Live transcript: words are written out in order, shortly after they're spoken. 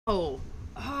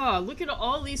Look at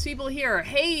all these people here.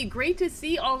 Hey, great to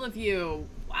see all of you.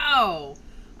 Wow.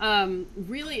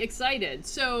 Really excited.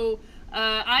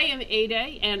 I am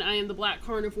Ada, and I am the Black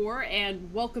Carnivore,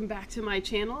 and welcome back to my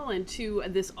channel and to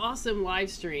this awesome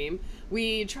live stream.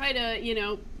 We try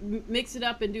to, mix it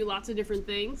up and do lots of different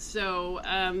things. So,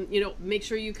 make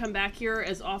sure you come back here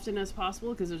as often as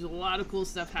possible because there's a lot of cool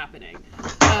stuff happening.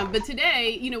 But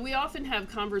today, we often have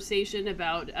conversation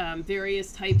about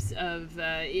various types of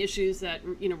issues that,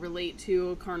 relate to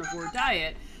a carnivore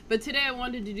diet. But today I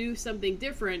wanted to do something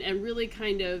different and really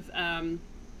kind of,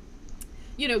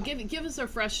 give us a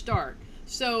fresh start.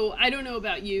 So I don't know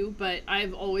about you, but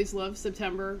I've always loved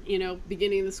September,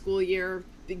 beginning of the school year,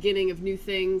 beginning of new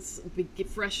things,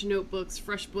 fresh notebooks,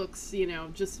 fresh books,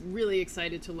 just really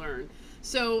excited to learn.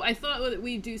 So I thought that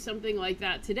we'd do something like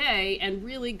that today and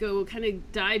really go kind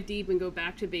of dive deep and go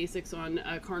back to basics on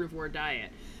a carnivore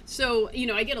diet. So,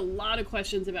 I get a lot of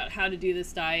questions about how to do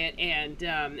this diet, and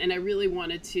I really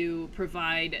wanted to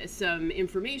provide some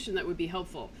information that would be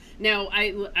helpful. Now,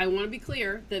 I want to be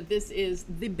clear that this is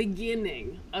the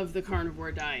beginning of the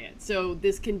carnivore diet. So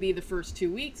this can be the first 2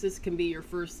 weeks, this can be your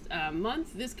first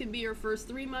month, this can be your first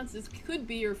 3 months, this could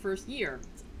be your first year.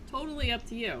 It's totally up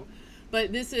to you.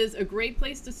 But this is a great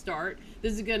place to start.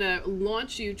 This is going to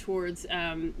launch you towards,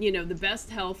 the best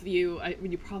health you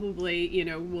probably,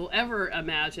 will ever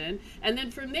imagine. And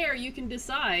then from there, you can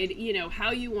decide,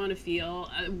 how you want to feel,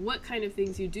 what kind of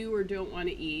things you do or don't want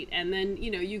to eat. And then,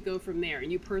 you go from there and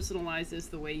you personalize this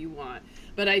the way you want.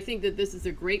 But I think that this is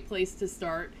a great place to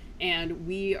start, and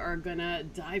we are gonna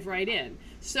dive right in.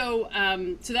 So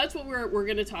that's what we're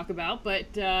gonna talk about.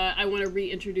 But I want to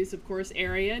reintroduce, of course,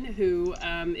 Arien, who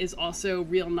is also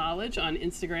Real Knowledge on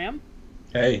Instagram.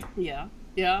 Hey. Yeah.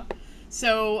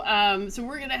 So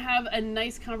we're gonna have a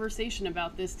nice conversation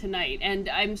about this tonight, and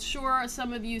I'm sure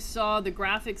some of you saw the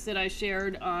graphics that I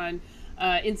shared on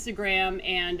Instagram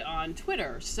and on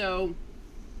Twitter. So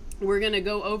we're gonna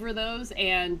go over those,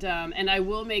 and I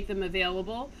will make them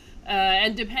available.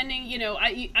 And depending,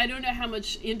 I don't know how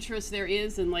much interest there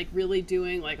is in like really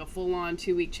doing like a full-on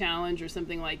 2-week challenge or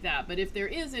something like that. But if there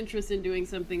is interest in doing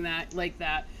something like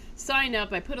that, sign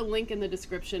up. I put a link in the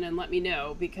description and let me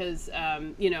know, because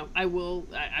I will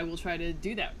try to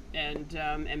do that and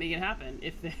make it happen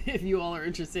if you all are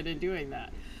interested in doing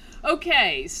that.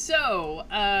 Okay, so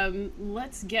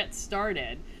let's get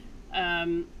started.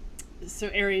 So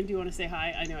Arien, do you want to say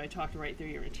hi? I know I talked right through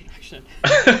your introduction.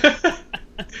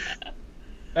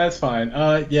 That's fine.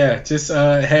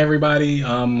 Hey everybody.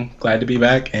 Glad to be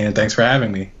back, and thanks for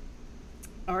having me.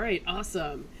 All right,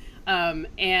 awesome.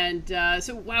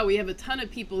 So wow, we have a ton of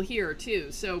people here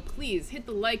too. So please hit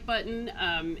the like button,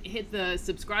 hit the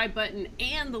subscribe button,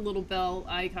 and the little bell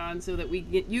icon so that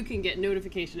you can get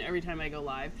notification every time I go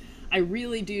live. I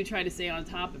really do try to stay on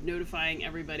top of notifying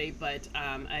everybody, but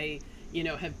I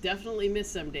have definitely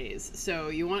missed some days. So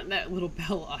you want that little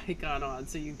bell icon on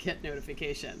so you get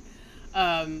notification.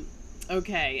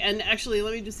 Okay, and actually,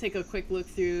 let me just take a quick look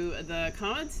through the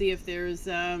comments, see if there's,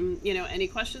 any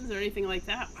questions or anything like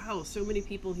that. Wow, so many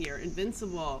people here.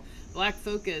 Invincible, Black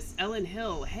Focus, Ellen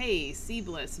Hill, hey,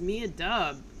 Seabliss, Mia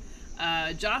Dub,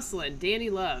 Jocelyn, Danny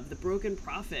Love, The Broken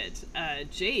Prophet,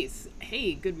 Jace,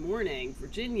 hey, good morning,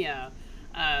 Virginia,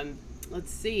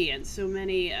 let's see, and so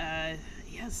many,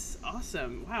 yes,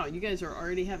 awesome. Wow, you guys are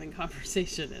already having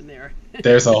conversation in there.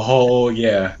 There's a whole,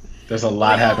 there's a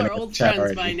lot happening. We're old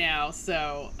friends by now,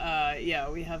 so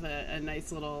we have a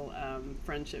nice little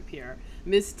friendship here.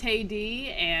 Miss Tay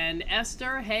D and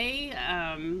Esther, hey,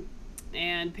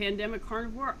 and Pandemic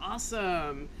Carnivore,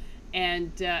 awesome.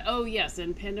 And oh yes,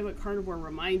 and Pandemic Carnivore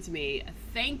reminds me,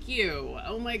 thank you.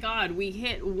 Oh my God, we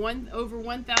hit over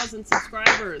 1,000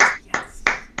 subscribers. Yes.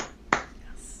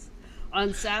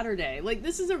 On Saturday. Like,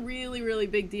 this is a really, really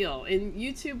big deal. In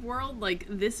YouTube world, like,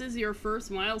 this is your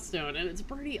first milestone, and it's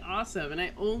pretty awesome, and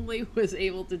I only was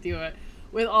able to do it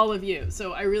with all of you.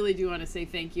 So I really do want to say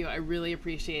thank you. I really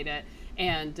appreciate it,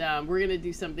 and we're going to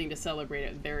do something to celebrate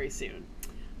it very soon.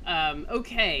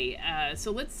 Okay,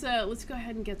 so let's go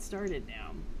ahead and get started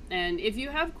now. And if you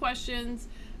have questions,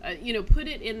 put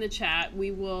it in the chat.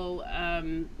 We will,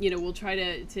 we'll try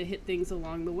to hit things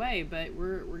along the way, but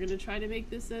we're going to try to make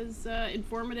this as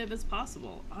informative as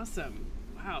possible. Awesome.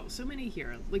 Wow, so many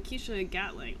here. Lakeisha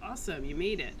Gatling, awesome, you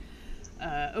made it.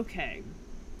 Okay.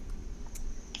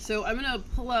 So I'm going to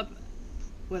pull up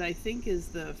what I think is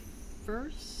the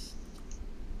first.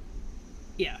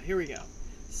 Yeah, here we go.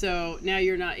 So now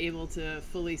you're not able to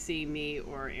fully see me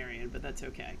or Arien, but that's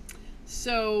okay.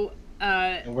 So,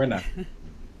 we're not.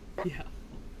 Yeah.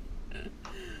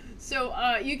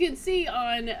 So you can see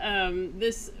on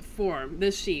this form,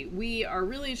 this sheet, we are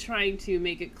really trying to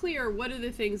make it clear what are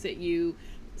the things that you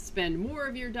spend more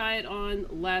of your diet on,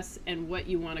 less, and what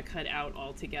you want to cut out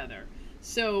altogether.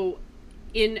 So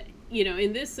in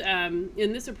this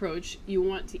approach, you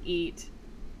want to eat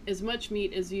as much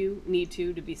meat as you need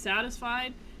to be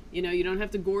satisfied. You don't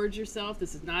have to gorge yourself.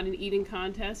 This is not an eating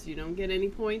contest. You don't get any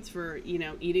points for,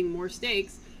 eating more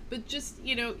steaks, but just,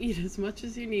 eat as much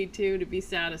as you need to be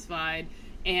satisfied,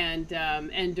 and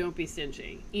don't be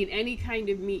stingy. Eat any kind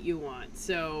of meat you want.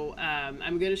 So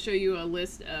I'm going to show you a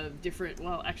list of different,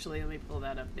 well, actually, let me pull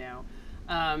that up now.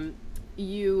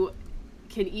 You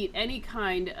can eat any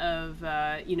kind of,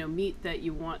 meat that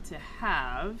you want to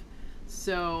have.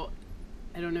 So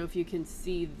I don't know if you can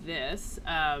see this,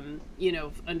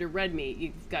 under red meat,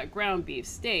 you've got ground beef,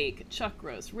 steak, chuck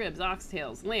roast, ribs,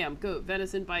 oxtails, lamb, goat,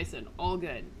 venison, bison, all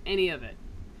good. Any of it.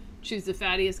 Choose the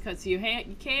fattiest cuts you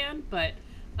can, but,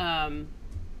 I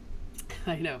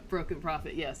know, Broken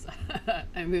Prophet, yes.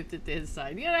 I moved it to his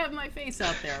side. You gotta have my face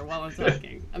out there while I'm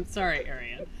talking. I'm sorry,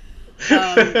 Arien.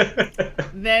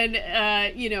 Then,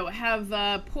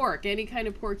 have pork, any kind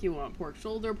of pork you want. Pork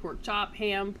shoulder, pork chop,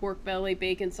 ham, pork belly,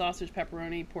 bacon, sausage,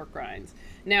 pepperoni, pork rinds.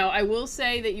 Now, I will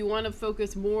say that you want to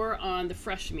focus more on the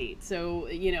fresh meat. So,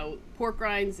 pork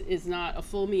rinds is not a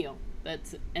full meal.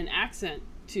 That's an accent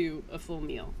to a full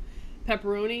meal.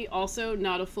 Pepperoni, also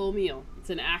not a full meal.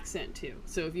 It's an accent too.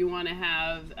 So if you want to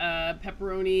have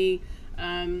pepperoni,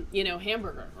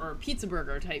 hamburger or pizza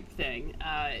burger type thing,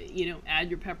 add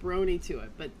your pepperoni to it,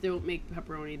 but don't make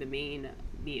pepperoni the main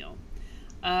meal.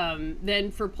 Then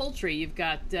for poultry, you've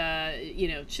got,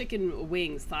 chicken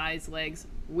wings, thighs, legs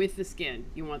with the skin.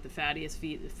 You want the fattiest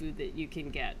food that you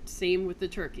can get. Same with the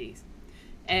turkeys.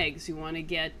 Eggs, you want to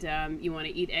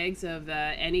eat eggs of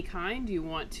any kind. You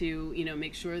want to,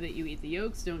 make sure that you eat the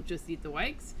yolks, don't just eat the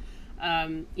whites.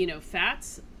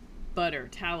 Fats, butter,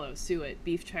 tallow, suet,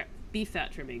 beef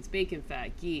fat trimmings, bacon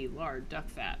fat, ghee, lard, duck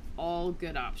fat, all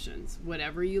good options.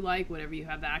 Whatever you like, whatever you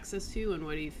have access to, and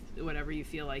whatever you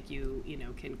feel like you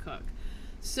can cook.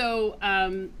 So,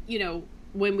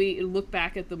 when we look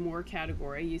back at the more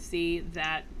category, you see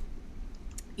that,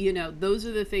 those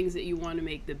are the things that you want to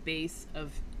make the base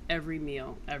of every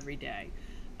meal every day.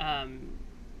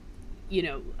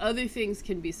 Other things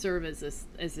can be served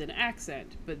as an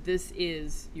accent, but this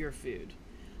is your food.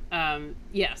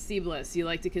 Sea Bliss, you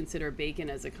like to consider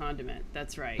bacon as a condiment.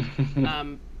 That's right.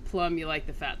 Plum, you like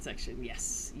the fat section.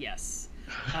 Yes.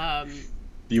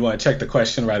 You want to check the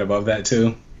question right above that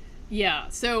too? Yeah.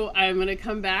 So I'm going to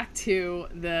come back to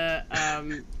the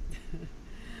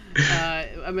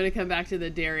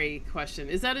dairy question.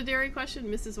 Is that a dairy question,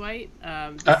 Mrs. White?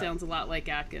 This sounds a lot like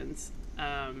Atkins.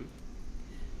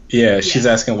 She's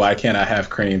asking why can't I have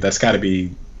cream? That's got to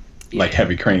be like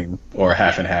heavy cream or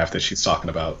half and half that she's talking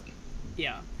about.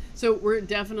 Yeah. So we're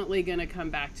definitely going to come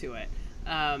back to it.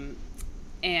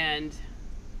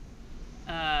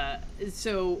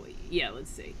 Let's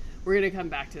see. We're going to come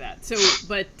back to that.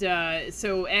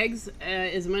 So eggs,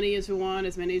 as many as you want,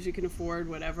 as many as you can afford,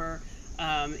 whatever.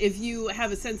 If you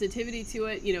have a sensitivity to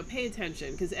it, pay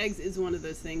attention, because eggs is one of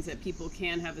those things that people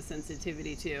can have a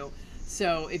sensitivity to.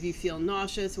 So if you feel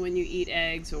nauseous when you eat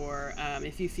eggs, or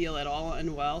if you feel at all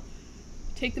unwell,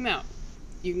 take them out.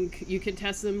 You can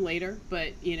test them later,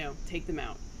 but take them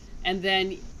out. And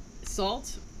then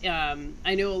salt.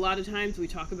 I know a lot of times we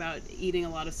talk about eating a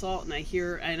lot of salt, and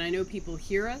I know people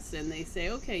hear us and they say,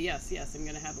 okay, yes, I'm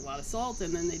going to have a lot of salt,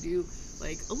 and then they do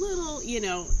like a little,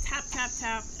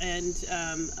 tap, and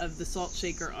of the salt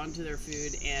shaker onto their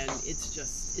food, and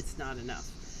it's not enough.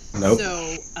 Nope.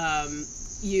 So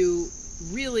you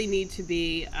really need to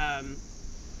be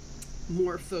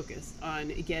more focused on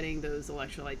getting those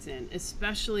electrolytes in,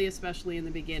 especially in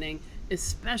the beginning,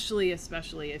 especially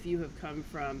if you have come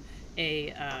from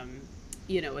a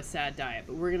sad diet.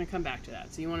 But we're going to come back to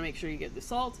that. So you want to make sure you get the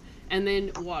salt, and then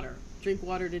water. Drink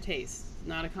water to taste.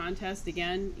 Not a contest.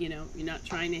 Again, you're not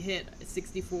trying to hit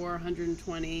 64,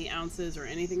 120 ounces or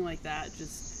anything like that.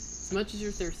 Just as much as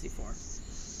you're thirsty for.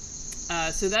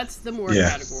 So that's the more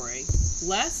category.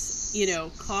 Less,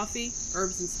 coffee,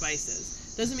 herbs, and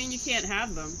spices. Doesn't mean you can't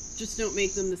have them. Just don't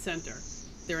make them the center.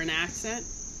 They're an accent.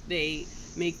 They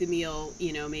make the meal,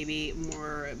 maybe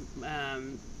more,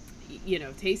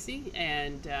 tasty,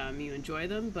 and you enjoy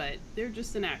them, but they're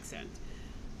just an accent,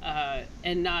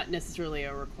 and not necessarily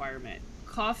a requirement.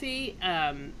 Coffee,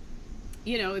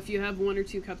 if you have 1 or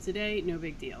 2 cups a day, no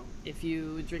big deal. If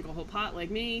you drink a whole pot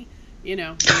like me, you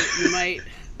might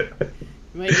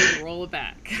need to roll it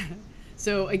back.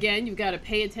 So again, you've got to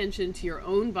pay attention to your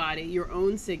own body, your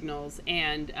own signals,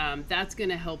 and that's going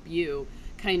to help you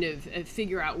kind of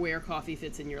figure out where coffee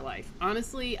fits in your life.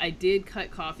 Honestly, I did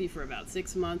cut coffee for about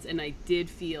 6 months, and I did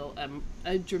feel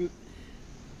I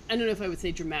don't know if I would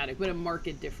say dramatic, but a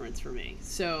marked difference for me.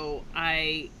 So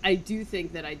I do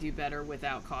think that I do better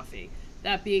without coffee.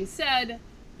 That being said,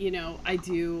 you know, I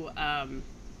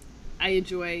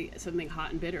enjoy something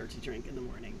hot and bitter to drink in the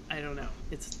morning. I don't know.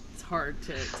 It's hard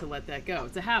to let that go.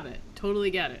 It's a habit.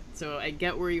 Totally get it. So I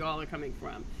get where you all are coming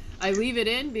from. I leave it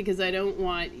in because I don't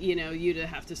want, you know, you to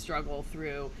have to struggle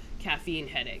through caffeine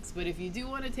headaches. But if you do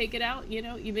want to take it out, you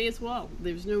know, you may as well.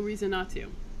 There's no reason not to.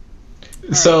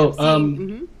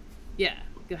 So, yeah,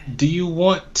 go ahead. Do you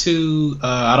want to,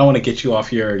 I don't want to get you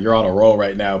off you're on a roll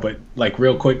right now, but like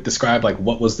real quick, describe like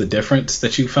what was the difference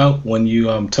that you felt when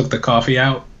you took the coffee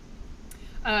out?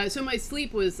 So my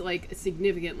sleep was like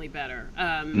significantly better.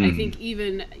 I think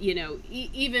even, you know,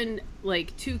 even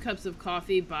like 2 cups of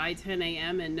coffee by 10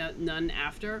 a.m. and none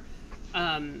after,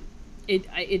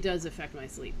 it does affect my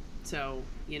sleep. So,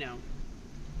 you know,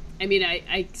 I mean,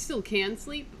 I still can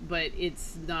sleep, but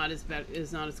it's not as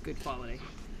good quality.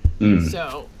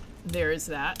 So there's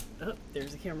that. Oh,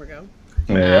 there's the camera go.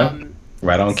 Yeah,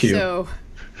 right on cue. So,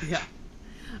 yeah.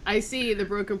 I see the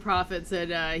Broken Prophet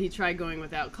said he tried going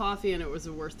without coffee and it was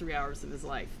the worst 3 hours of his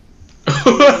life.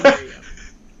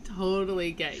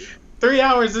 Totally get you. 3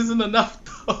 hours isn't enough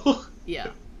though.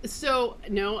 Yeah. So,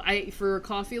 no, for a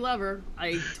coffee lover,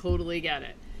 I totally get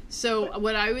it. So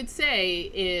what I would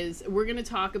say is we're going to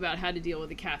talk about how to deal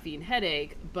with a caffeine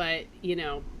headache, but, you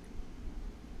know,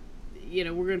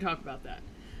 we're going to talk about that.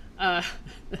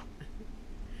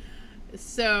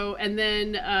 So, and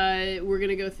then we're going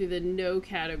to go through the no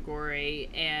category,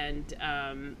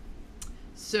 and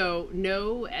so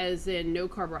no as in no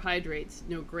carbohydrates,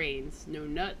 no grains, no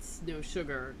nuts, no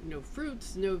sugar, no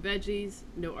fruits, no veggies,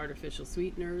 no artificial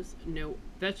sweeteners, no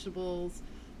vegetable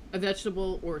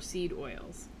or seed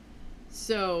oils.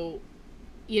 So,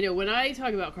 you know, when I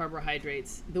talk about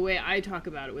carbohydrates, the way I talk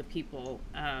about it with people,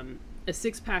 a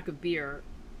 6-pack of beer,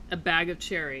 a bag of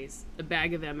cherries, a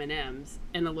bag of M&Ms,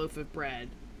 and a loaf of bread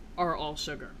are all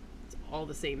sugar. It's all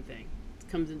the same thing. It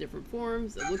comes in different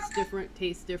forms. It looks different,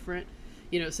 tastes different.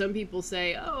 You know, some people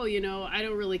say, oh, you know, I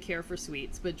don't really care for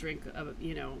sweets, but drink, a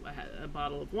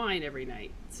bottle of wine every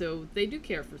night. So they do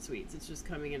care for sweets. It's just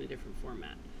coming in a different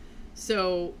format.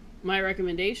 So my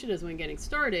recommendation is when getting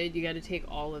started, you got to take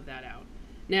all of that out.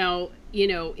 Now, you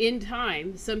know, in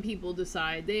time, some people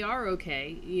decide they are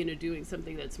okay, you know, doing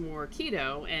something that's more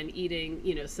keto and eating,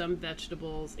 you know, some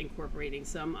vegetables, incorporating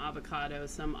some avocados,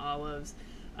 some olives,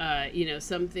 you know,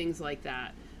 some things like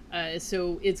that.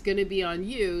 So it's going to be on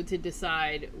you to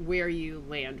decide where you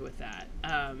land with that.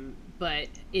 But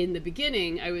in the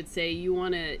beginning, I would say you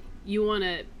want to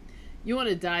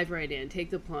dive right in,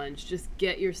 take the plunge, just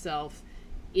get yourself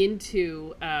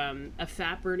into a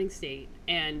fat burning state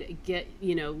and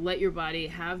let your body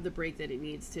have the break that it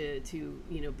needs to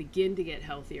you know, begin to get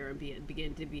healthier and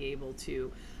begin to be able to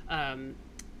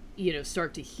you know,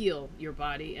 start to heal your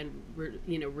body and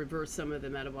reverse some of the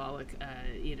metabolic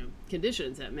you know,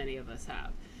 conditions that many of us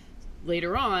have.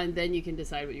 Later on, then you can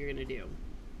decide what you're going to do.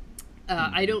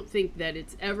 I don't think that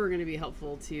it's ever going to be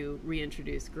helpful to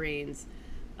reintroduce grains,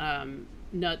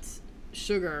 nuts,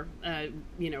 sugar,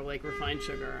 you know, like refined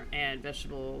sugar and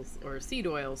vegetables or seed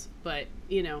oils, but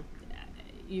you know,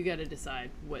 you got to decide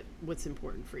what's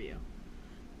important for you.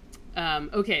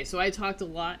 Okay, so I talked a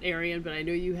lot, Arien, but I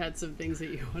know you had some things that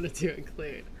you wanted to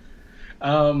include.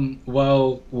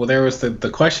 Well, there was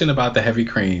the question about the heavy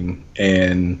cream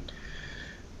and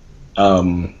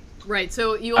right.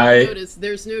 So you all notice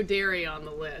there's no dairy on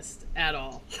the list at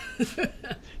all.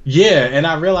 Yeah, and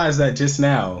I realized that just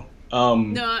now.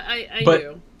 No, I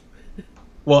knew.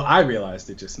 Well, I realized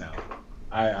it just now.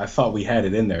 I thought we had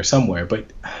it in there somewhere,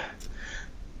 but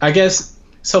I guess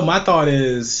so. My thought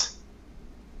is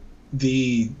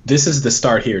this is the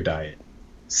start here diet.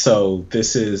 So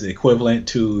this is equivalent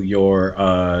to your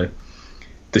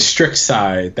the strict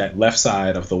side, that left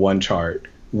side of the one chart,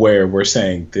 where we're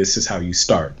saying this is how you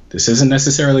start. This isn't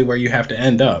necessarily where you have to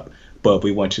end up, but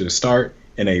we want you to start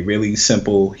in a really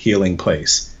simple healing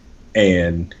place.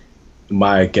 And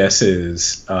my guess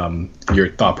is your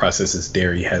thought process is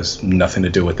dairy has nothing to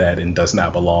do with that and does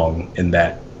not belong in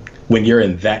that when you're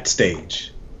in that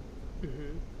stage.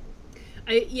 Mm-hmm.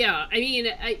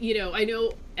 I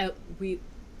know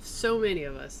so many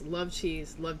of us love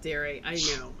cheese, love dairy. I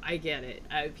know, I get it.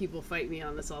 People fight me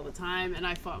on this all the time, and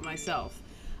I fought myself.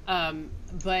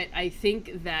 But I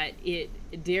think that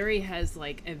dairy has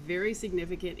like a very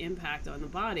significant impact on the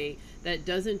body that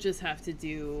doesn't just have to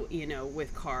do, you know,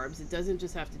 with carbs. It doesn't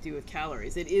just have to do with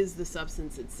calories. It is the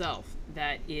substance itself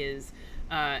that is,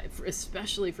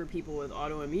 especially for people with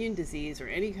autoimmune disease or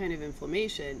any kind of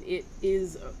inflammation, it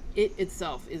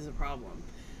itself is a problem.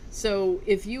 So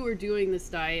if you are doing this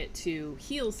diet to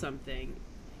heal something,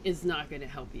 it's not going to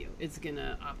help you. It's going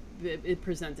to it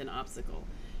presents an obstacle.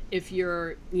 If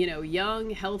you're, young,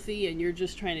 healthy, and you're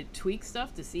just trying to tweak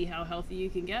stuff to see how healthy you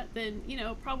can get, then,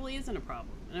 it probably isn't a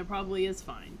problem, and it probably is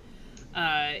fine.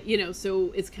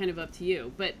 So it's kind of up to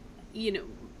you. But,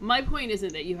 my point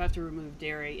isn't that you have to remove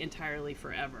dairy entirely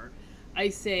forever. I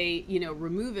say,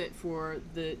 remove it for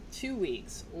the 2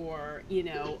 weeks or,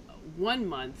 1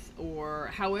 month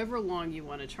or however long you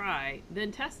want to try,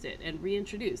 then test it and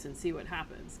reintroduce and see what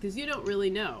happens. Because you don't really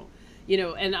know.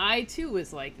 And I too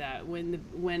was like that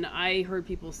when I heard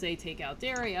people say take out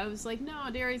dairy. I was like, no,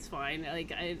 dairy's fine.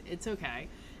 Like it's okay.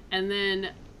 And then,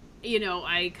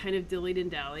 I kind of dillied and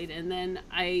dallied, and then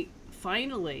I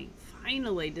finally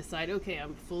decided, okay,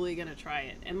 I'm fully gonna try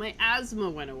it, and my asthma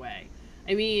went away.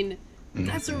 I mean,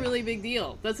 that's a really big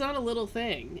deal. That's not a little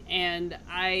thing. And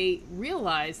I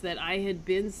realized that I had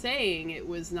been saying it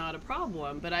was not a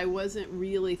problem, but I wasn't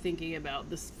really thinking about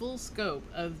the full scope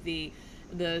of the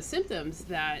symptoms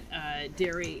that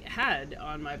dairy had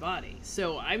on my body.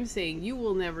 So I'm saying you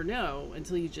will never know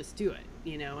until you just do it,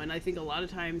 and I think a lot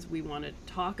of times we want to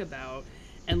talk about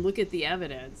and look at the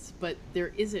evidence, but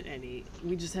there isn't any.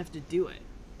 We just have to do it.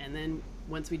 And then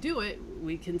once we do it,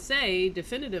 we can say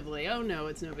definitively, oh no,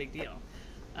 it's no big deal.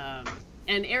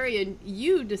 And Arien,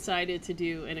 you decided to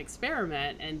do an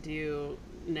experiment and do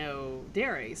no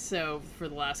dairy so for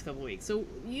the last couple weeks. So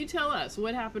you tell us,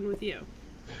 what happened with you?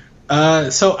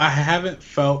 So I haven't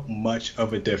felt much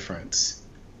of a difference.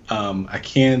 I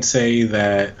can say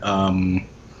that I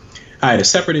had a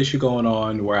separate issue going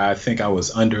on where I think I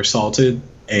was undersalted,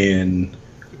 and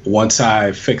once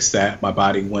I fixed that, my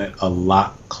body went a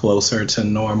lot closer to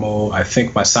normal. I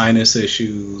think my sinus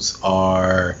issues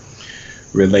are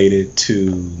related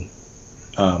to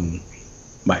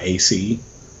my AC,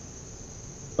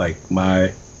 like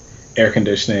my air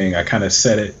conditioning. I kind of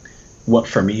set it what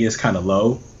for me is kind of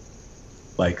low,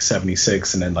 like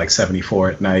 76 and then like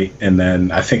 74 at night. And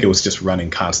then I think it was just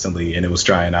running constantly and it was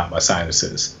drying out my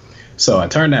sinuses. So I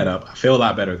turned that up. I feel a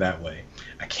lot better that way.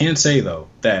 I can say though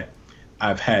that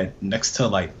I've had next to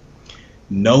like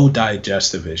no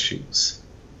digestive issues.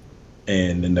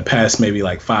 And in the past maybe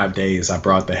like 5 days, I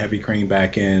brought the heavy cream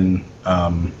back in,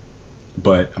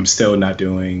 but I'm still not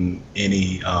doing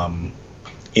any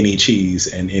cheese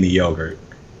and any yogurt.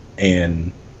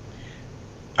 And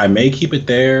I may keep it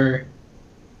there.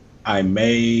 I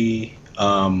may,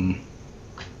 I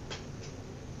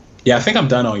think I'm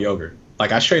done on yogurt.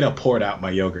 Like I straight up poured out my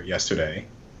yogurt yesterday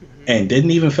and didn't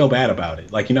even feel bad about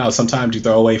it. Like, how sometimes you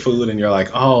throw away food and you're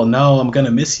like, oh no, I'm going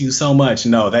to miss you so much.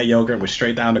 No, that yogurt was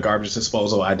straight down to garbage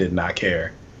disposal. I did not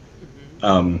care.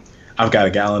 I've got a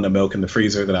gallon of milk in the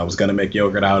freezer that I was going to make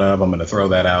yogurt out of. I'm going to throw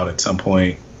that out at some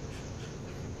point.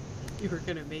 You were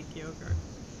going to make yogurt?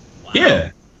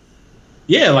 Wow.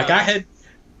 Yeah. Like I had,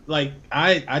 like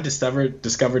I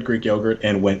discovered Greek yogurt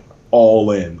and went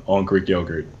all in on Greek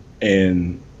yogurt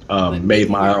and made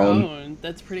my own.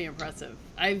 That's pretty impressive.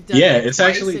 I've done it it's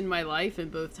twice actually in my life,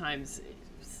 and both times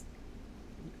it's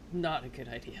not a good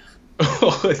idea.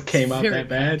 It came out that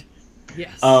bad?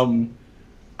 Yes.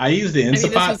 I used the Instapot. I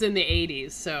mean, this was in the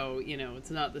 80s, so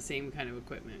it's not the same kind of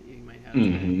equipment you might have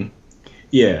today.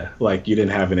 Yeah, like you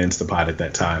didn't have an Instapot at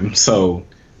that time, so.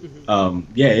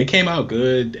 It came out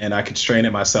good and I could strain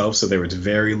it myself, so there was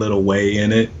very little whey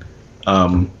in it,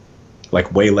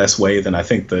 like way less whey than I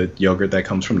think the yogurt that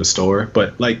comes from the store.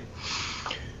 But like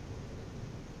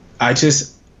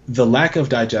the lack of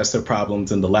digestive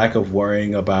problems and the lack of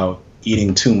worrying about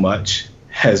eating too much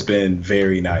has been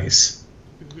very nice.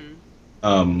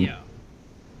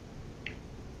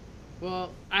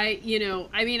 Well,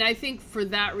 I think for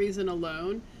that reason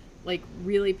alone, like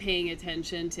really paying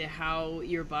attention to how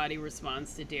your body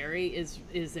responds to dairy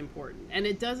is important. And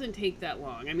it doesn't take that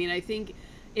long. I mean, I think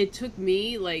it took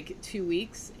me like 2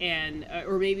 weeks and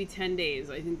or maybe 10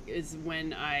 days, I think, is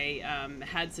when I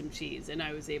had some cheese and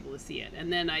I was able to see it.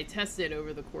 And then I tested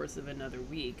over the course of another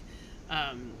week.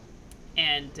 I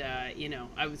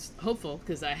was hopeful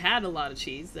because I had a lot of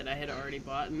cheese that I had already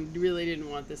bought and really didn't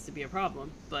want this to be a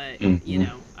problem. But,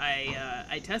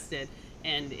 I tested.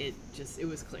 And it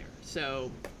was clear. So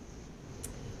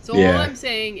all I'm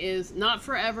saying is not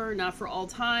forever, not for all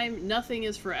time. Nothing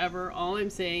is forever. All I'm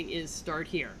saying is start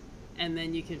here. And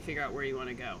then you can figure out where you want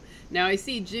to go. Now I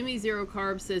see Jimmy Zero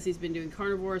Carbs says he's been doing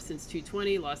carnivore since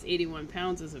 220, lost 81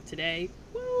 pounds as of today.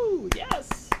 Woo,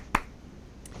 yes.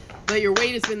 but your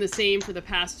weight has been the same for the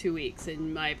past 2 weeks,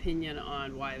 in my opinion,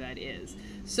 on why that is.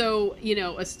 So, you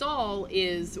know, a stall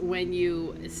is when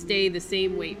you stay the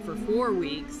same weight for 4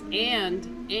 weeks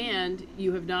and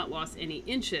you have not lost any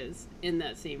inches in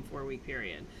that same 4-week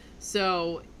period.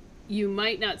 So you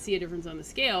might not see a difference on the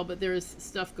scale, but there's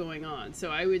stuff going on. So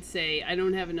I would say I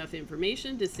don't have enough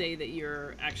information to say that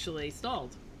you're actually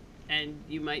stalled, and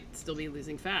you might still be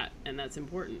losing fat, and that's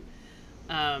important.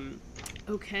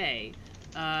 Okay.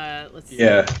 Let's see.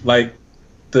 Yeah, like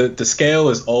the scale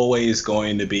is always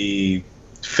going to be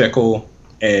fickle,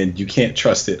 and you can't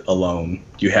trust it alone.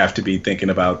 You have to be thinking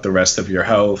about the rest of your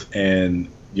health and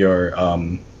your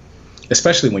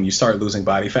especially when you start losing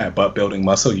body fat but building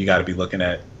muscle, you got to be looking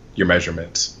at your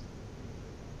measurements.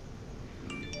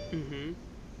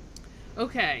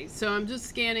 Okay, so I'm just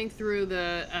scanning through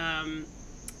the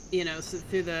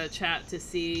through the chat to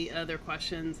see other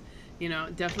questions. You know,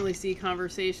 definitely see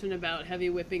conversation about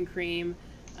heavy whipping cream.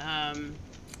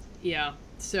 Yeah,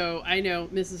 so I know,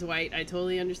 Mrs. White, I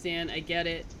totally understand. I get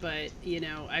it, but, you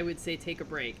know, I would say take a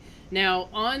break. Now,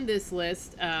 on this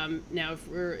list, now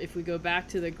if we go back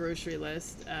to the grocery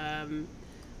list,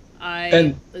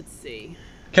 let's see.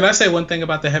 Can I say one thing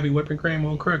about the heavy whipping cream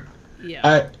real quick?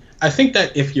 Yeah. I think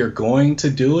that if you're going to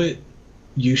do it,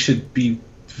 you should be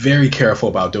very careful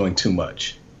about doing too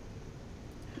much.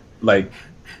 Like,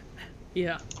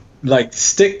 yeah. Like,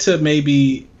 stick to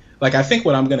maybe, like, I think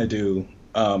what I'm going to do,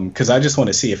 because I just want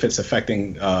to see if it's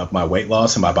affecting my weight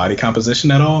loss and my body composition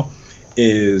at all,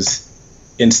 is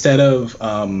instead of,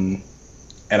 and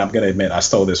I'm going to admit, I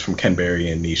stole this from Ken Berry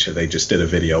and Nisha. They just did a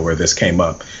video where this came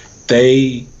up.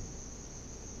 They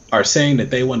are saying that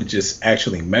they want to just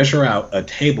actually measure out a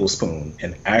tablespoon,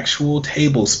 an actual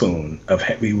tablespoon of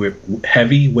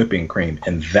heavy whipping cream,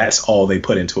 and that's all they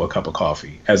put into a cup of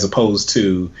coffee, as opposed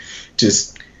to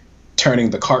just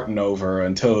turning the carton over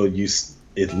until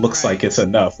it looks like it's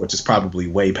enough, which is probably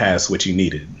way past what you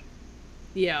needed.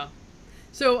 Yeah.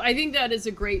 So I think that is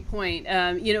a great point.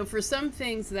 You know, for some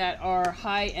things that are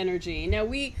high energy, now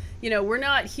we're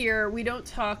not here, we don't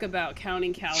talk about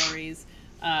counting calories.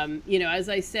 You know, as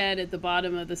I said at the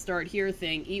bottom of the start here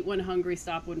thing, eat when hungry,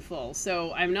 stop when full.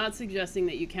 So I'm not suggesting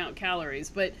that you count calories,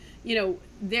 but, you know,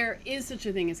 there is such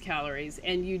a thing as calories,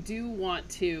 and you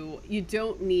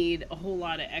don't need a whole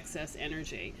lot of excess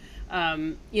energy.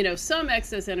 You know, some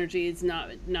excess energy is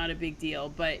not a big deal,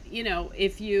 but, you know,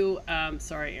 if you,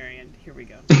 sorry, Arien, here we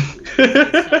go.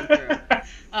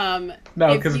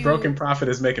 No, because Broken Prophet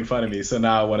is making fun of me, so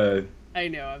now I want to. I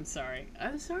know, I'm sorry.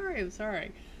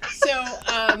 So,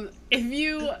 if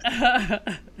you,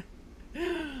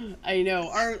 I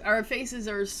know, our faces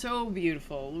are so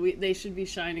beautiful. They should be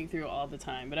shining through all the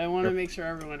time, but I want to make sure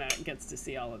everyone gets to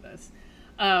see all of this.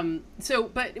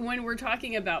 But when we're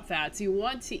talking about fats, you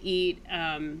want to eat,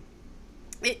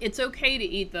 it's okay to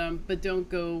eat them, but don't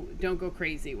go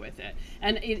crazy with it.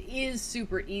 And it is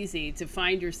super easy to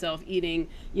find yourself eating,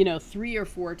 you know, 3 or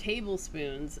 4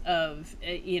 tablespoons of,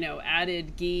 you know,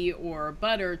 added ghee or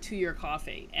butter to your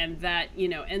coffee. And that, you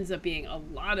know, ends up being a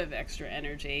lot of extra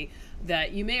energy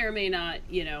that you may or may not,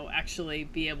 you know, actually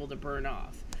be able to burn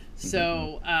off.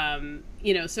 So,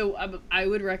 you know, I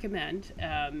would recommend,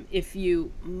 if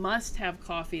you must have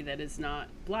coffee that is not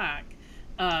black,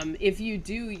 if you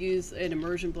do use an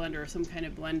immersion blender or some kind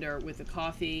of blender with the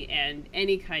coffee and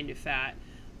any kind of fat,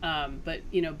 but,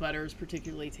 you know, butter is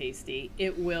particularly tasty,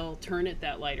 it will turn it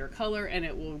that lighter color, and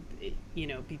it will, you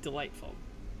know, be delightful.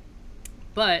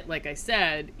 But like I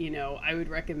said, you know, I would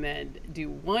recommend do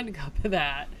 1 cup of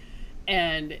that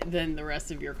and then the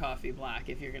rest of your coffee black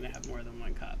if you're going to have more than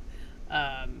 1 cup.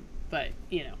 But,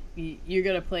 you know, you're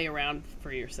going to play around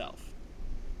for yourself.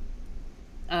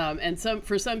 And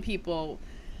for some people,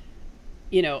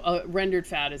 you know, rendered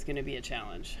fat is going to be a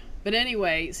challenge. But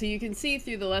anyway, so you can see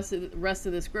through the rest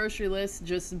of this grocery list,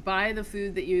 just buy the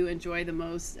food that you enjoy the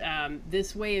most.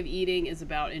 This way of eating is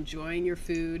about enjoying your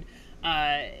food.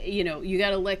 You know, you got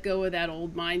to let go of that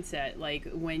old mindset. Like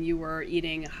when you were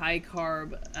eating high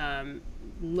carb,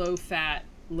 low fat,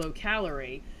 low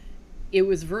calorie, it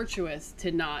was virtuous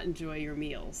to not enjoy your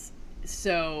meals.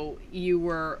 So you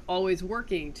were always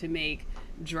working to make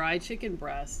dry chicken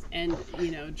breast and,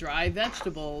 you know, dry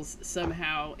vegetables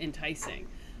somehow enticing.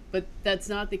 But that's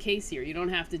not the case here. You don't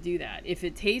have to do that. If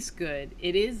it tastes good,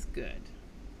 it is good.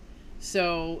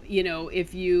 So, you know,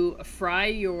 if you fry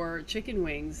your chicken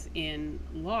wings in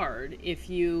lard, if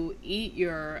you eat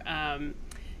your,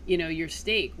 you know, your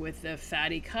steak with a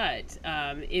fatty cut,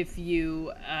 if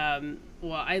you,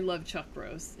 well, I love chuck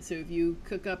roast. So if you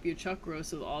cook up your chuck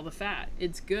roast with all the fat,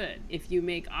 it's good. If you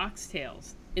make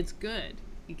oxtails, it's good.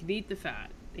 You can eat the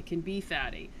fat. It can be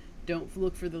fatty. Don't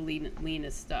look for the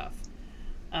leanest stuff.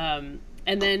 And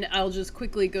then I'll just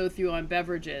quickly go through on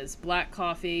beverages: black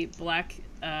coffee, black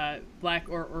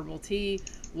or herbal tea,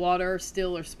 water,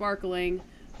 still or sparkling,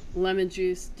 lemon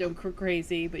juice. Don't go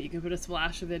crazy, but you can put a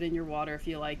splash of it in your water if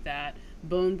you like that.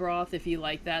 Bone broth if you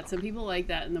like that. Some people like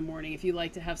that in the morning. If you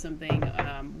like to have something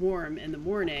warm in the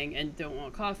morning and don't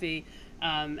want coffee,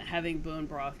 having bone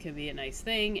broth can be a nice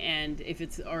thing. And if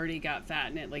it's already got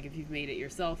fat in it, like if you've made it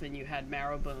yourself and you had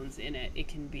marrow bones in it, it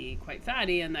can be quite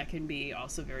fatty, and that can be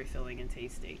also very filling and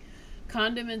tasty.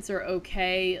 Condiments are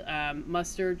okay.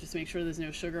 Mustard, just make sure there's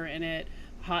no sugar in it.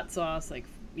 Hot sauce, like,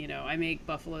 you know, I make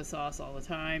buffalo sauce all the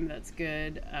time. That's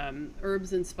good.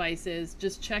 Herbs and spices,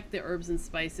 just check the herbs and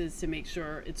spices to make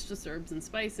sure it's just herbs and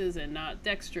spices and not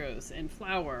dextrose and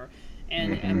flour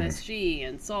and MSG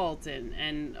and salt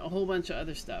and a whole bunch of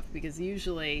other stuff, because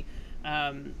usually,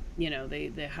 you know,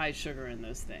 they hide sugar in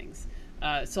those things.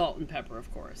 Salt and pepper,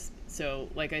 of course. So,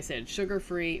 like I said,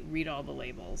 sugar-free, read all the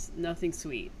labels. Nothing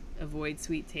sweet. Avoid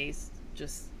sweet taste.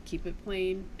 Just keep it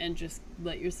plain and just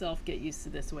let yourself get used to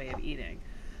this way of eating.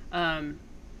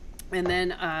 And then,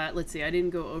 let's see, I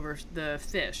didn't go over the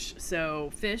fish.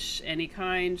 So fish, any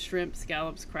kind: shrimp,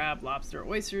 scallops, crab, lobster,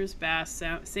 oysters, bass,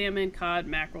 salmon, cod,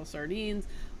 mackerel, sardines,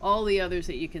 all the others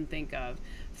that you can think of.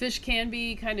 Fish can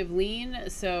be kind of lean,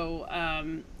 so,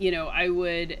 you know, I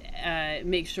would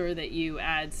make sure that you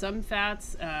add some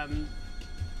fats.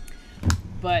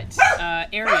 But,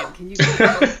 Arien, can you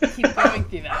keep going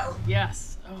through that?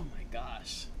 Yes. Oh my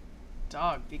gosh.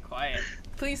 Dog, be quiet.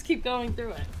 Please keep going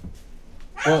through it.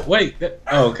 Well, wait.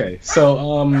 Oh, okay.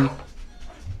 So,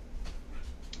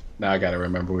 now I gotta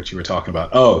remember what you were talking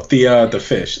about. Oh, the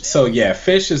fish. So yeah,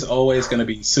 fish is always gonna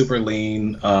be super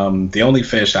lean. The only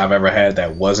fish I've ever had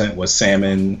that wasn't was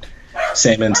salmon.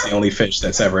 Salmon's the only fish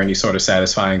that's ever any sort of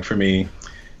satisfying for me.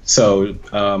 So,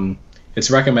 it's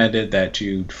recommended that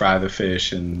you fry the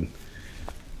fish in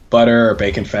butter or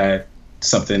bacon fat,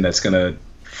 something that's gonna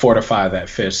fortify that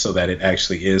fish so that it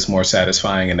actually is more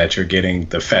satisfying and that you're getting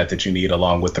the fat that you need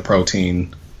along with the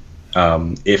protein.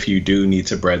 If you do need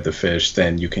to bread the fish,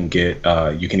 then you can get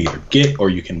you can either get or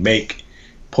you can make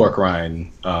pork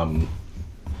rind.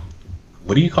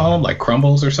 What do you call them? Like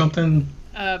crumbles or something?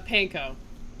 Panko,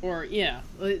 or yeah,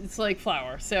 it's like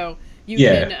flour. So you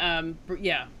can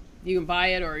you can buy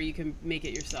it or you can make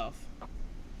it yourself.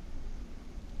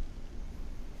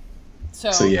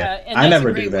 So yeah, I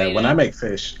never do that. When I make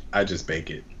fish, I just bake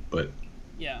it. But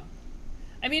yeah,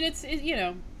 I mean you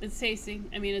know, it's tasty.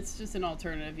 I mean, it's just an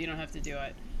alternative. You don't have to do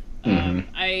it.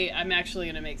 I'm actually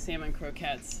gonna make salmon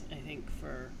croquettes, I think,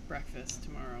 for breakfast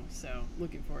tomorrow. So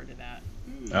looking forward to that.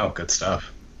 Oh, good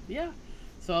stuff. Yeah,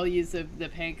 so I'll use the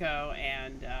panko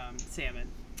and salmon.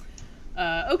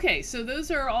 Okay, so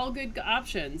those are all good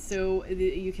options. So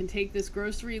you can take this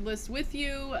grocery list with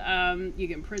you. You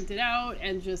can print it out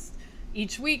and just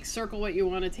each week circle what you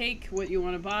want to take, what you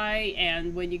want to buy,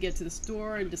 and when you get to the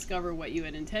store and discover what you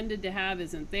had intended to have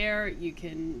isn't there, you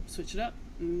can switch it up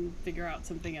and figure out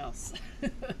something else.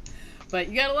 But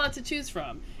you got a lot to choose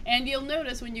from. And you'll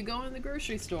notice when you go in the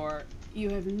grocery store, you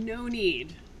have no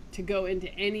need to go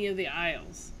into any of the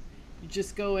aisles. You're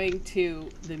just going to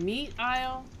the meat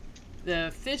aisle,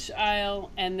 the fish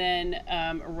aisle, and then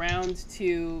around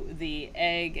to the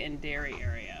egg and dairy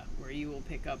area where you will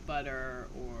pick up butter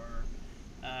or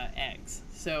eggs.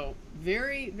 So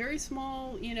very, very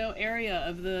small, you know, area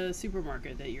of the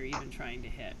supermarket that you're even trying to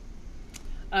hit.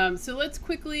 So let's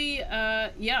quickly,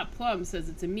 yeah, Plum says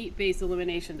it's a meat-based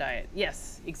elimination diet.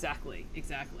 Yes, exactly.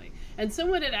 And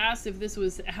someone had asked if this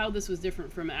was, how this was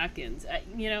different from Atkins.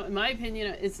 You know, in my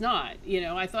opinion, it's not. You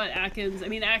know, I thought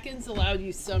Atkins allowed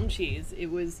you some cheese.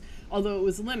 It was, although it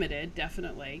was limited,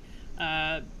 definitely.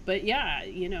 But yeah,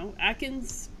 you know,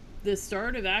 Atkins, the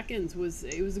start of Atkins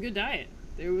it was a good diet.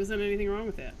 There wasn't anything wrong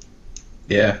with it.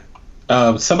 Yeah.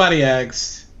 Somebody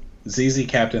asked, ZZ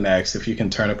Captain asked if you can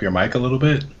turn up your mic a little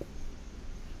bit.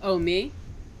 Oh, me?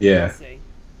 Yeah. Let's see.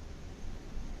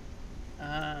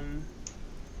 I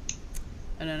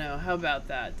don't know. How about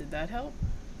that? Did that help?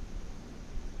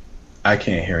 I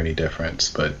can't hear any difference,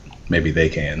 but maybe they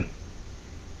can.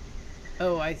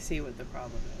 Oh, I see what the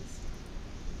problem is.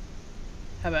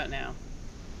 How about now?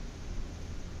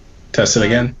 Test it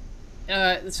again.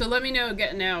 So let me know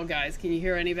now, guys. Can you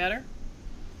hear any better?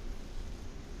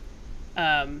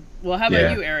 Well, how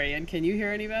about you, Arien? Can you hear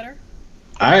any better?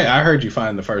 I heard you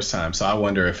fine the first time, so I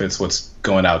wonder if it's what's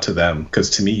going out to them, because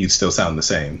to me you still sound the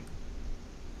same.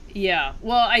 Yeah.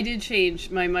 Well, I did change.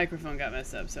 My microphone got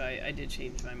messed up, so I did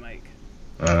change my mic.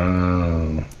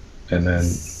 Oh. And then...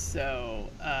 So,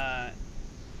 oh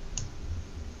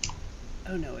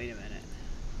no, wait a minute.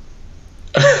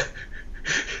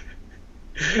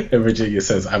 And Virginia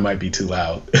says, I might be too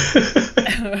loud.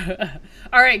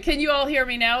 All right, can you all hear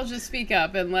me now? Just speak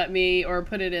up and let me, or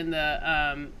put it in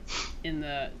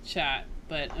the chat.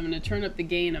 But I'm going to turn up the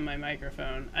gain on my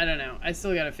microphone. I don't know. I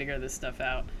still got to figure this stuff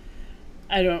out.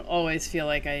 I don't always feel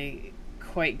like I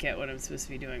quite get what I'm supposed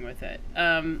to be doing with it.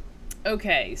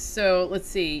 Okay, so let's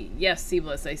see. Yes,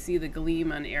 Seabliss, I see the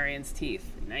gleam on Arien's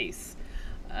teeth. Nice.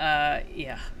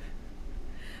 Yeah.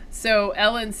 So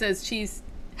Ellen says cheese.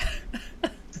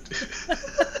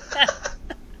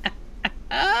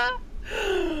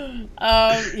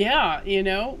 Yeah, you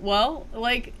know, well,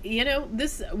 like, you know,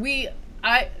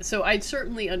 so I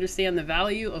certainly understand the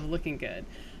value of looking good.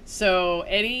 So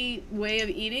any way of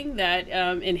eating that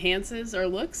enhances our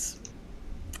looks,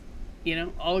 you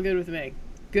know, all good with me.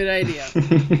 Good idea.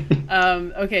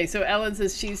 Okay, so Ellen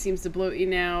says cheese seems to bloat you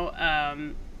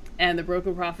now. And the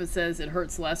Broken Prophet says it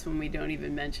hurts less when we don't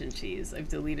even mention cheese. I've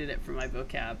deleted it from my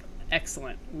vocab.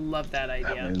 Excellent. Love that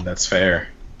idea. I mean, that's fair.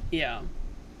 Yeah.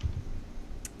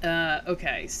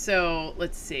 Okay, so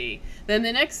let's see. Then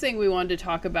the next thing we wanted to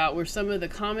talk about were some of the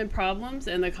common problems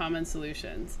and the common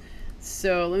solutions.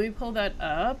 So let me pull that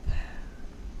up.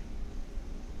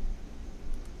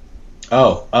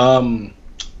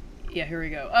 Yeah, here we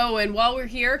go. Oh, and while we're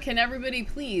here, can everybody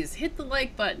please hit the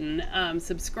like button,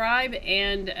 subscribe,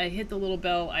 and hit the little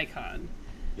bell icon.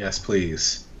 Yes,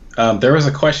 please. There was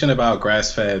a question about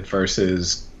grass-fed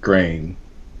versus grain.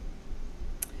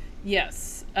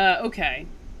 Yes. Okay.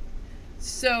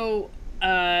 So,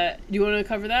 do you want to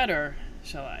cover that, or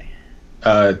shall I?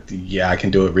 Yeah, I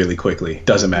can do it really quickly.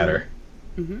 Doesn't matter.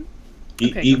 Mm-hmm.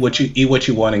 Eat what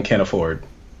you want and can afford.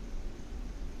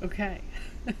 Okay.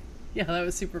 Yeah, that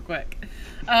was super quick.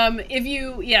 If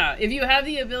you have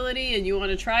the ability and you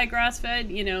want to try grass-fed,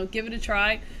 you know, give it a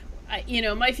try. You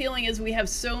know, my feeling is we have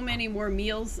so many more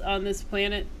meals on this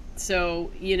planet, so,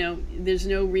 you know, there's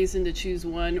no reason to choose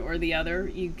one or the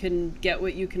other. You can get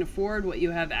what you can afford, what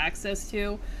you have access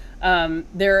to.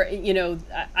 You know,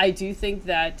 I do think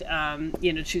that,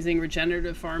 you know, choosing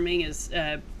regenerative farming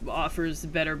offers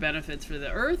better benefits for the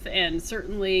earth, and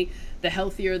certainly the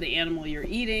healthier the animal you're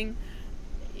eating,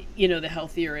 you know, the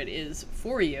healthier it is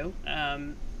for you.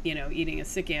 You know, eating a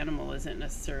sick animal isn't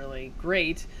necessarily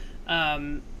great.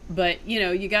 But, you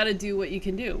know, you got to do what you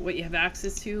can do, what you have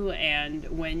access to, and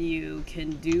when you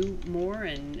can do more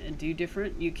and do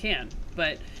different, you can.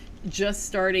 But just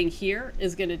starting here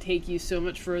is going to take you so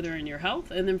much further in your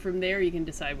health, and then from there you can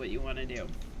decide what you want to do.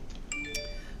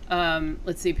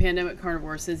 Let's see, Pandemic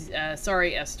Carnivore says,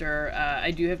 sorry, Esther,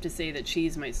 I do have to say that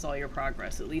cheese might stall your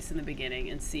progress, at least in the beginning,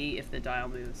 and see if the dial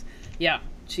moves. Yeah,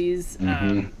 cheese,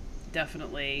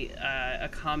 definitely a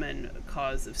common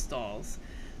cause of stalls.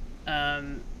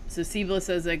 So Siebla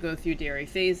says, I go through dairy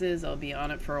phases. I'll be on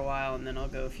it for a while, and then I'll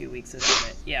go a few weeks without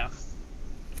it. Yeah.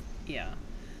 Yeah.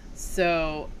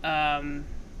 So,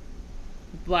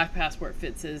 Black Passport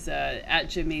Fit says, at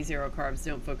Jimmy, 0 carbs,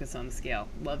 don't focus on the scale.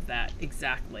 Love that.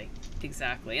 Exactly.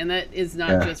 Exactly. And that is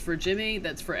not just for Jimmy,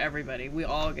 that's for everybody. We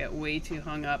all get way too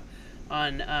hung up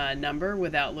on a number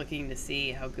without looking to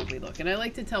see how good we look. And I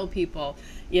like to tell people,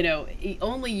 you know,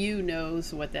 only you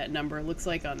knows what that number looks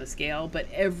like on the scale, but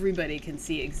everybody can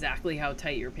see exactly how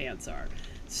tight your pants are.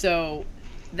 So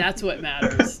that's what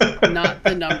matters, not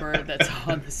the number that's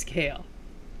on the scale.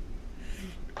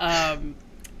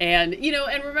 And, you know,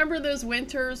 and remember those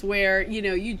winters where, you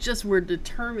know, you just were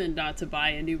determined not to buy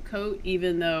a new coat,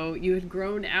 even though you had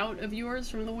grown out of yours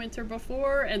from the winter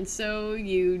before. And so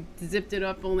you zipped it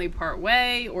up only part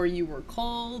way, or you were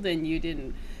cold and you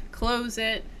didn't close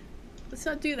it. Let's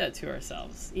not do that to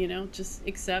ourselves, you know, just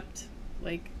accept,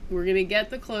 like, we're going to get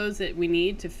the clothes that we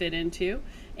need to fit into.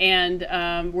 And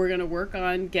we're going to work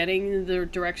on getting the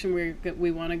direction we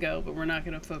want to go, but we're not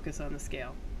going to focus on the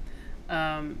scale.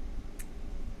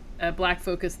 Black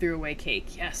Focus threw away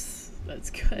cake. Yes, that's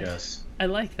good. Yes. I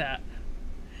like that.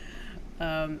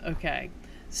 Okay.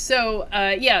 So,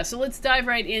 so let's dive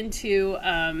right into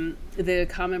the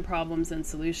common problems and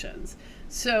solutions.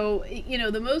 So, you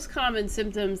know, the most common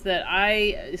symptoms that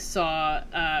I saw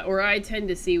or I tend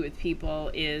to see with people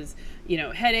is, you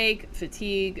know, headache,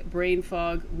 fatigue, brain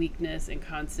fog, weakness, and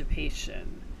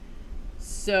constipation.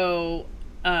 So,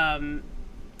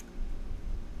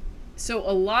 so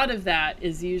a lot of that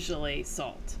is usually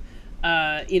salt.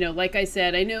 You know, like I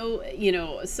said, I know, you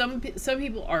know, some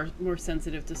people are more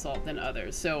sensitive to salt than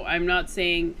others. So I'm not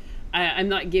saying, I'm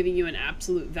not giving you an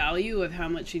absolute value of how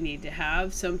much you need to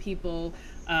have. Some people,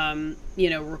 you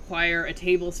know, require a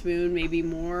tablespoon, maybe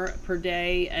more per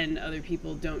day, and other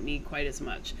people don't need quite as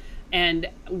much. and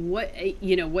what,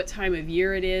 what time of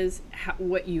year it is,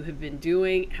 what you have been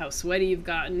doing, how sweaty you've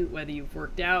gotten, whether you've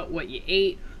worked out, what you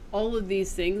ate. All of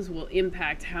these things will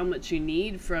impact how much you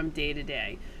need from day to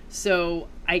day. So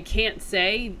I can't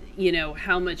say,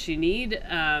 how much you need.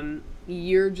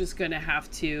 You're just going to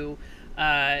have to,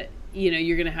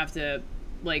 you're going to have to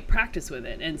like practice with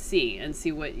it and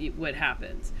see what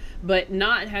happens. But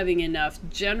not having enough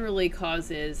generally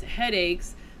causes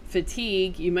headaches,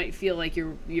 fatigue. You might feel like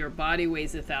your body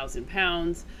weighs 1,000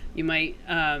 pounds. You might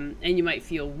and you might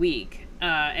feel weak.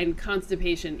 And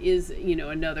constipation is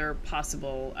another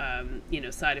possible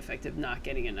side effect of not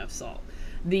getting enough salt.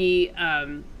 The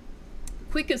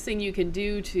quickest thing you can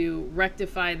do to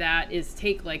rectify that is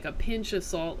take like a pinch of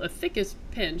salt, a thickest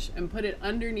pinch, and put it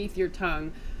underneath your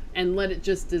tongue and let it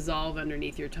just dissolve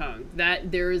underneath your tongue.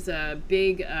 That there is a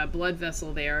big blood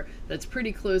vessel there that's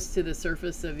pretty close to the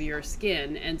surface of your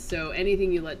skin, and so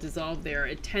anything you let dissolve there,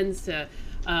 it tends to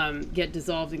get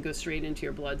dissolved and go straight into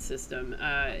your blood system,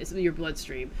 your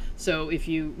bloodstream. So if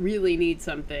you really need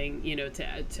something,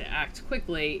 to act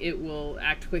quickly, it will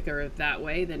act quicker that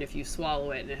way than if you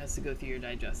swallow it and it has to go through your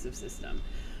digestive system.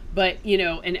 But,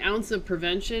 an ounce of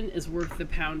prevention is worth the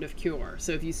pound of cure.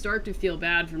 So if you start to feel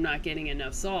bad from not getting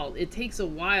enough salt, it takes a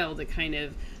while to kind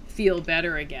of feel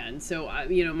better again. So,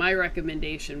 my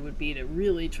recommendation would be to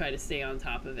really try to stay on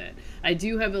top of it. I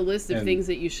do have a list of things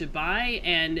that you should buy,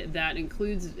 and that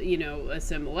includes,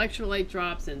 some electrolyte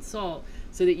drops and salt,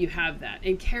 so that you have that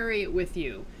and carry it with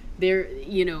you. They're,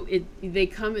 they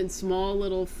come in small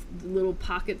little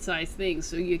pocket-sized things,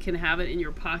 so you can have it in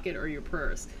your pocket or your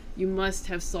purse. You must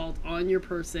have salt on your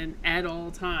person at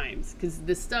all times, because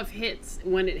the stuff hits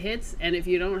when it hits, and if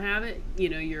you don't have it,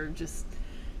 you're just,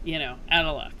 out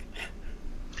of luck.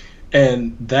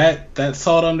 And that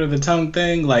salt under the tongue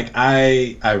thing, like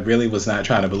I really was not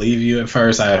trying to believe you at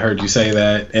first. I had heard you say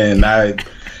that, and I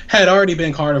had already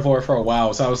been carnivore for a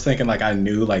while, so I was thinking like I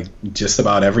knew like just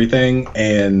about everything.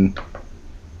 And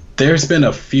there's been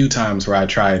a few times where I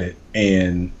tried it,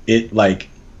 and it's like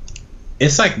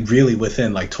really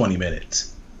within like 20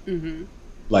 minutes. Mm-hmm.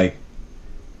 Like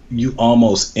you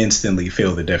almost instantly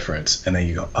feel the difference, and then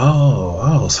you go,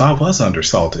 oh, so I was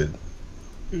undersalted.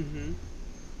 Mm-hmm.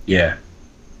 Yeah.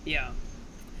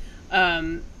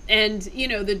 And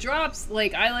the drops,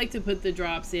 like I like to put the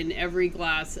drops in every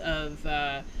glass of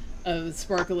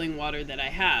sparkling water that I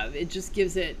have. It just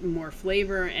gives it more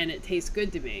flavor, and it tastes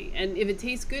good to me. And if it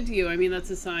tastes good to you, I mean, that's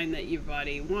a sign that your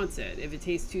body wants it. If it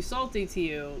tastes too salty to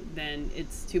you, then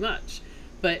it's too much.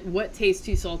 But what tastes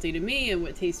too salty to me, and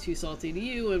what tastes too salty to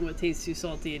you, and what tastes too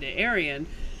salty to Arien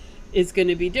is going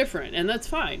to be different, and that's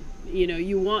fine.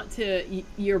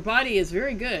 Your body is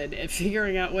very good at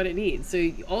figuring out what it needs.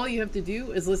 So all you have to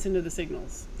do is listen to the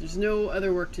signals. There's no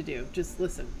other work to do. Just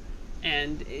listen,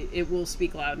 and it will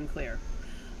speak loud and clear.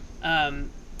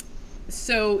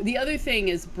 So the other thing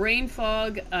is brain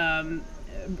fog.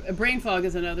 Brain fog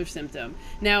is another symptom.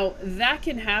 Now that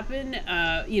can happen.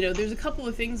 There's a couple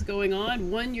of things going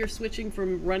on. One, you're switching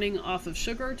from running off of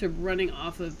sugar to running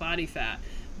off of body fat.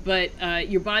 But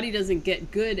your body doesn't get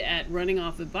good at running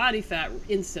off of body fat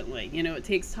instantly. It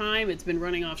takes time. It's been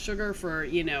running off sugar for,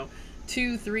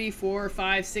 2, 3, 4,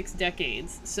 5, 6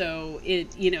 decades. So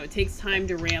it takes time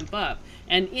to ramp up.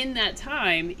 And in that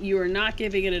time, you are not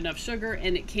giving it enough sugar,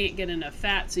 and it can't get enough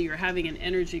fat. So you're having an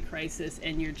energy crisis,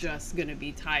 and you're just going to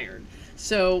be tired.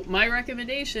 So my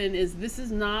recommendation is this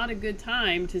is not a good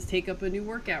time to take up a new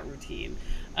workout routine.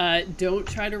 Don't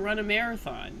try to run a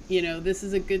marathon. This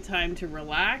is a good time to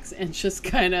relax and just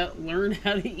kind of learn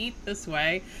how to eat this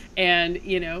way, and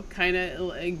kind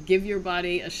of give your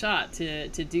body a shot to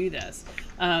do this.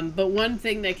 But one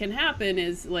thing that can happen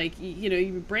is like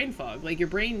your brain fog. Like your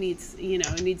brain needs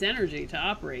it needs energy to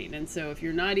operate, and so if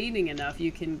you're not eating enough,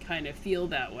 you can kind of feel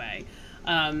that way.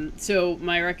 So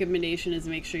my recommendation is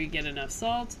make sure you get enough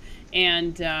salt,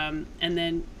 and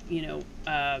then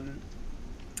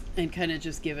and kind of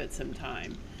just give it some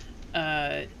time.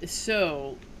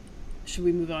 So should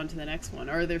we move on to the next one?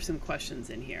 Or are there some questions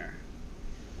in here?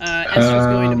 Esther's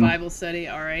going to Bible study.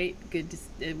 All right, good.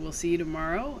 We'll see you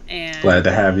tomorrow. And glad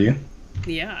to have you.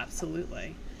 Yeah,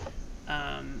 absolutely.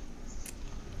 And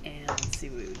let's see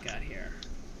what we've got here.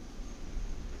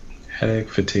 Headache,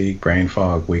 fatigue, brain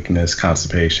fog, weakness,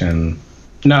 constipation.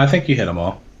 No, I think you hit them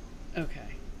all. Okay.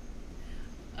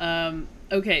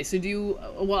 Okay, so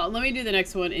let me do the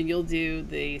next one, and you'll do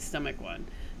the stomach one.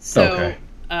 So, okay.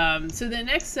 So the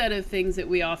next set of things that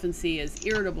we often see is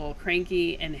irritable,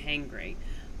 cranky, and hangry.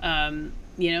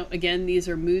 Again, these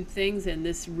are mood things, and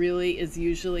this really is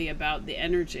usually about the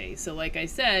energy. So like I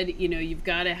said, you've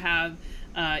got to have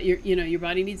your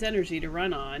body needs energy to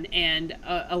run on, and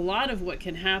a lot of what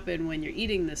can happen when you're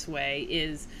eating this way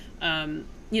is,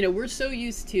 we're so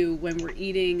used to, when we're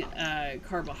eating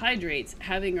carbohydrates,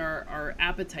 having our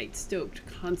appetite stoked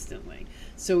constantly.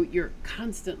 So you're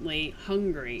constantly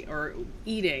hungry, or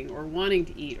eating, or wanting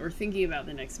to eat, or thinking about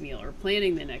the next meal, or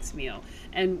planning the next meal.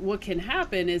 And what can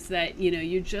happen is that,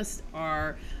 you just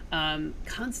are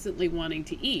constantly wanting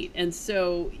to eat. And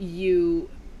so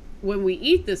when we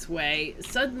eat this way,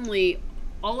 suddenly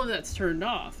all of that's turned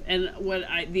off. And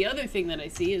the other thing that I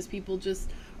see is people just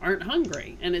aren't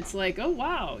hungry. And it's like, oh,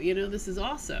 wow, this is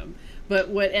awesome. But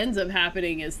what ends up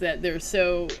happening is that they're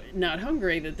so not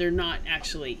hungry that they're not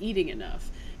actually eating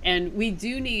enough. And we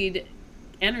do need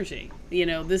energy.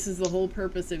 This is the whole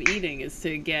purpose of eating, is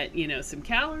to get, some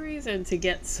calories, and to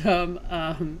get some,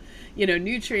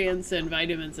 nutrients and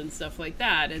vitamins and stuff like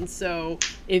that. And so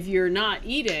if you're not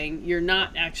eating, you're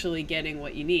not actually getting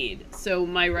what you need. So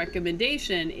my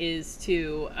recommendation is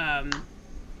to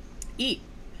eat,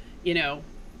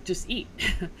 just eat.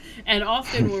 And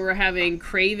often when we're having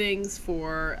cravings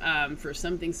for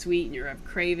something sweet, and you have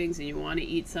cravings and you want to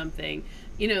eat something,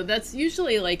 that's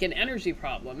usually like an energy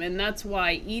problem. And that's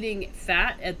why eating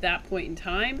fat at that point in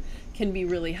time can be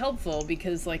really helpful,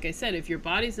 because like I said, if your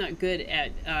body's not good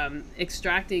at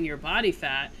extracting your body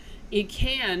fat, it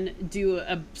can do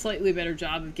a slightly better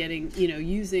job of getting,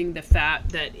 using the fat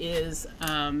that is,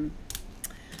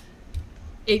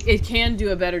 it can do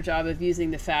a better job of using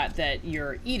the fat that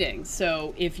you're eating.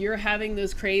 So if you're having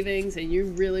those cravings and you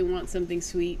really want something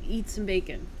sweet, eat some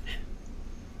bacon.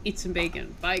 Eat some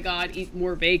bacon. By God, eat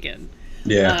more bacon.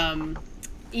 Yeah.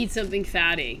 Eat something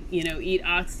fatty, eat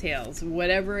oxtails,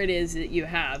 whatever it is that you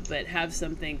have, but have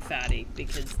something fatty,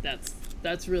 because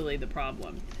that's really the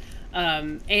problem.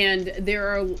 And there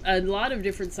are a lot of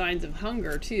different signs of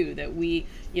hunger too, that we,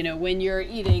 when you're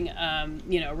eating,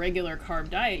 a regular carb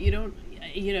diet, you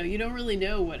don't really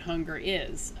know what hunger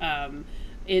is.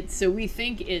 So we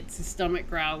think it's stomach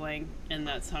growling, and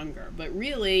that's hunger, but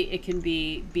really it can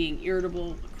be being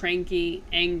irritable, cranky,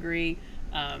 angry.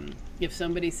 If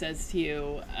somebody says to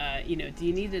you, do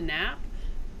you need a nap?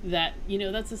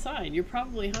 That's a sign you're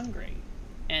probably hungry,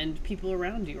 and people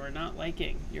around you are not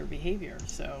liking your behavior.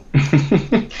 So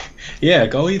yeah,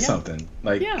 go eat something.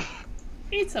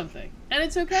 Eat something, and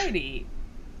it's okay to eat.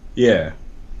 Yeah,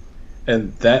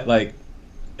 and that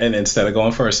and instead of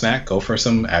going for a snack, go for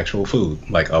some actual food,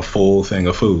 like a full thing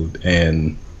of food,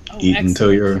 and eat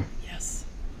until you're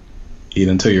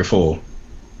full.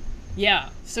 Yeah.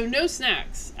 So no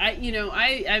snacks.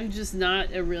 I'm just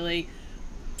not a really,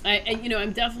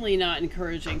 I'm definitely not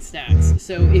encouraging snacks.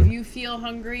 So if you feel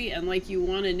hungry and like you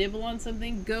want to nibble on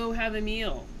something, go have a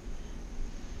meal.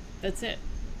 That's it.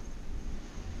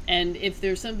 And if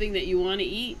there's something that you want to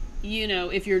eat,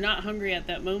 if you're not hungry at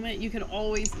that moment, you can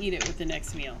always eat it with the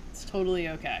next meal. It's totally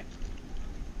okay.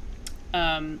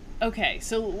 Okay,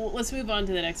 so let's move on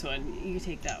to the next one. You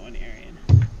take that one,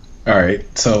 Arien. All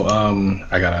right. So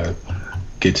I gotta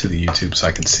get to the YouTube so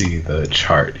I can see the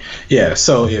chart. Yeah.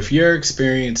 So if you're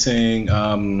experiencing,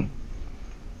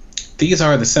 these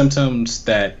are the symptoms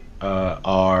that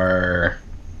are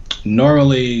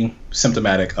normally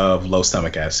symptomatic of low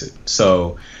stomach acid.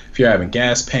 So if you're having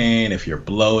gas pain, if you're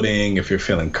bloating, if you're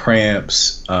feeling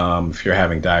cramps, if you're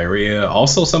having diarrhea,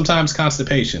 also sometimes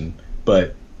constipation,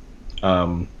 but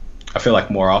I feel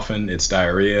like more often it's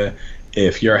diarrhea.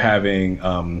 If you're having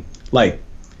like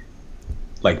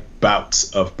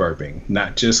bouts of burping,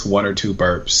 not just one or two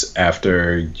burps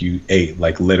after you ate,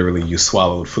 like literally you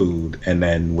swallowed food and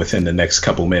then within the next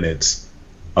couple minutes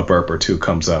a burp or two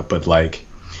comes up, but like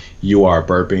you are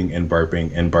burping and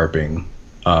burping and burping,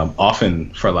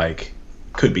 often for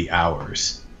could be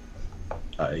hours,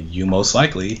 you most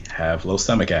likely have low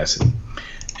stomach acid.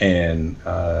 And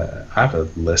I have a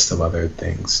list of other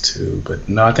things too, but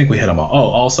no, I think we hit them all.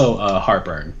 Oh, also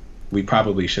heartburn. We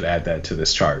probably should add that to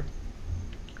this chart.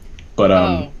 But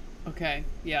okay,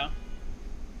 yeah.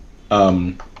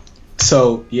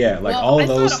 So yeah, all of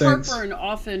those things. Heartburn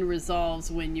often resolves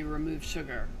when you remove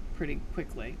sugar pretty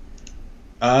quickly.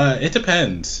 It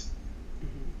depends.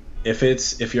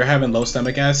 Mm-hmm. If you're having low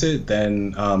stomach acid,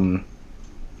 then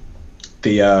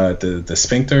the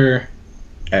sphincter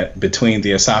between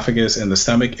the esophagus and the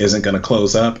stomach isn't going to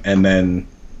close up, and then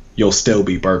you'll still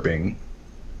be burping.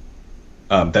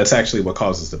 That's actually what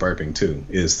causes the burping too,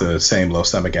 is the same low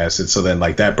stomach acid. So then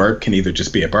that burp can either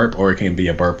just be a burp, or it can be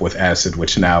a burp with acid,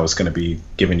 which now is going to be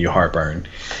giving you heartburn.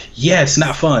 Yeah, it's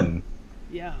not fun.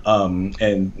 Yeah.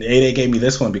 And A gave me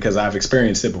this one because I've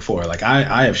experienced it before.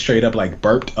 I have straight up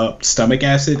burped up stomach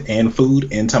acid and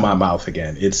food into my mouth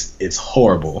again. It's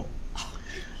horrible.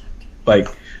 Like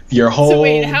your So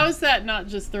wait, whole how is that not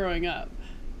just throwing up?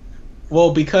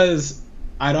 well, because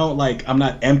I don't like I'm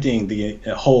not emptying the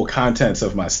whole contents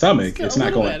of my stomach. Just a It's not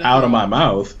little going bit, I out of my thought.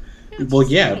 mouth. Yeah, it's Well,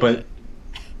 just a yeah, little but bit.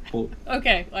 well,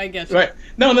 Okay, I get you. right.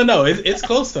 No, no, no. It's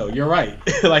close though. You're right.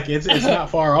 Like it's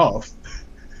not far off.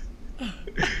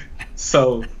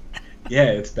 So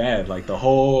yeah, it's bad. Like the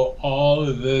whole all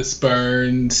of this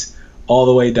burns all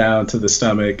the way down to the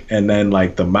stomach, and then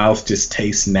like the mouth just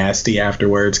tastes nasty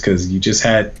afterwards because you just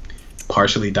had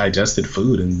partially digested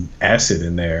food and acid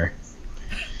in there.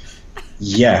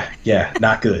 Yeah, yeah,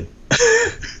 not good.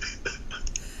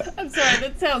 I'm sorry,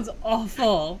 that sounds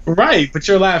awful. Right, but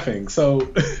you're laughing,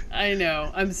 so I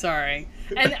know. I'm sorry.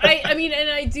 And I mean, and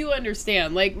I do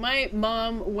understand. Like, my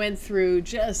mom went through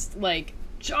just like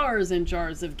jars and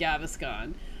jars of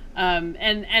Gaviscon.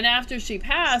 And after she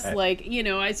passed, like, you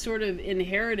know, I sort of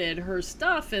inherited her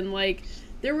stuff, and like,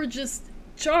 there were just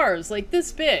jars like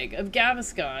this big of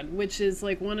Gaviscon, which is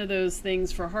like one of those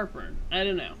things for heartburn. I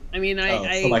don't know. I mean,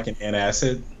 so like an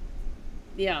antacid.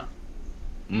 yeah.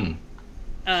 Mm.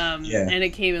 Yeah. And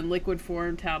it came in liquid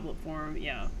form, tablet form.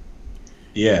 Yeah.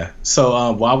 Yeah.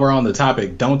 So while we're on the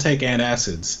topic, don't take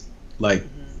antacids, like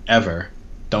ever.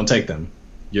 Don't take them.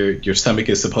 Your stomach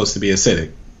is supposed to be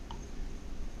acidic.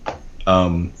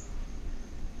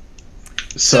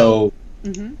 So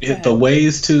the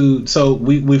ways to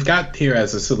we've got here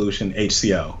as a solution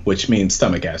HCl, which means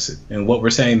stomach acid, and what we're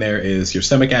saying there is your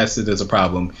stomach acid is a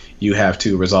problem. You have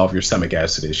to resolve your stomach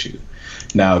acid issue.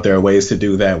 Now there are ways to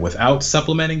do that without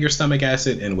supplementing your stomach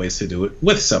acid and ways to do it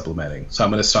with supplementing. So I'm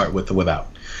going to start with the without.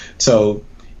 So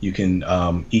you can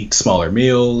eat smaller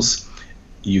meals.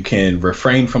 You can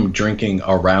refrain from drinking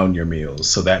around your meals.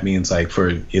 So that means like for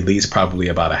at least probably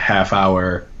about a half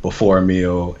hour before a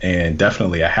meal and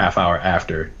definitely a half hour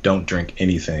after, don't drink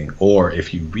anything. Or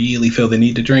if you really feel the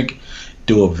need to drink,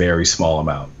 do a very small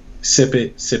amount. Sip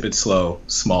it slow,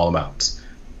 small amounts.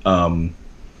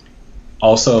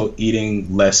 Also,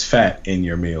 eating less fat in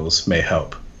your meals may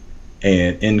help,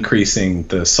 and increasing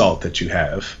the salt that you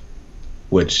have,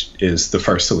 which is the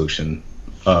first solution.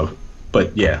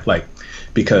 But yeah, like,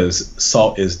 because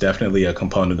salt is definitely a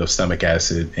component of stomach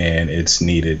acid, and it's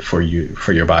needed for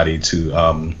your body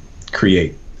to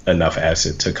create enough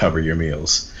acid to cover your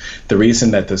meals. The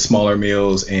reason that the smaller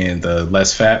meals and the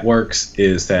less fat works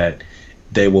is that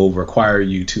they will require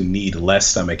you to need less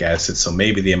stomach acid. So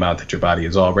maybe the amount that your body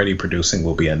is already producing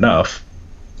will be enough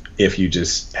if you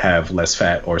just have less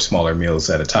fat or smaller meals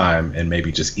at a time and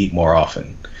maybe just eat more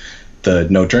often. The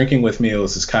no drinking with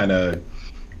meals is kind of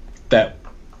that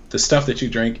the stuff that you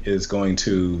drink is going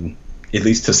to, at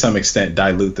least to some extent,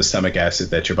 dilute the stomach acid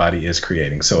that your body is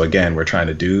creating. So again, we're trying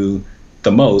to do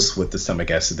the most with the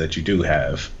stomach acid that you do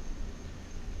have.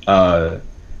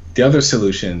 The other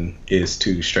solution is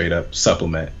to straight up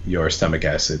supplement your stomach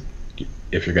acid.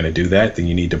 If you're going to do that, then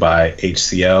you need to buy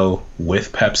HCl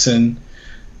with pepsin.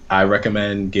 I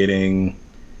recommend getting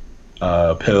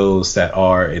pills that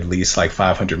are at least like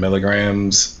 500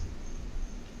 milligrams.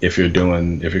 If you're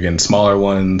getting smaller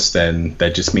ones, then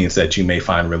that just means that you may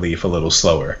find relief a little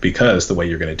slower, because the way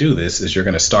you're going to do this is you're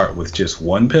going to start with just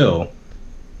one pill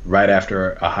right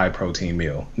after a high protein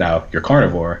meal. Now, you're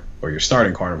carnivore, or you're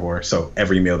starting carnivore, so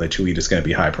every meal that you eat is going to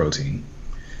be high protein.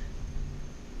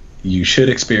 You should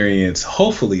experience,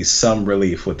 hopefully, some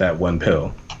relief with that one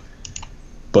pill,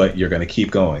 but you're going to keep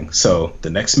going. So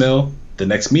the next meal,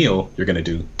 you're going to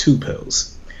do 2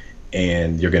 pills,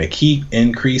 and you're going to keep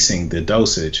increasing the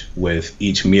dosage with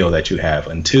each meal that you have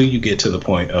until you get to the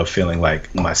point of feeling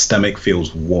like my stomach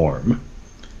feels warm.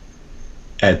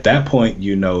 At that point,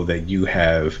 you know that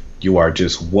you are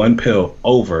just one pill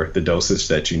over the dosage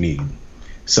that you need.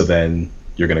 So then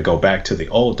you're going to go back to the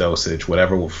old dosage,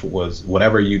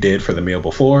 whatever you did for the meal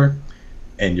before,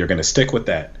 and you're going to stick with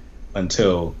that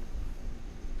until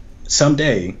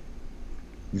someday,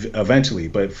 eventually.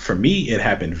 But for me, it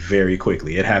happened very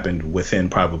quickly. It happened within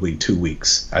probably 2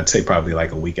 weeks. I'd say probably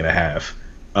like a week and a half.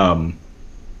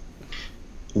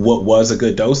 What was a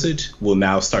good dosage will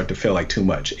now start to feel like too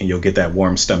much, and you'll get that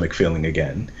warm stomach feeling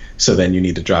again. So then you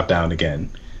need to drop down again.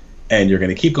 And you're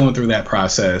going to keep going through that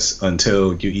process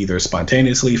until you either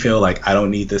spontaneously feel like I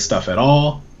don't need this stuff at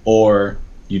all, or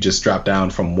you just drop down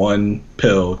from 1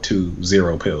 pill to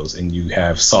 0 pills, and you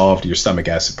have solved your stomach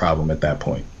acid problem at that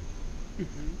point.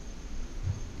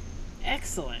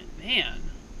 Excellent, man.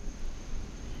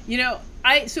 You know,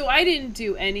 I didn't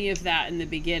do any of that in the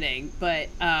beginning, but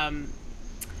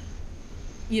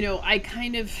you know, I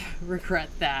kind of regret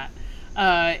that.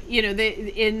 You know,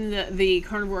 in the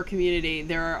carnivore community,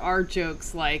 there are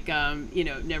jokes like, you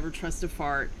know, never trust a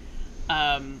fart.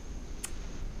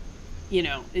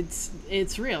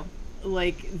 it's real.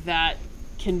 Like, that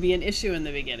can be an issue in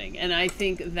the beginning. And I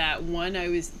think that I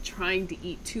was trying to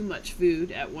eat too much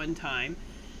food at one time,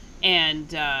 and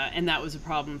that was a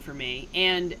problem for me.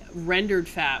 And rendered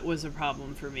fat was a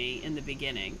problem for me in the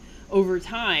beginning. Over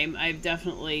time, I've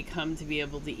definitely come to be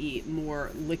able to eat more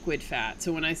liquid fat.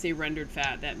 So when I say rendered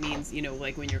fat, that means,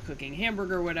 like when you're cooking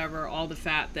hamburger or whatever, all the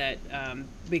fat that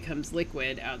becomes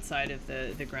liquid outside of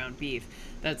the ground beef,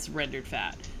 that's rendered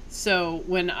fat. So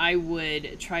when I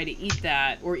would try to eat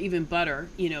that, or even butter,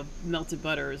 melted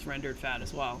butter is rendered fat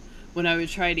as well. When I would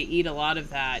try to eat a lot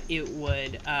of that, it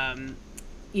would,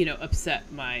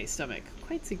 upset my stomach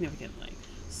quite significantly.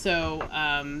 So,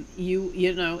 and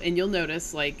you'll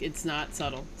notice, like, it's not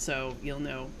subtle. So you'll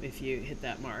know if you hit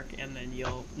that mark, and then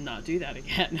you'll not do that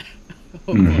again.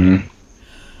 Hopefully.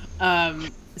 I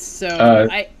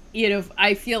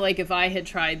feel like if I had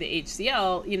tried the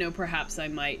HCL, perhaps I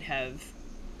might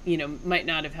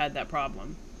not have had that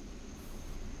problem.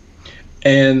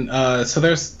 And so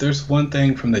there's one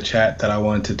thing from the chat that I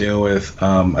wanted to deal with.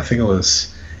 I think it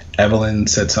was Evelyn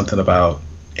said something about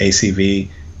ACV.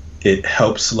 It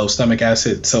helps low stomach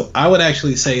acid. So I would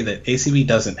actually say that ACV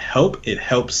doesn't help. It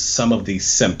helps some of these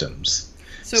symptoms.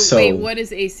 So wait, what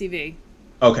is ACV?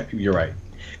 Okay, you're right.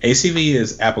 ACV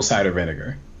is apple cider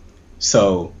vinegar.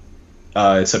 So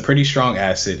it's a pretty strong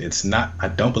acid. It's not, I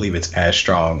don't believe it's as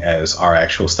strong as our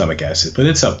actual stomach acid, but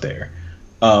it's up there.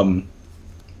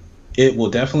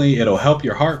 It'll help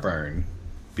your heartburn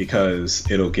because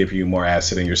it'll give you more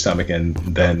acid in your stomach, and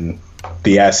then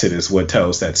the acid is what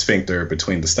tells that sphincter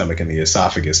between the stomach and the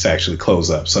esophagus to actually close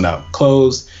up. So now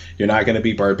closed, you're not going to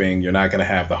be burping, you're not going to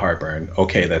have the heartburn.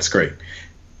 Okay, that's great.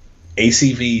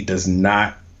 ACV does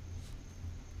not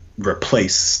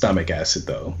replace stomach acid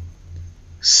though.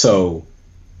 So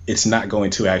it's not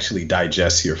going to actually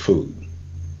digest your food.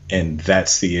 And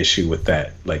that's the issue with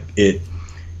that. Like it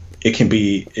can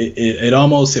be, it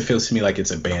almost, it feels to me like it's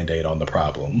a Band-Aid on the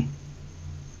problem.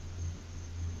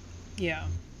 Yeah.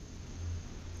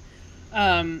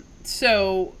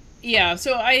 So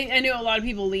I know a lot of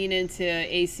people lean into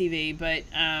ACV, but,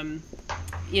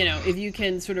 if you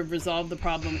can sort of resolve the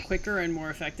problem quicker and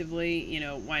more effectively,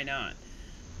 why not?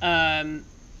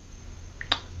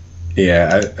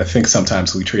 Yeah, I think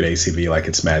sometimes we treat ACV like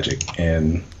it's magic,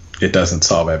 and it doesn't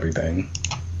solve everything.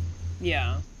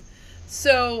 Yeah.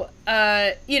 So,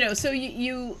 so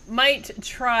you might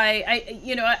try,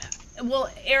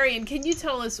 Arien, can you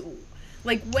tell us,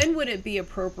 like, when would it be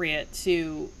appropriate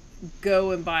to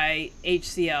go and buy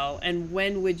HCL, and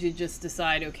when would you just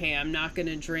decide, okay, I'm not going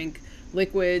to drink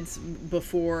liquids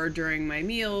before or during my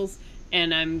meals,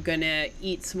 and I'm going to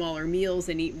eat smaller meals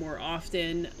and eat more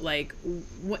often? Like,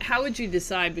 how would you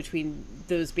decide between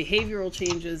those behavioral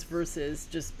changes versus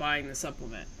just buying the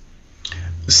supplement?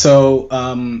 So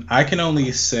I can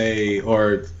only say,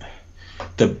 I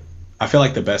feel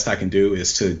like the best I can do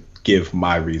is to give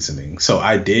my reasoning. So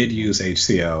I did use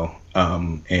HCL,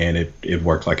 and it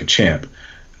worked like a champ.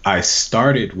 I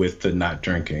started with the not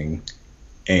drinking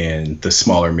and the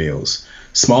smaller meals.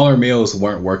 Smaller meals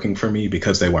weren't working for me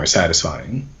because they weren't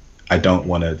satisfying. I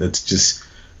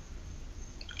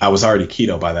was already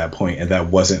keto by that point, and that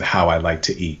wasn't how I like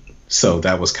to eat. So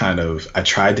that was I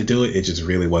tried to do it. It just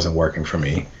really wasn't working for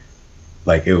me.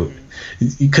 Like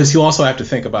because you also have to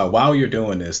think about, while you're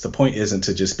doing this, the point isn't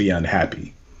to just be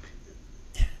unhappy.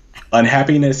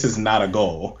 Unhappiness is not a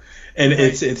goal. And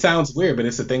right. It sounds weird, but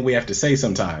it's a thing we have to say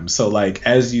sometimes. So like,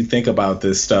 as you think about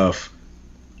this stuff,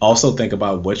 also think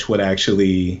about which would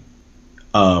actually,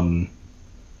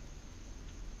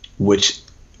 which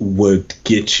would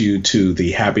get you to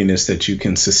the happiness that you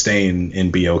can sustain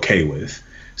and be okay with.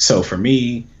 So for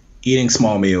me, eating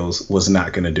small meals was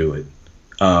not going to do it.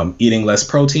 Eating less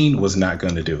protein was not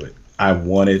going to do it.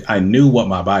 I knew what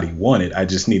my body wanted. I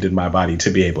just needed my body to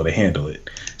be able to handle it.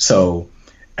 So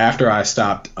after I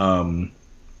stopped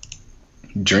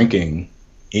drinking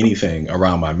anything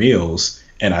around my meals,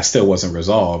 and I still wasn't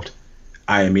resolved,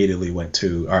 I immediately went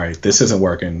to, all right, this isn't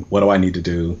working. What do I need to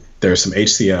do? There's some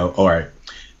HCL. All right.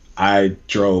 I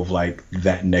drove like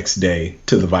that next day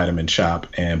to the vitamin shop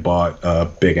and bought a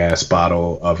big ass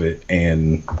bottle of it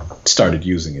and started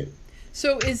using it.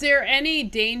 So is there any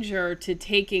danger to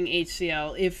taking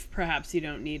HCL if perhaps you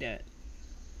don't need it?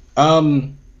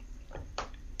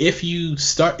 If you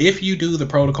do the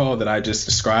protocol that I just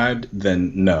described,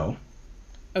 then no.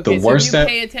 Okay, so if you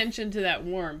pay attention to that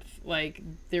warmth, like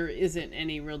there isn't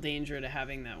any real danger to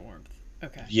having that warmth.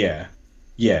 Okay. Yeah.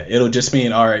 Yeah, it'll just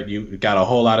mean, all right, you got a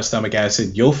whole lot of stomach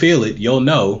acid. You'll feel it. You'll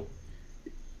know.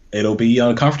 It'll be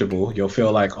uncomfortable. You'll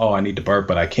feel like, oh, I need to burp,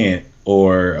 but I can't.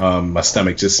 or my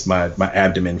stomach, just my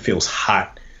abdomen feels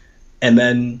hot, and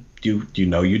then you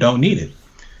know you don't need it.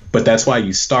 But that's why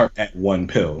you start at one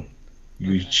pill.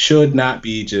 You should not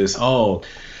be just, oh,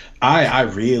 I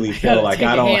really I feel gotta like take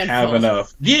I a don't have handful.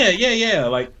 enough. Yeah.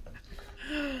 Like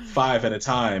 5 at a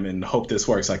time and hope this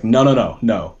works. Like,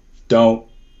 no.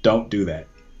 Don't do that.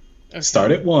 Okay.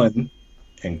 Start at one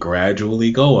and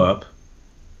gradually go up,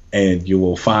 and you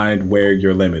will find where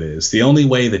your limit is. The only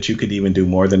way that you could even do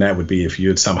more than that would be if you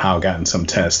had somehow gotten some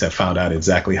test that found out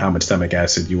exactly how much stomach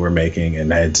acid you were making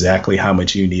and exactly how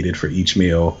much you needed for each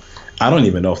meal. I don't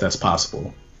even know if that's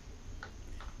possible.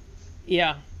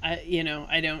 Yeah, I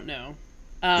don't know.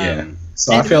 Yeah.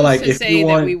 So I And feel who's like to if you say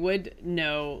that we want, would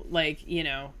know, like,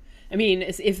 I mean,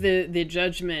 if the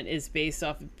judgment is based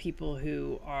off of people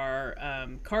who are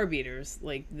carb eaters,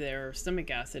 like their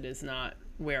stomach acid is not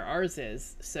where ours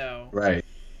is. So, right,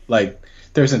 like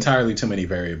there's entirely too many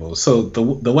variables. So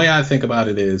the way I think about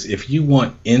it is, if you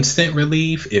want instant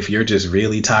relief, if you're just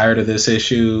really tired of this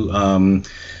issue,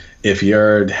 if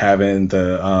you're having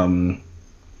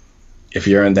if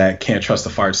you're in that can't trust the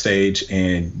fart stage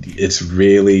and it's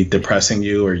really depressing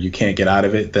you or you can't get out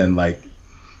of it, then like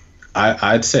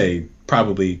I'd say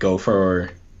probably go for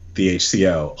the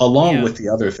HCL along yeah. with the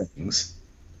other things.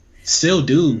 Still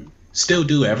do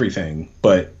everything,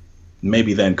 but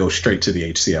maybe then go straight to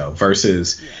the HCL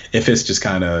versus Yeah. if it's just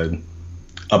kind of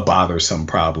a bothersome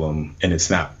problem and it's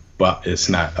not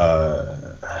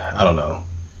I don't know,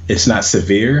 it's not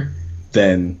severe,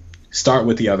 then start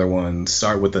with the other ones,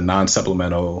 start with the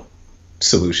non-supplemental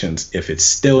solutions. If it's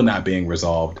still not being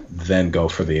resolved, then go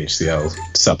for the HCL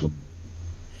supplement.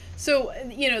 So,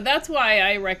 that's why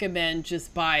I recommend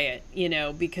just buy it,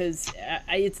 because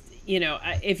it's,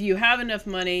 if you have enough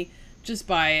money, just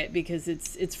buy it, because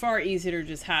it's far easier to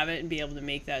just have it and be able to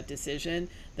make that decision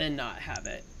than not have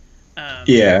it.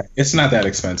 Yeah, it's not that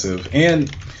expensive.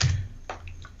 And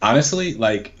honestly,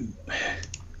 like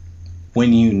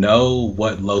when you know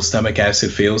what low stomach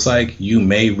acid feels like, you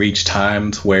may reach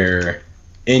times where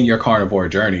in your carnivore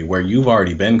journey where you've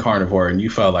already been carnivore and you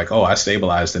felt like, oh, I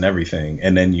stabilized and everything,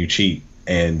 and then you cheat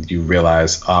and you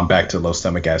realize, oh, I'm back to low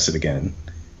stomach acid again,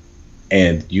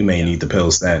 and you may Yeah. need the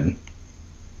pills then.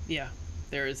 Yeah.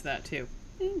 There is that too.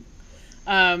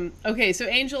 Okay, so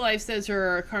Angel Life says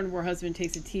her carnivore husband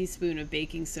takes a teaspoon of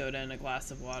baking soda in a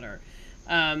glass of water.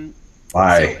 Um, so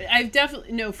Why? I've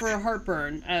definitely no for a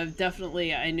heartburn. I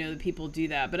know that people do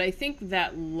that, but I think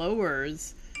that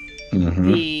lowers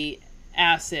Hmm. the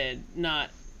acid, not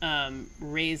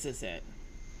raises it.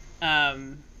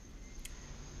 Um,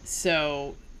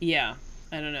 so yeah,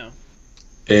 I don't know.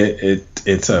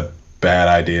 It's a bad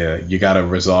idea. You got to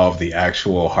resolve the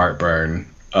actual heartburn.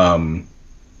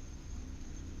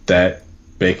 That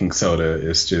baking soda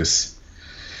is just,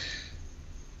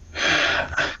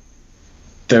 Yeah,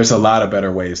 there's a lot of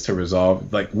better ways to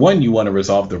resolve. Like, one, you want to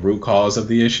resolve the root cause of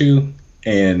the issue,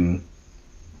 and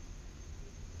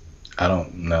I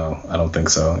don't know. I don't think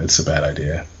so. It's a bad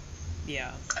idea.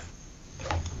 yeah.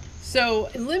 So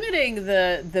limiting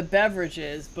the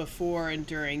beverages before and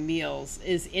during meals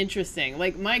is interesting.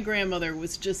 Like my grandmother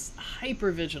was just hyper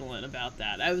vigilant about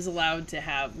that. I was allowed to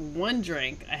have one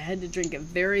drink. I had to drink it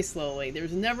very slowly.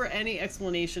 There's never any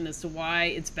explanation as to why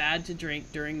it's bad to drink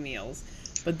during meals,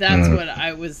 but that's Mm. what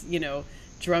I was,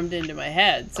 drummed into my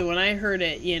head. So when I heard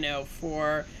it,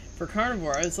 for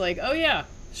carnivore, I was like, "Oh yeah,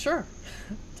 sure."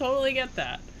 Totally get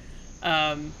that.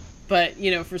 But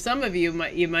for some of you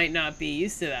might not be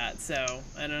used to that, so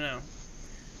I don't know.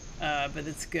 But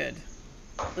it's good.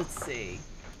 Let's see.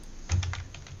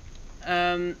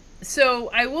 So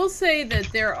I will say that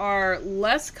there are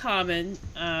less common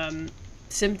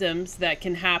symptoms that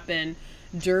can happen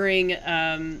during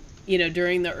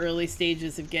during the early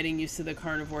stages of getting used to the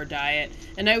carnivore diet.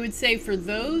 And I would say for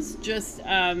those, just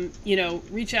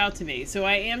reach out to me. So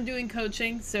I am doing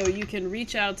coaching, so you can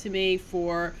reach out to me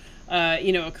for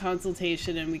a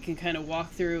consultation, and we can kind of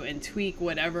walk through and tweak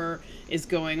whatever is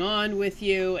going on with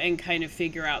you and kind of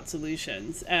figure out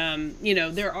solutions.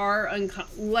 There are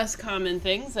less common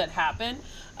things that happen,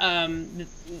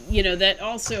 that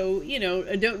also,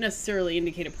 don't necessarily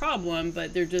indicate a problem,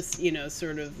 but they're just,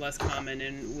 sort of less common,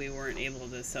 and we weren't able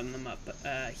to sum them up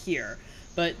here.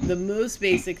 But the most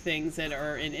basic things that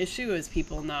are an issue is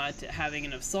people not having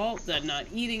enough salt, not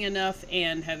eating enough,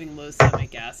 and having low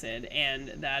stomach acid. And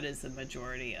that is the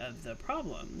majority of the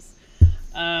problems.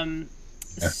 Yeah.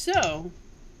 So,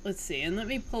 let's see. And let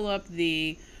me pull up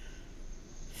the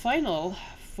final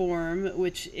form,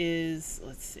 which is,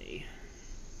 let's see.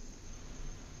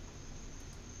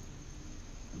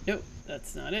 Nope,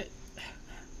 that's not it.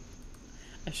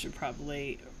 I should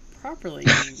probably properly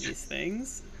name these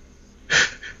things.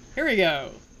 Here we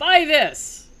go. Buy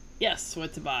this. Yes,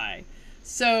 what to buy.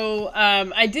 So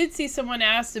I did see someone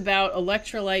asked about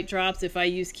electrolyte drops. If I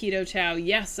use Keto Chow,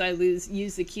 yes, I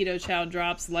use the Keto Chow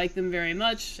drops. Like them very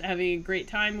much. Having a great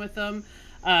time with them.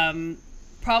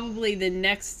 Probably the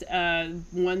next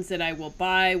ones that I will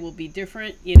buy will be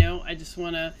different. You know, I just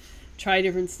want to try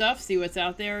different stuff, see what's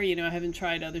out there. You know, I haven't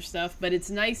tried other stuff, but it's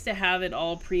nice to have it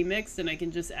all pre-mixed and I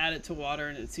can just add it to water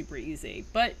and it's super easy.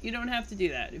 But you don't have to do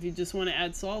that. If you just want to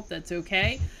add salt, that's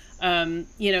okay.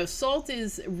 You know, salt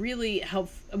is really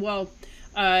helpful. Well,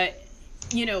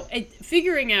 you know,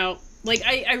 figuring out, like,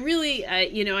 I really,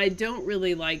 you know, I don't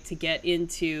really like to get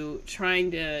into trying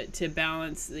to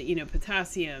balance, you know,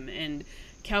 potassium and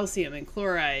calcium and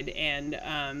chloride and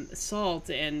salt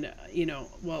and, you know,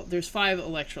 well, there's 5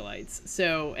 electrolytes,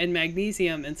 so, and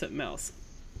magnesium and something else.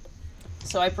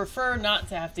 So I prefer not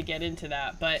to have to get into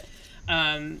that, but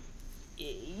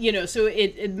you know, so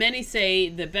many say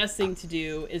the best thing to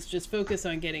do is just focus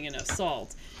on getting enough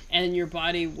salt, and your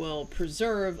body will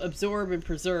absorb and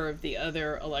preserve the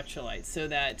other electrolytes so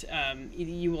that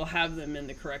you will have them in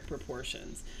the correct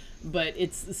proportions. But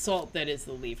it's the salt that is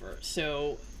the lever.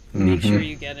 So make sure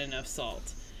you get enough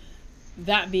salt.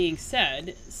 That being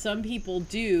said, some people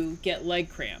do get leg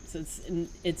cramps.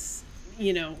 It's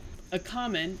you know, a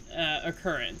common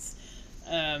occurrence.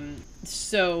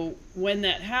 So when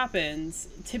that happens,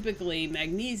 typically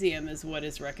magnesium is what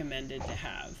is recommended to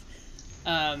have.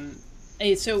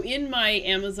 So in my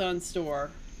Amazon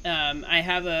store, I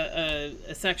have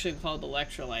a section called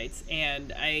electrolytes,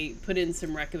 and I put in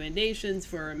some recommendations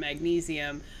for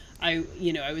magnesium. I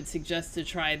would suggest to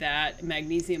try that.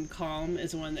 Magnesium Calm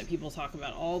is one that people talk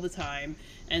about all the time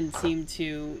and seem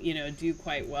to, you know, do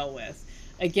quite well with.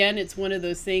 Again, it's one of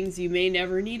those things, you may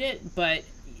never need it, but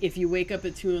if you wake up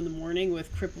at 2 in the morning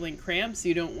with crippling cramps,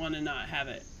 you don't want to not have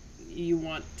it. You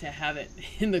want to have it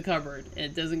in the cupboard.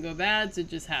 It doesn't go bad, so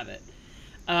just have it.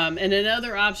 And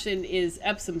another option is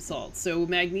Epsom salt. So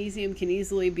magnesium can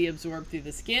easily be absorbed through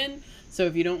the skin. So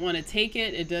if you don't want to take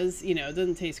it, it does, you know, it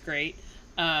doesn't taste great.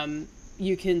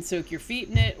 You can soak your feet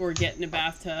in it or get in a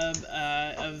bathtub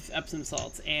of Epsom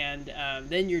salts, and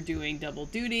then you're doing double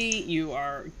duty. You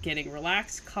are getting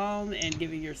relaxed, calm, and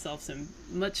giving yourself some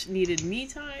much needed me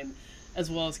time, as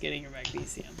well as getting your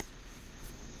magnesium.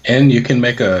 And you can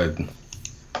make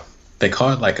they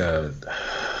call it like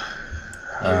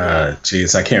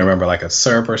geez, I can't remember, like a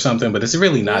syrup or something, but it's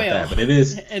really not that, but it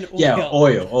is. And oil. Yeah,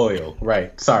 oil,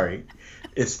 right. Sorry.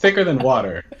 It's thicker than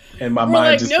water, and my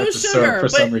mind just went to syrup for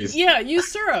some reason. Yeah,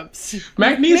 use syrups.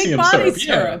 Magnesium Make body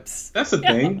syrup, syrups. Yeah, that's a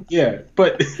thing. Yeah,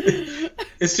 but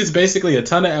it's just basically a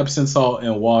ton of Epsom salt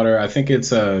and water. I think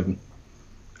it's I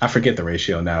forget the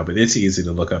ratio now, but it's easy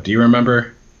to look up. Do you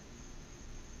remember?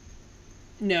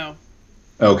 No.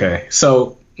 Okay,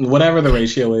 so whatever the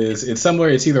ratio is, it's somewhere.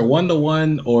 It's either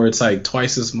 1-to-1 or it's like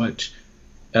twice as much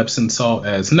Epsom salt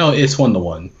as. No, it's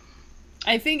 1-to-1.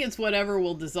 I think it's whatever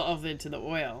will dissolve into the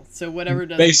oil. So whatever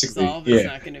doesn't dissolve is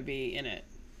not going to be in it.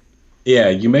 Yeah,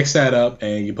 you mix that up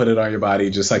and you put it on your body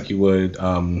just like you would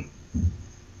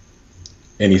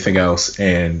anything else.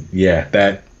 And yeah,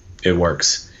 that it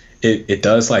works. It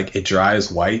does, like, it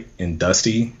dries white and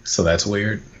dusty, so that's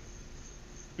weird.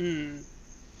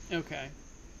 Okay.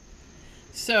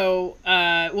 So,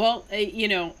 well, you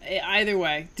know, either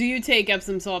way, do you take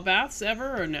Epsom salt baths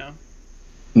ever or no?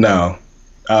 No.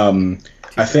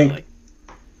 I think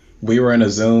we were in a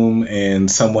Zoom and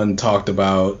someone talked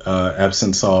about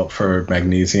Epsom salt for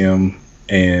magnesium,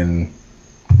 and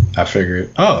I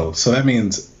figured, oh, so that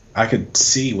means I could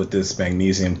see what this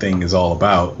magnesium thing is all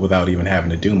about without even having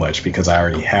to do much, because I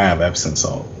already have Epsom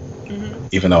salt,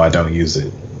 even though I don't use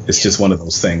it. It's just one of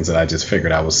those things that I just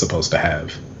figured I was supposed to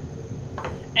have.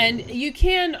 And you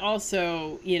can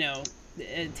also, you know,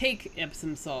 take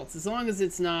Epsom salts as long as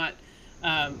it's not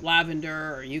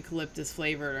lavender or eucalyptus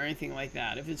flavored or anything like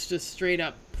that. If it's just straight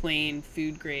up plain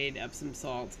food grade Epsom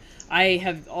salt, I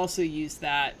have also used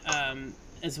that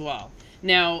as well.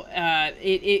 Now,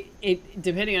 it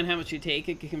depending on how much you take,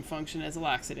 it can function as a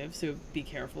laxative, so be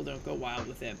careful, don't go wild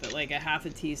with it. But like a half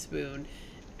a teaspoon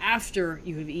after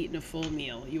you have eaten a full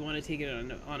meal, you want to take it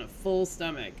on a full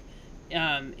stomach.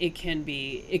 It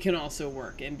can also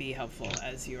work and be helpful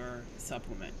as your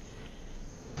supplement.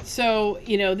 So,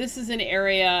 you know, this is an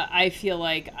area I feel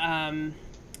like,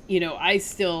 you know, I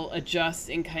still adjust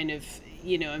and kind of,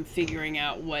 you know, I'm figuring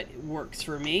out what works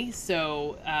for me.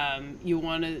 So you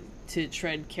want to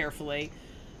tread carefully.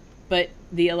 But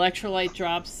the electrolyte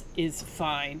drops is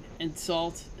fine, and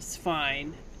salt is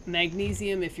fine.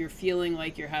 Magnesium, if you're feeling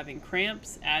like you're having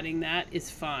cramps, adding that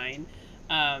is fine.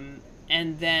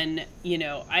 And then, you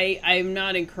know, I'm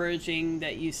not encouraging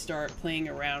that you start playing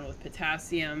around with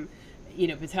potassium. You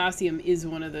know, potassium is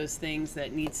one of those things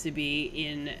that needs to be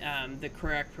in the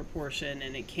correct proportion,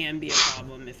 and it can be a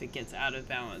problem if it gets out of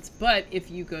balance. But if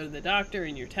you go to the doctor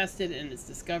and you're tested and it's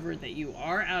discovered that you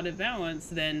are out of balance,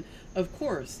 then of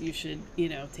course you should, you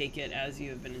know, take it as you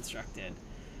have been instructed.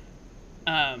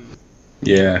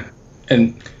 Yeah.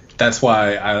 And that's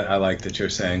why I like that you're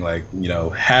saying, like, you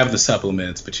know, have the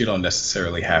supplements, but you don't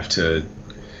necessarily have to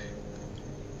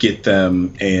get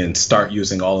them and start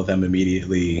using all of them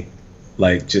immediately.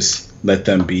 Like, just let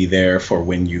them be there for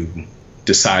when you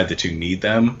decide that you need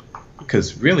them.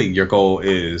 Because really your goal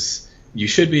is you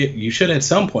should at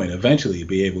some point eventually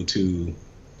be able to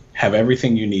have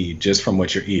everything you need just from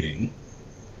what you're eating.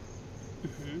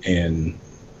 And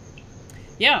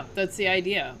yeah, that's the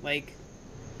idea. Like,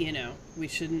 you know, we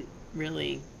shouldn't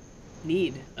really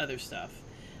need other stuff.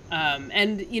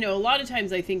 And, you know, a lot of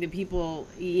times I think that people,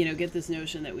 you know, get this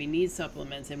notion that we need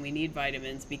supplements and we need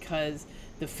vitamins because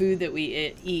the food that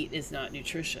we eat is not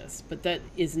nutritious, but that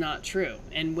is not true.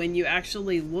 And when you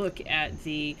actually look at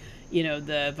the, you know,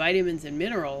 the vitamins and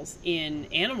minerals in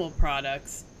animal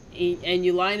products and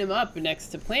you line them up next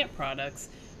to plant products,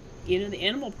 you know, the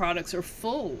animal products are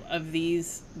full of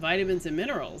these vitamins and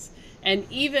minerals. And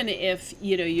even if,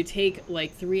 you know, you take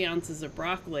like 3 ounces of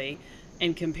broccoli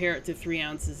and compare it to 3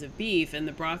 ounces of beef, and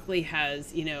the broccoli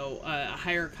has, you know, a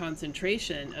higher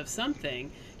concentration of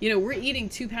something, you know, we're eating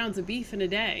 2 pounds of beef in a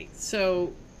day.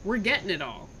 So we're getting it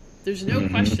all. There's no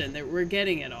question that we're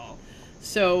getting it all.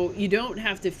 So you don't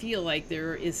have to feel like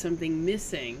there is something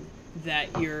missing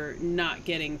that you're not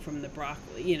getting from the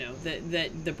broccoli, you know,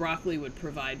 that the broccoli would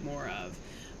provide more of.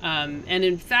 And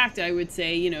in fact, I would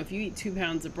say, you know, if you eat 2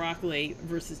 pounds of broccoli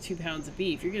versus 2 pounds of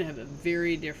beef, you're going to have a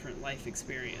very different life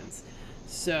experience.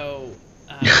 So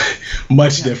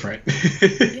much different.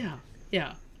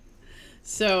 Yeah.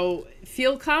 So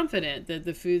feel confident that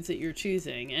the foods that you're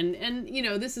choosing, and you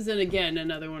know, this is again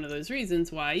another one of those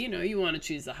reasons why, you know, you want to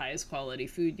choose the highest quality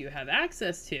food you have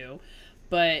access to,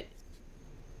 but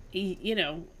you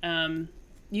know,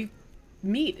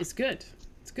 meat is good.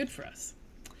 It's good for us.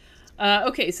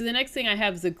 Okay, so the next thing I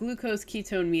have is a glucose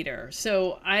ketone meter.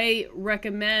 So I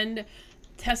recommend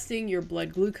testing your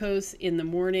blood glucose in the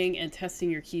morning and testing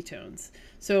your ketones.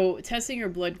 So testing your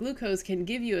blood glucose can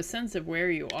give you a sense of where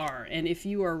you are, and if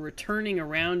you are returning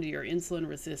around to your insulin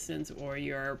resistance or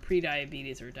your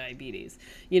prediabetes or diabetes.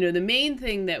 You know, the main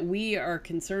thing that we are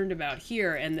concerned about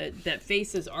here and that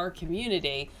faces our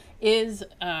community is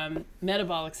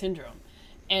metabolic syndrome.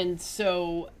 And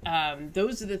so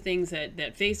those are the things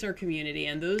that face our community,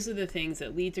 and those are the things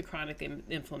that lead to chronic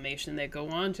inflammation that go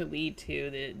on to lead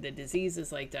to the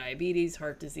diseases like diabetes,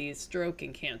 heart disease, stroke,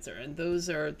 and cancer. And those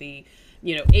are the,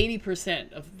 you know,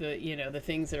 80% of the, you know, the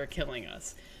things that are killing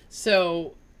us.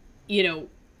 So, you know,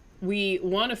 we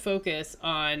want to focus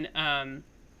on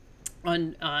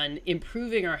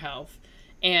improving our health.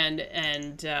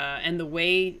 And the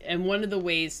way, and one of the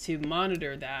ways to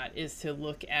monitor that is to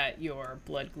look at your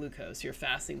blood glucose, your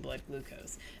fasting blood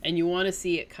glucose, and you want to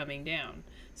see it coming down.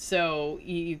 So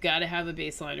you've got to have a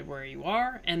baseline of where you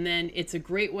are, and then it's a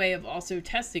great way of also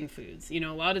testing foods. You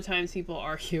know, a lot of times people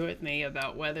argue with me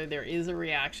about whether there is a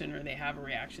reaction or they have a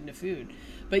reaction to food,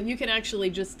 but you can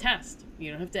actually just test. You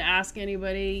don't have to ask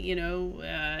anybody, you know,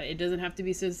 it doesn't have to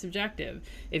be so subjective.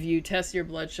 If you test your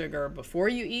blood sugar before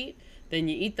you eat, then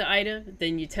you eat the item,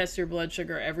 then you test your blood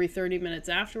sugar every 30 minutes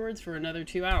afterwards for another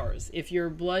 2 hours. If your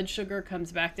blood sugar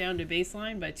comes back down to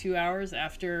baseline by 2 hours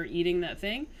after eating that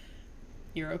thing,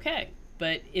 you're okay.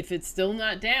 But if it's still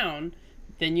not down,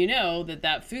 then you know that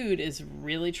that food is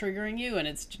really triggering you, and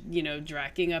it's, you know,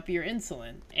 jacking up your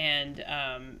insulin. And,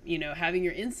 you know, having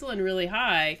your insulin really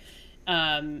high,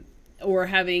 or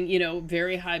having, you know,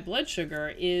 very high blood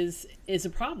sugar is a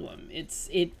problem.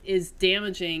 It is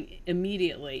damaging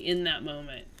immediately in that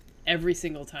moment, every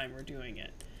single time we're doing it.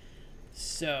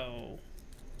 So,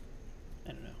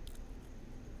 I don't know,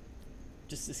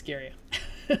 just to scare you.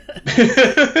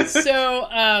 So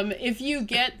if you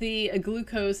get the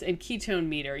glucose and ketone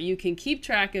meter, you can keep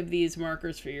track of these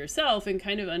markers for yourself and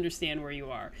kind of understand where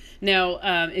you are. Now,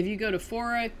 if you go to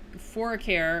ForaCare,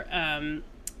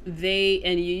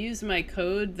 and you use my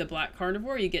code, the Black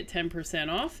Carnivore, you get 10%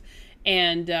 off,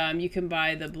 and you can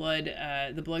buy the blood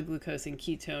glucose and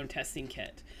ketone testing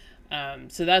kit.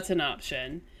 So that's an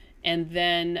option. And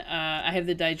then I have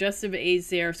the digestive aids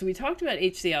there. So we talked about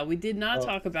HCl. We did not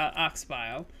talk about ox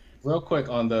bile. Real quick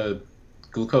on the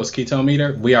glucose ketone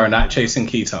meter, we are not chasing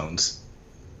ketones.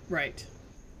 Right.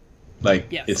 Like,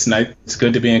 Yes. it's nice. It's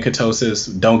good to be in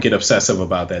ketosis. Don't get obsessive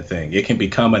about that thing. It can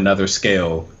become another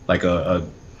scale, like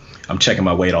I'm checking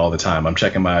my weight all the time. I'm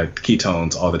checking my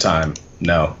ketones all the time.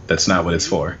 No, that's not what it's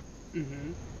for.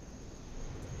 Mm-hmm.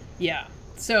 Yeah.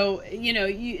 So,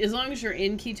 as long as you're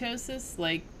in ketosis,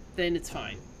 like, then it's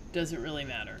fine. Doesn't really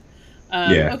matter.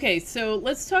 Yeah. Okay, so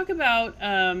let's talk about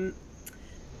the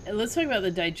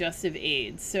digestive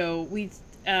aids. So we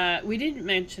didn't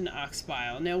mention ox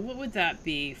bile. Now, what would that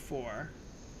be for?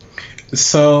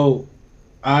 So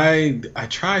I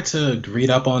tried to read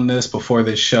up on this before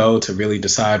this show to really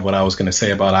decide what I was going to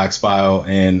say about ox bile,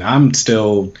 and I'm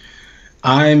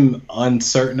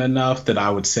uncertain enough that I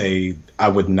would say I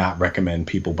would not recommend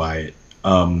people buy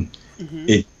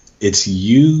it. It's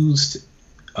used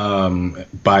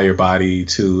by your body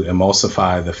to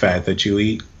emulsify the fat that you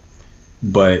eat,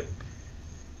 but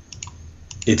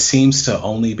it seems to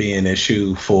only be an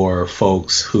issue for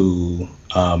folks who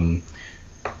a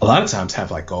lot of times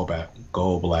have like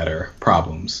gallbladder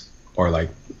problems, or like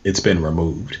it's been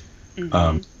removed.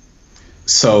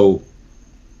 So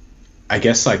I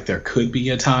guess like there could be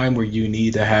a time where you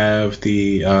need to have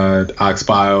the ox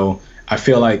bile. I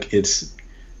feel like it's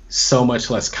so much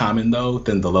less common though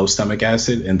than the low stomach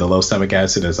acid, and the low stomach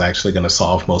acid is actually going to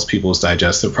solve most people's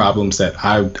digestive problems, that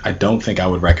I don't think I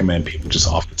would recommend people just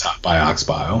off the top buy ox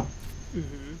bile.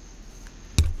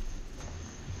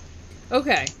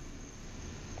 Okay.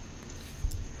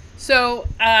 So,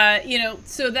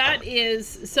 so that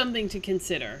is something to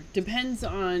consider. Depends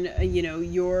on,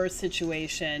 your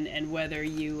situation and whether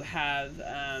you have,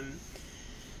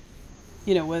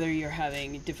 whether you're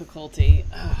having difficulty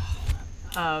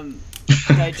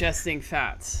digesting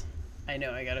fats. I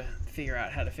know, I got to figure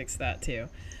out how to fix that too.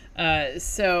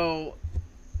 So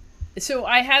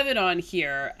I have it on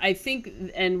here. I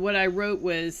think, and what I wrote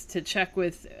was to check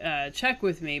with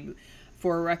me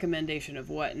for a recommendation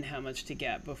of what and how much to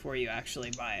get before you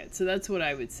actually buy it. So that's what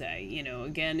I would say.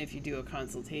 Again, if you do a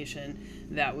consultation,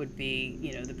 that would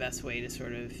be, the best way to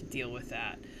sort of deal with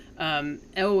that. And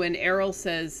Errol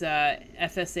says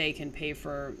FSA can pay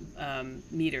for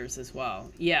meters as well.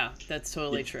 Yeah, that's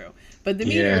totally true. But the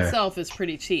meter itself is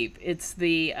pretty cheap. It's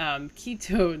the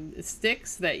ketone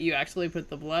sticks that you actually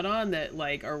put the blood on that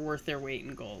like are worth their weight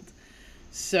in gold.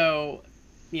 So,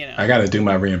 I got to do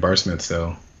my reimbursement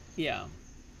still. Yeah.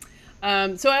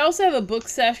 So I also have a book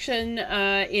section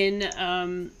in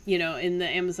the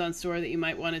Amazon store that you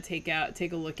might want to take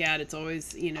a look at. It's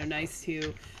always, nice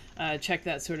to check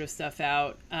that sort of stuff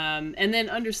out. And then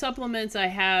under supplements, I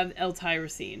have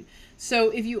L-tyrosine. So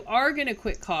if you are going to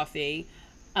quit coffee,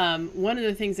 one of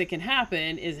the things that can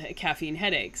happen is caffeine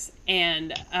headaches.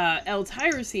 And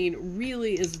L-tyrosine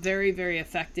really is very, very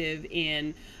effective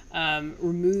in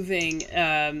removing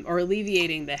or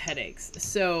alleviating the headaches.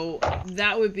 So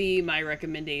that would be my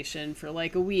recommendation for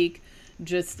like a week.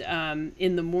 Just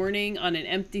in the morning on an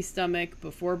empty stomach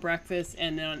before breakfast,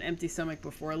 and then on an empty stomach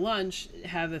before lunch,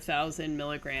 have 1,000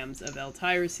 milligrams of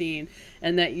L-tyrosine,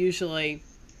 and that usually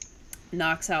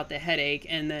knocks out the headache.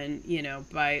 And then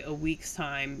by a week's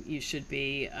time you should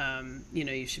be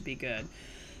you should be good.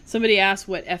 Somebody asked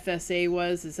what FSA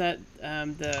was. Is that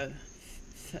the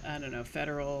I don't know,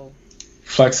 federal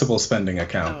flexible spending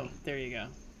account? Oh, there you go.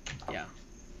 Yeah.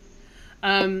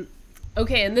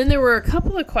 Okay, and then there were a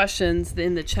couple of questions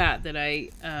in the chat that I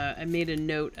made a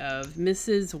note of.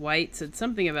 Mrs. White said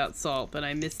something about salt, but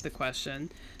I missed the question.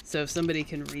 So if somebody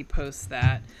can repost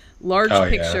that. Large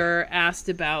Picture asked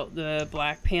about the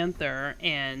Black Panther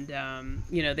and,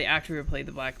 the actor who played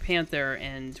the Black Panther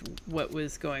and what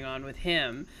was going on with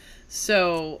him.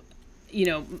 So,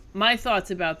 my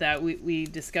thoughts about that, we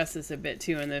discussed this a bit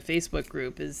too in the Facebook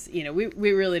group, is,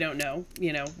 we really don't know,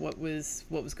 what was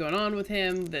going on with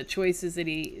him, the choices that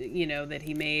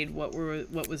he made, what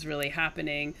was really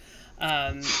happening.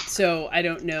 So I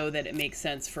don't know that it makes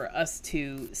sense for us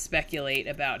to speculate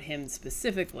about him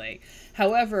specifically.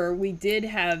 However, we did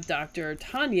have Dr.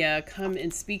 Tanya come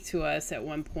and speak to us at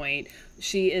one point.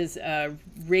 She is a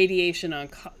radiation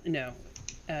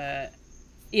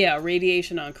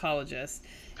oncologist.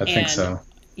 I think so.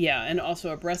 Yeah, and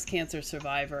also a breast cancer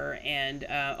survivor, and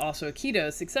also a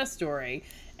keto success story,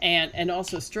 and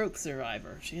also a stroke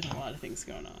survivor. She had a lot of things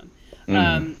going on.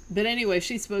 But anyway,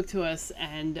 she spoke to us,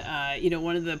 and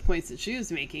one of the points that she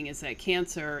was making is that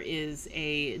cancer is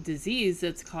a disease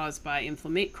that's caused by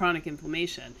chronic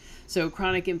inflammation. So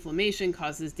chronic inflammation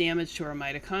causes damage to our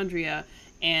mitochondria,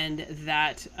 and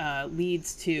that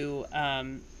leads to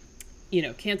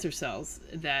cancer cells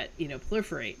that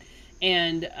proliferate.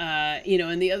 And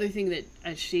and the other thing that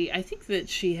I think that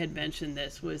she had mentioned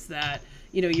this was that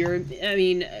I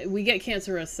mean, we get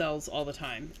cancerous cells all the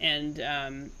time, and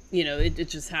it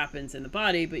just happens in the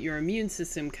body, but your immune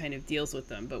system kind of deals with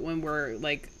them. But when we're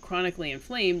like chronically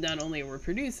inflamed, not only are we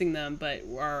producing them, but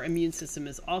our immune system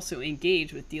is also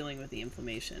engaged with dealing with the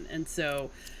inflammation. And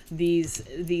so these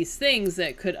things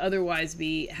that could otherwise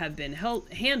have been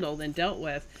handled and dealt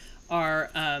with are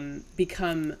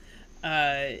become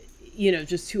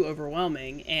just too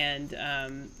overwhelming,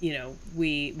 and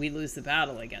we lose the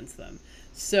battle against them.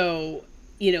 So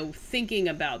thinking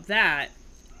about that,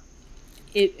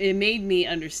 it made me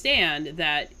understand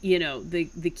that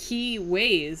the key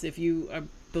ways, if you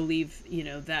believe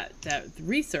that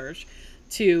research,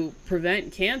 to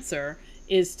prevent cancer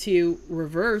is to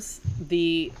reverse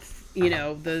the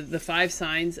 5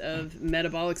 signs of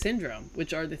metabolic syndrome,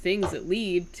 which are the things that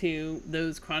lead to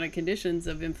those chronic conditions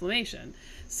of inflammation.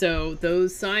 So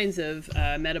those signs of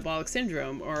metabolic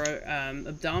syndrome are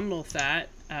abdominal fat,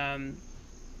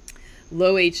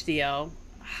 low HDL,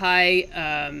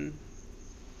 high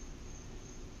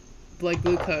blood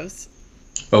glucose,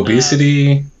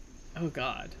 obesity. Oh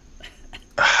God.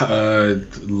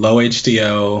 Low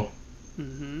HDL.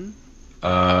 Mm-hmm.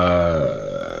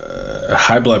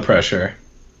 High blood pressure.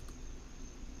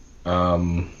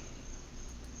 Let's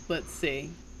see.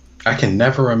 I can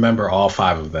never remember all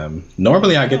 5 of them.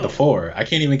 Normally I get the 4. I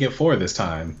can't even get 4 this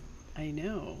time. I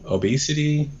know.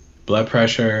 Obesity, blood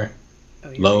pressure,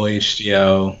 low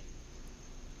HDL.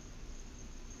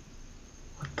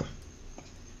 What the?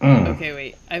 Okay,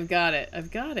 wait. I've got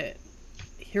it.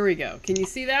 Here we go. Can you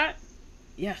see that?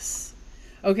 Yes.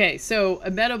 Okay, so a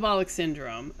metabolic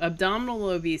syndrome, abdominal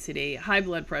obesity, high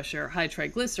blood pressure, high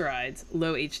triglycerides,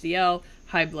 low HDL,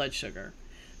 high blood sugar.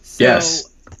 So, yes.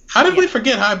 How did we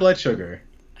forget high blood sugar?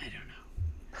 I don't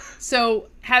know. So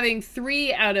having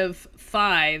 3 out of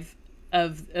 5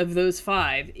 of those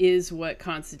 5 is what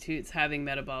constitutes having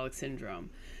metabolic syndrome.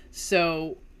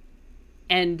 So,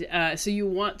 so you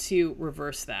want to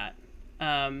reverse that.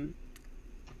 And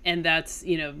that's,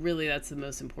 really that's the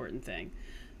most important thing.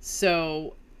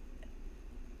 So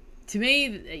to me,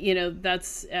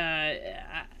 that's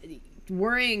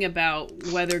worrying about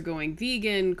whether going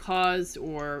vegan caused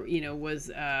or, was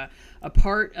a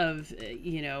part of,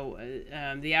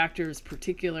 the actor's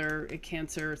particular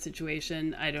cancer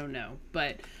situation. I don't know.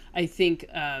 But I think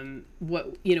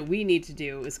what, we need to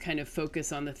do is kind of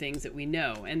focus on the things that we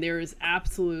know. And there is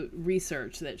absolute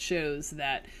research that shows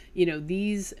that,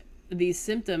 these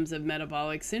symptoms of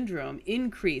metabolic syndrome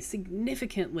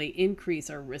significantly increase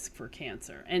our risk for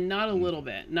cancer, and not a little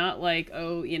bit, not like,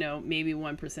 maybe 1%,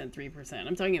 3%.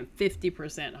 I'm talking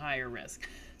 50% higher risk.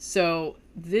 So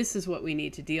this is what we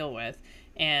need to deal with.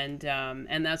 And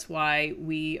that's why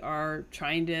we are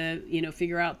trying to,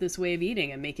 figure out this way of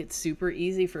eating and make it super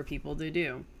easy for people to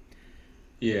do.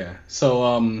 Yeah.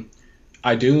 So,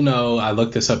 I do know, I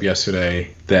looked this up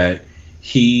yesterday, that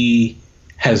he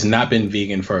has not been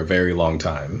vegan for a very long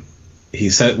time. He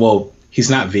said, well,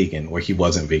 he's not vegan, or he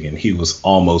wasn't vegan. He was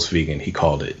almost vegan, he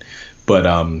called it. But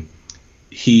when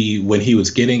he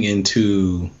was getting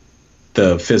into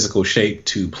the physical shape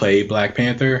to play Black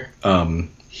Panther,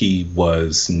 he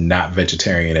was not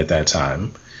vegetarian at that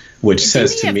time, which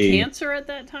says to me, did he have cancer at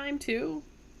that time too?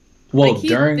 Well,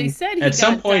 they said he at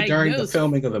some point diagnosed during the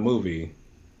filming of the movie.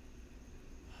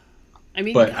 I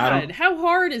mean, but God, how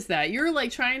hard is that? You're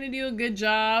like trying to do a good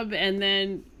job, and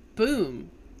then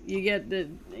boom, you get the,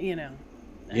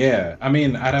 Yeah, I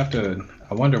mean, I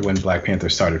wonder when Black Panther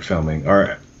started filming,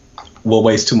 or we'll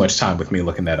waste too much time with me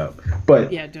looking that up.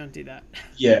 But yeah, don't do that.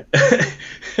 Yeah.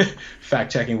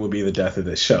 Fact checking would be the death of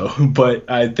this show. But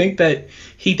I think that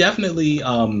he definitely,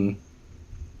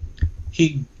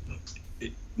 he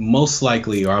most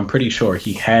likely, or I'm pretty sure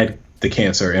he had the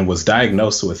cancer and was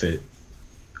diagnosed with it.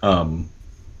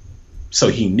 So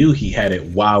he knew he had it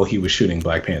while he was shooting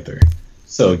Black Panther.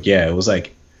 So yeah, it was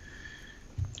like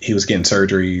he was getting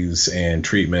surgeries and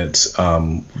treatments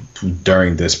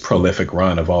during this prolific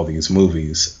run of all these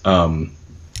movies.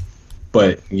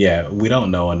 But yeah, we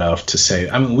don't know enough to say.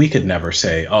 I mean, we could never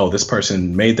say, oh, this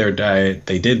person made their diet,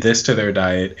 they did this to their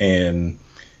diet, and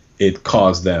it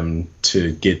caused them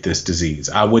to get this disease.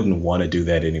 I wouldn't want to do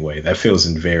that anyway. That feels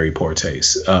in very poor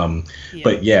taste.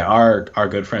 But yeah, our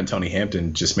good friend Tony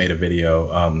Hampton just made a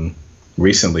video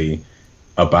recently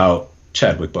about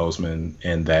Chadwick Boseman,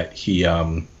 and that he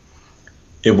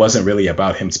it wasn't really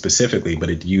about him specifically, but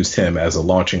it used him as a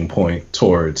launching point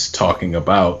towards talking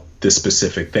about this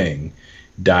specific thing: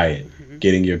 diet,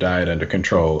 getting your diet under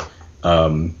control,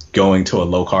 going to a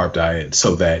low carb diet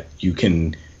so that you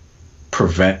can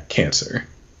prevent cancer.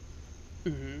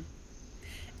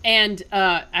 And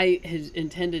I had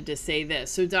intended to say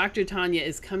this. So Dr. Tanya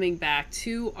is coming back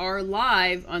to our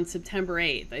live on September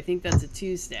 8th. I think that's a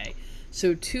Tuesday.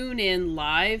 So tune in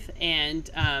live. And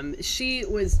she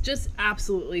was just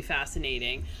absolutely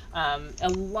fascinating. A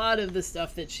lot of the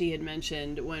stuff that she had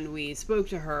mentioned when we spoke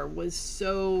to her was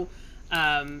so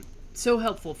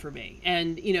helpful for me.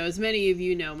 And, you know, as many of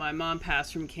you know, my mom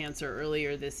passed from cancer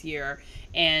earlier this year.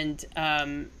 And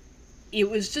it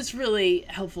was just really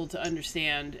helpful to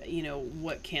understand, you know,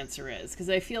 what cancer is. Because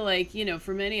I feel like, you know,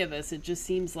 for many of us, it just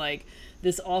seems like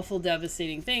this awful,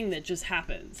 devastating thing that just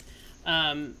happens.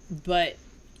 But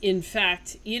in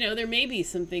fact, you know, there may be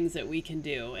some things that we can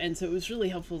do. And so it was really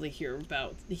helpful to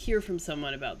hear from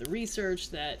someone about the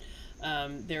research that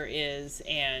there is,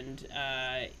 and,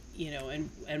 you know,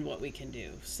 and what we can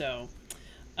do. So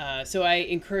I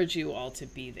encourage you all to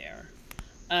be there.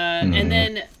 And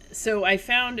then, so I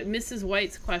found Mrs.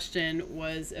 White's question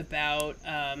was about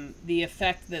the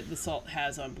effect that the salt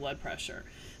has on blood pressure.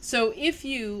 So if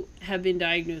you have been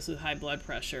diagnosed with high blood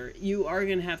pressure, you are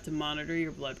going to have to monitor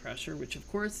your blood pressure, which of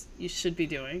course you should be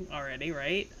doing already,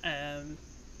 right?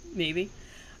 Maybe.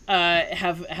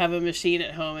 Have a machine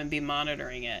at home and be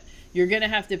monitoring it. You're going to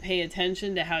have to pay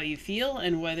attention to how you feel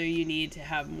and whether you need to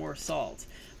have more salt.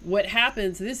 What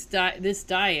happens, this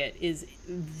diet is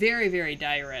very, very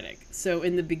diuretic. So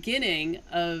in the beginning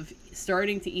of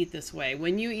starting to eat this way,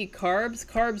 when you eat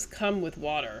carbs come with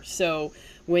water. So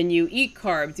when you eat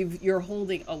carbs, you're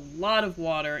holding a lot of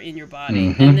water in your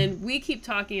body. And then we keep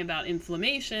talking about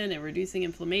inflammation and reducing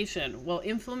inflammation. Well,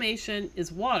 inflammation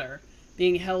is water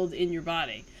being held in your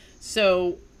body.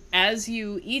 So as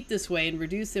you eat this way and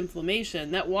reduce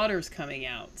inflammation, that water's coming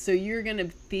out. So you're going to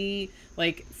be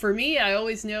like, for me, I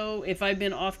always know if I've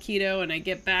been off keto and I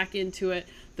get back into it,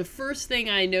 the first thing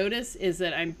I notice is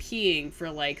that I'm peeing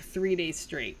for like 3 days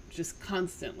straight, just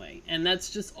constantly. And that's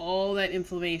just all that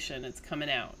inflammation that's coming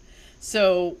out.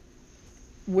 So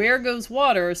where goes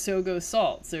water, so goes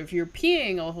salt. So if you're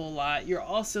peeing a whole lot, you're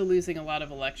also losing a lot of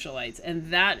electrolytes. And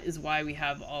that is why we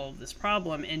have all of this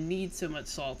problem and need so much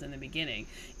salt in the beginning.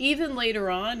 Even later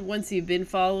on, once you've been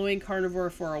following carnivore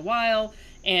for a while,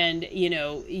 and you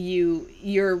know,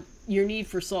 your need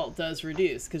for salt does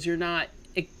reduce because you're not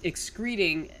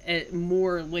excreting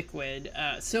more liquid,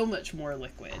 so much more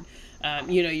liquid.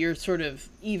 You know, you're sort of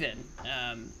even.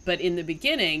 But in the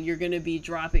beginning, you're going to be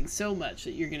dropping so much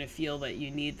that you're going to feel that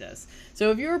you need this. So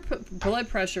if your blood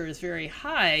pressure is very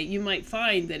high, you might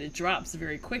find that it drops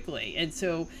very quickly. And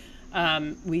so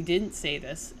we didn't say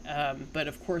this, but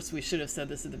of course we should have said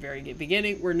this at the very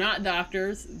beginning. We're not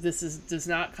doctors. This does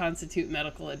not constitute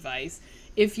medical advice.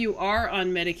 If you are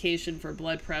on medication for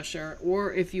blood pressure,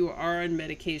 or if you are on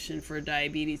medication for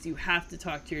diabetes, you have to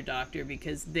talk to your doctor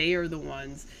because they are the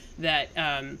ones that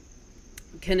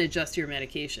can adjust your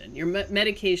medication. Your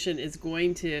medication is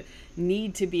going to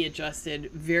need to be adjusted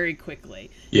very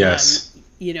quickly. Yes.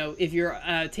 You know, if you're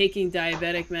taking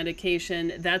diabetic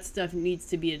medication, that stuff needs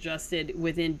to be adjusted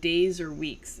within days or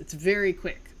weeks. It's very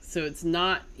quick. So it's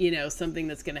not, you know, something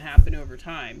that's going to happen over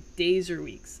time, days or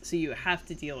weeks. So you have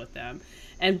to deal with them.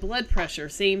 And blood pressure,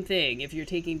 same thing. If you're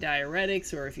taking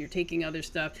diuretics or if you're taking other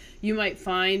stuff, you might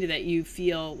find that you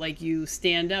feel like you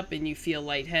stand up and you feel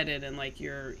lightheaded and like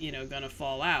you're, you know, going to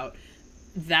fall out.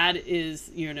 That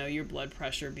is, you know, your blood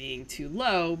pressure being too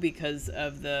low because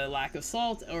of the lack of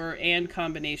salt and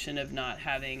combination of not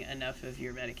having enough of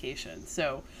your medication.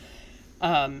 So,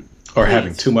 or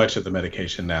having too much of the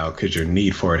medication now because your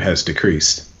need for it has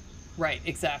decreased. Right,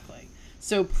 exactly.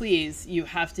 So please, you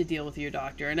have to deal with your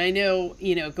doctor. And I know,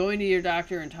 you know, going to your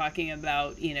doctor and talking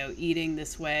about, you know, eating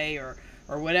this way or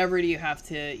whatever you have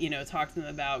to, you know, talk to them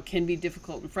about can be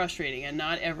difficult and frustrating. And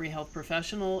not every health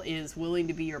professional is willing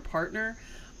to be your partner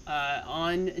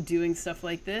on doing stuff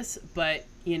like this. But,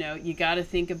 you know, you got to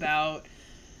think about,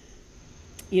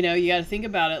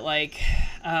 it like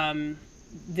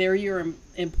they're your,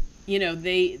 you know,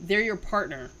 they're your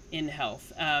partner in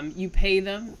health. You pay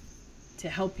them to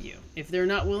help you. If they're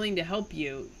not willing to help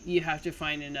you, you have to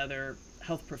find another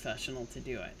health professional to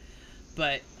do it.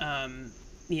 But,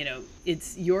 you know,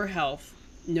 it's your health.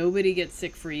 Nobody gets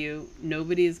sick for you.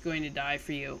 Nobody is going to die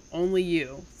for you. Only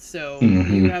you. So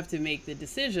you have to make the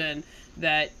decision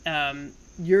that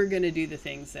you're going to do the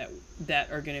things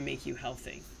that are going to make you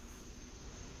healthy.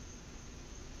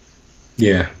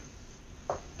 Yeah.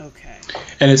 Okay.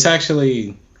 And it's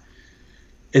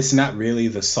not really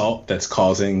the salt that's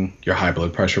causing your high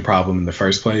blood pressure problem in the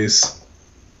first place.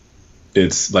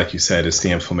 It's like you said, it's the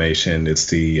inflammation, it's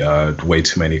the way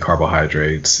too many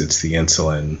carbohydrates, it's the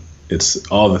insulin, it's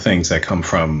all the things that come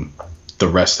from the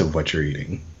rest of what you're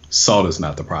eating. Salt is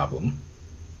not the problem.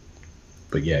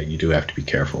 But yeah, you do have to be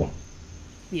careful.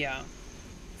 Yeah.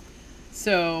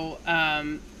 So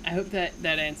I hope that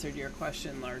answered your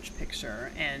question, large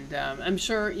picture. And I'm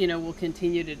sure, we'll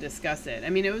continue to discuss it. I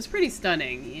mean, it was pretty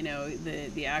stunning.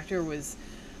 The actor was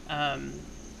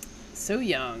so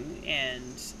young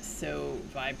and so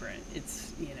vibrant.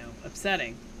 It's,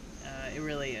 upsetting. It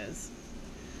really is.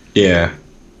 Yeah.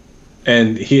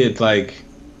 And he had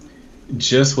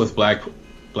just with Black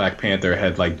Panther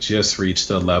had just reached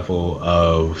a level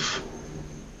of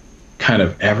kind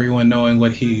of everyone knowing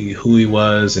who he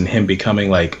was and him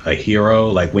becoming a hero.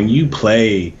 Like when you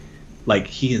play,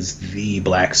 he is the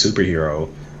black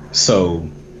superhero. So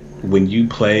when you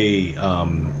play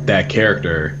that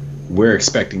character, we're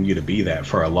expecting you to be that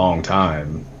for a long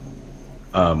time.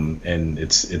 And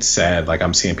it's sad.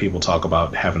 I'm seeing people talk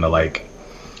about having to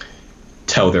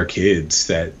tell their kids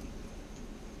that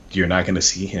you're not going to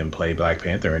see him play Black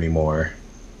Panther anymore.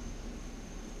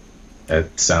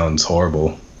 That sounds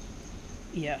horrible.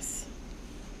 Yes,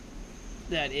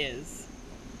 that is.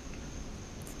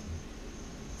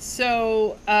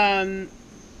 So, and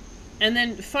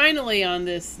then finally on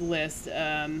this list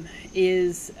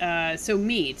is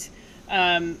meat.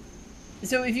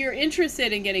 So if you're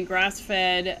interested in getting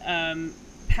grass-fed,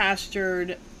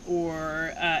 pastured,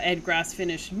 or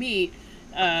grass-finished meat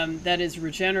that is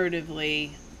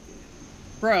regeneratively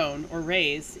grown or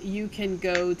raised, you can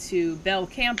go to Bel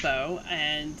Campo,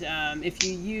 and if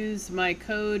you use my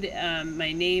code,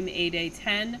 my name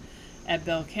ADAY10 at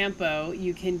Bel Campo,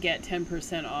 you can get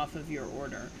 10% off of your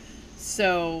order.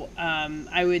 So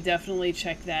I would definitely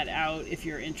check that out if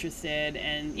you're interested.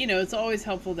 And, it's always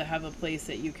helpful to have a place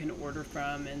that you can order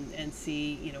from and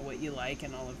see, what you like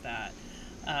and all of that.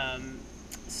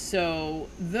 So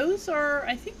those are,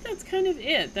 I think that's kind of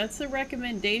it. That's the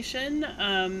recommendation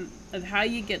of how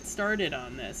you get started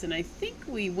on this. And I think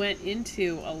we went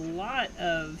into a lot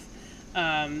of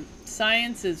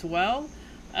science as well.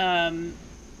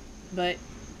 But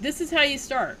this is how you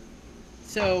start.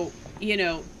 So,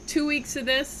 2 weeks of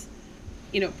this,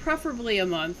 preferably a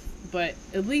month, but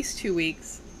at least 2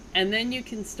 weeks. And then you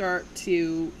can start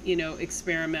to,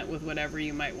 experiment with whatever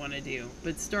you might want to do.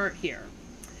 But start here.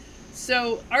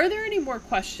 So, are there any more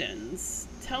questions?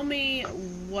 Tell me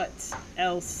what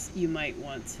else you might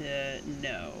want to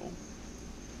know.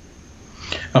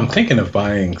 I'm thinking of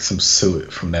buying some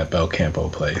suet from that Bel Campo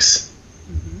place.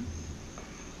 Mm-hmm.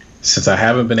 Since I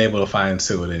haven't been able to find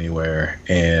suet anywhere,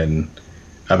 and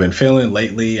I've been feeling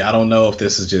lately, I don't know if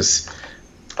this is just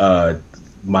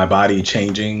my body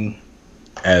changing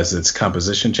as its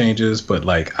composition changes, but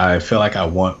I feel like I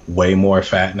want way more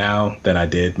fat now than I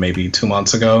did maybe 2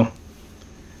 months ago.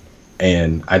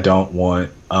 And I don't want,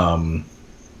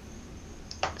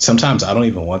 sometimes I don't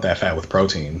even want that fat with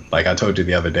protein. Like I told you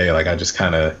the other day, I just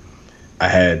I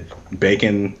had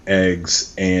bacon,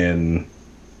 eggs, and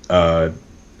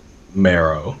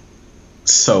marrow.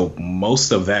 So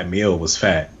most of that meal was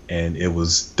fat, and it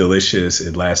was delicious.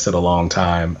 It lasted a long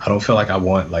time. I don't feel like I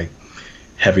want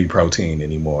heavy protein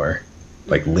anymore.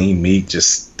 Lean meat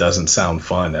just doesn't sound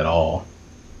fun at all.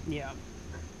 Yeah.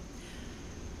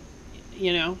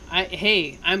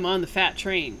 I'm on the fat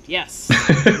train. Yes.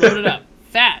 Load it up.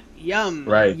 Fat. Yum.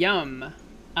 Right. Yum.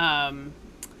 I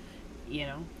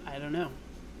don't know.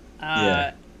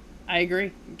 Yeah. I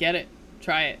agree. Get it.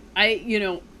 Try it.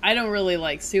 I don't really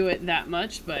like suet that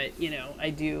much, but, I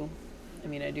do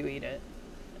eat it.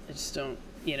 I just don't,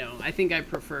 I think I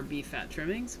prefer beef fat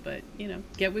trimmings, but,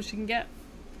 get what you can get.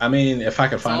 I mean, if I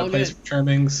could find a place for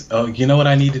trimmings, you know what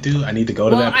I need to do? I need to go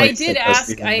to that place.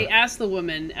 I asked the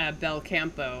woman at Bel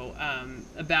Campo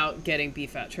about getting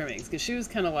beef fat trimmings, because she was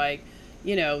kind of like,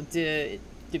 do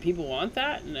people want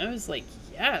that? And I was like,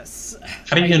 yes.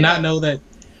 How do you not know that?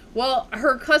 Well,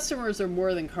 her customers are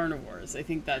more than carnivores. I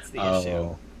think that's the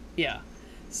issue. Yeah.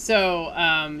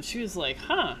 So she was like,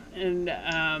 huh. And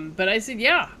but I said,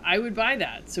 yeah, I would buy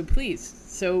that. So please.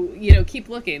 So, keep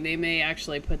looking. They may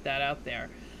actually put that out there.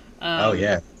 Oh,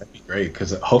 yeah. That'd be great,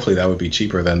 because hopefully that would be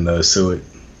cheaper than the suet.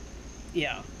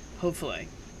 Yeah, hopefully.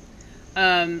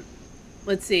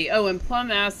 Let's see. Oh, and Plum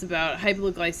asked about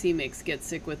hypoglycemics get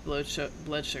sick with blood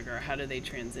sugar. How do they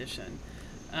transition?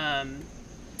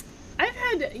 I've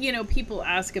had, people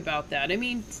ask about that. I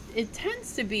mean, it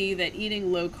tends to be that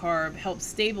eating low carb helps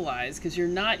stabilize because you're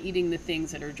not eating the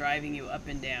things that are driving you up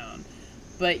and down.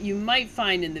 But you might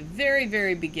find in the very,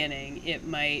 very beginning, it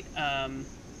might,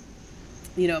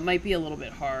 it might be a little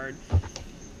bit hard.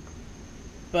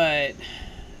 But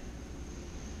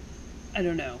I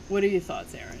don't know. What are your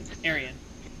thoughts, Arien?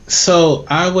 So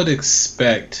I would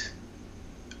expect,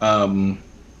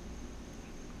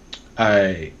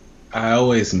 I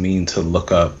always mean to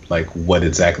look up like what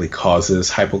exactly causes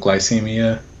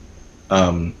hypoglycemia.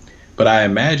 But I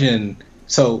imagine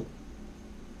so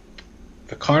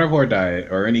the carnivore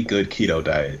diet or any good keto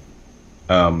diet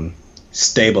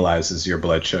stabilizes your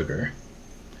blood sugar.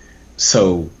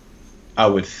 So I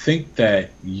would think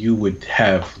that you would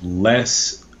have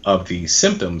less of the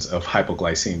symptoms of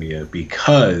hypoglycemia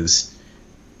because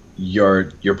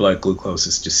your blood glucose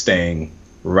is just staying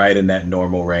right in that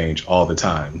normal range all the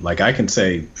time. Like I can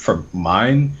say for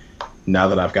mine, now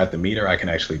that I've got the meter, I can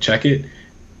actually check it.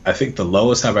 I think the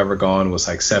lowest I've ever gone was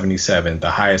like 77.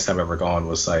 The highest I've ever gone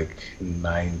was like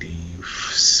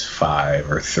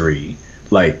 95 or 3.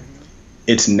 Like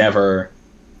it's never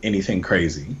anything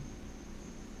crazy.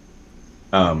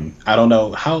 I don't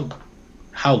know how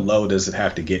low does it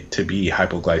have to get to be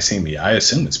hypoglycememia? I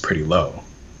assume it's pretty low.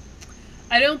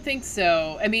 I don't think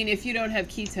so. I mean, if you don't have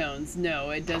ketones,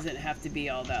 no, it doesn't have to be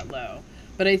all that low.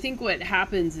 But I think what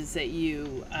happens is that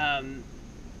you,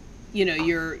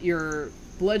 your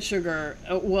blood sugar,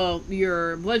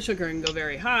 your blood sugar can go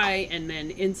very high, and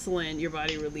then insulin, your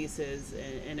body releases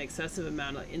an excessive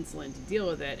amount of insulin to deal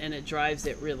with it, and it drives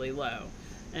it really low.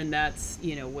 And that's,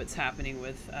 what's happening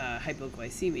with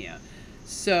hypoglycemia.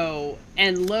 So,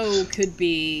 and low could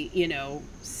be,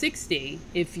 60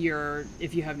 if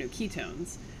you have no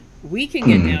ketones. We can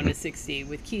get down to 60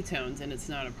 with ketones and it's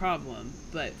not a problem.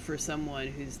 But for someone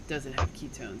who doesn't have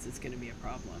ketones, it's going to be a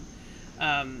problem.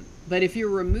 But if you're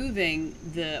removing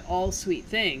the all sweet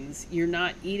things, you're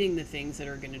not eating the things that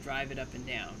are going to drive it up and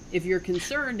down. If you're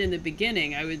concerned in the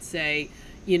beginning, I would say,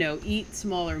 eat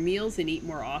smaller meals and eat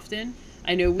more often.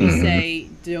 I know we say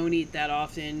don't eat that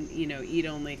often, eat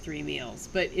only 3 meals.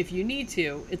 But if you need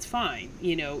to, it's fine.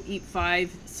 Eat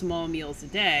 5 small meals a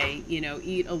day,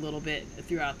 eat a little bit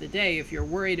throughout the day if you're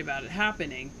worried about it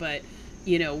happening. But,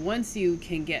 once you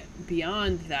can get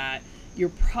beyond that, you're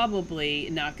probably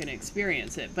not going to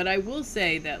experience it. But I will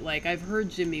say that, like, I've heard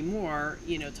Jimmy Moore,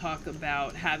 talk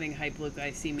about having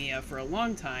hypoglycemia for a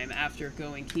long time after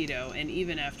going keto and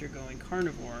even after going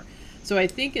carnivore. So I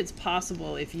think it's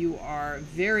possible if you are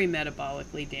very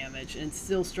metabolically damaged and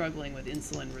still struggling with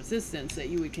insulin resistance that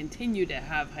you would continue to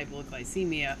have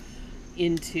hypoglycemia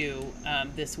into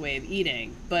this way of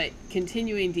eating. But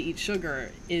continuing to eat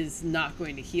sugar is not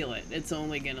going to heal it. It's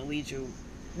only going to lead you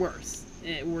worse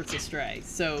astray.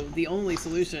 So the only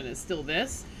solution is still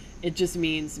this. It just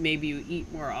means maybe you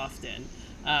eat more often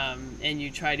and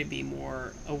you try to be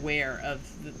more aware of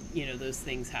those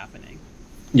things happening.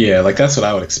 Yeah, like that's what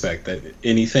I would expect. That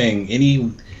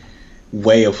any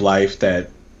way of life that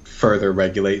further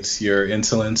regulates your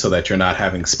insulin so that you're not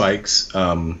having spikes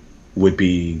would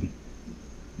be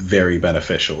very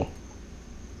beneficial.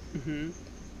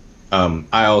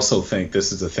 I also think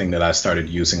this is a thing that I started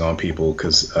using on people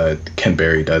because Ken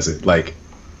Berry does it. Like,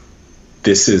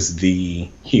 this is the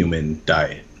human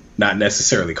diet, not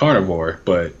necessarily carnivore,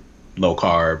 but low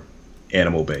carb,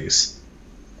 animal based.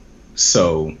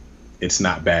 So it's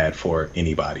not bad for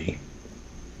anybody.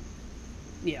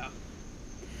 Yeah.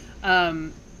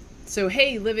 So,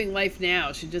 hey, Living Life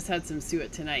Now. She just had some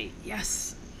suet tonight.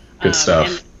 Yes. Good stuff.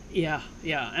 And, yeah.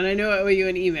 And I know I owe you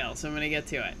an email, so I'm going to get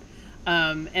to it.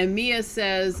 And Mia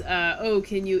says,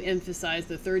 can you emphasize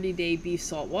the 30-day beef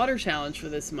salt water challenge for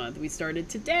this month? We started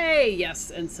today. Yes,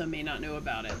 and some may not know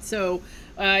about it. So,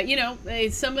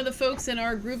 some of the folks in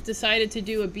our group decided to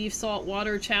do a beef salt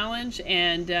water challenge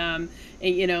and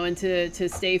to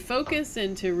stay focused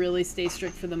and to really stay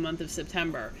strict for the month of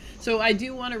September. So I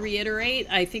do want to reiterate,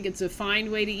 I think it's a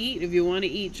fine way to eat. If you want to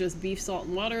eat just beef, salt,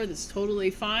 and water, that's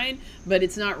totally fine, but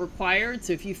it's not required.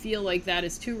 So if you feel like that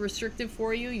is too restrictive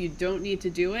for you, you don't need to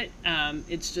do it.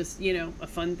 It's just, a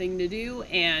fun thing to do.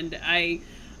 And I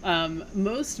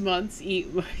most months eat,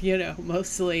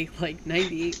 mostly like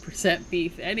 98%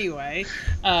 beef anyway.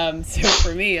 So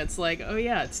for me, it's like, oh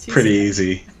yeah, it's too pretty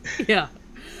easy. Yeah.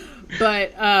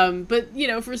 But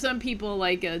for some people,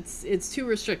 like it's too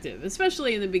restrictive,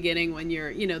 especially in the beginning when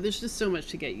you're, there's just so much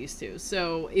to get used to.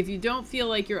 So if you don't feel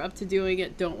like you're up to doing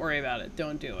it, don't worry about it.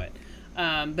 Don't do it.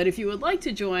 But if you would like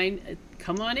to join,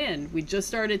 come on in. We just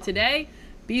started today,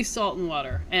 beef, salt, and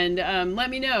water. And let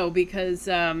me know because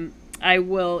I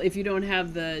will, if you don't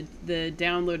have the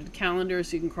downloaded calendar,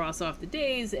 so you can cross off the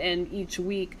days, and each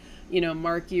week,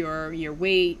 mark your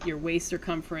weight, your waist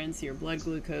circumference, your blood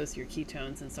glucose, your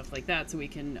ketones, and stuff like that, so we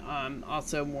can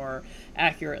also more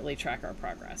accurately track our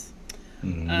progress.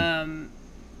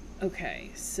 Okay,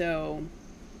 so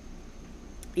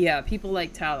yeah, people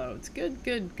like tallow. It's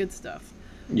good stuff.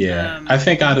 Yeah, I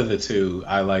think out of the two,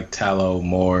 I like tallow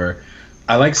more.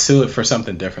 I like suet for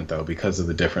something different though, because of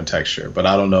the different texture. But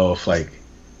I don't know if like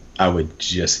I would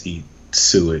just eat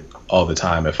suet all the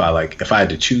time. If I had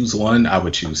to choose one, I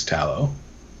would choose tallow.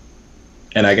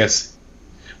 And I guess,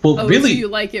 well, Oh, so really, you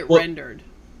like it well, rendered?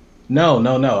 no,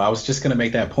 no, no. I was just gonna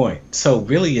make that point. So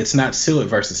really, it's not suet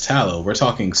versus tallow. We're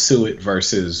talking suet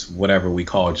versus whatever we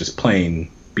call just plain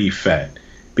beef fat,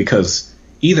 because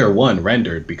either one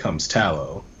rendered becomes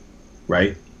tallow,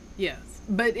 right? Yes,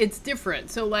 but it's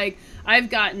different. So, like, I've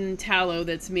gotten tallow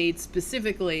that's made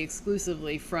specifically,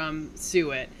 exclusively from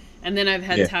suet, and then I've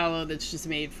had Yeah, tallow that's just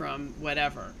made from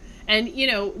whatever. And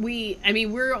I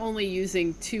mean, we're only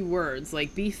using two words,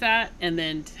 like beef fat and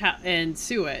then and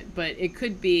suet, but it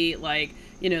could be like,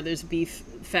 there's beef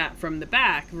fat from the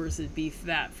back versus beef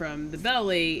fat from the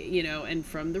belly, and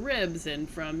from the ribs and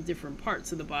from different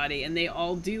parts of the body, and they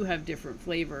all do have different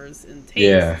flavors and tastes.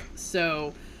 yeah,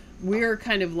 So we're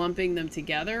kind of lumping them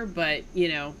together, but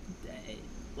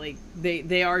like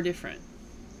they are different.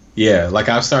 yeah. Like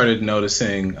I've started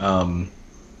noticing.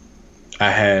 I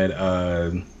had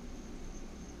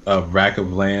a rack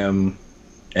of lamb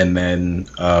and then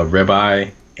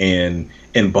ribeye, and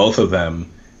in both of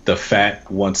them, the fat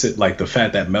once it like the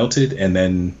fat that melted and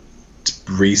then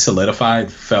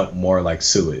re-solidified felt more like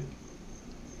suet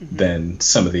than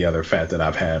some of the other fat that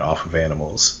I've had off of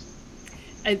animals.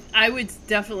 I would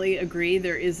definitely agree.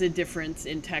 There is a difference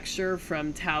in texture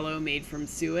from tallow made from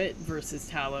suet versus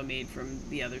tallow made from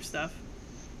the other stuff.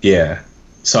 Yeah.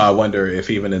 So I wonder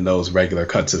if even in those regular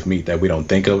cuts of meat that we don't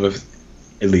think of,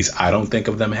 at least I don't think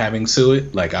of them having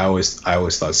suet. Like I always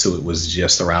thought suet was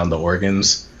just around the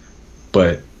organs,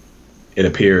 but it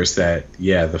appears that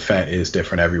yeah, the fat is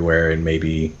different everywhere, and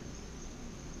maybe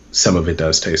some of it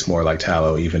does taste more like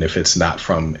tallow, even if it's not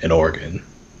from an organ.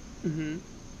 Hmm.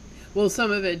 Well,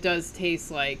 some of it does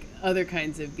taste like other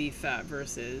kinds of beef fat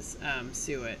versus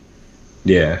suet.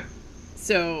 Yeah.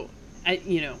 So, I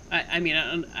mean,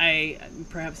 I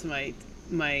perhaps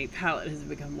my palate has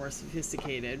become more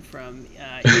sophisticated from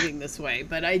eating this way,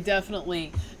 but I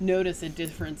definitely notice a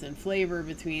difference in flavor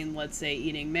between, let's say,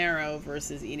 eating marrow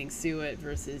versus eating suet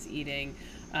versus eating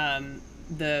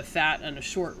the fat on a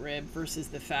short rib versus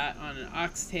the fat on an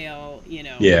oxtail.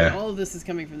 And Yeah. all of this is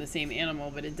coming from the same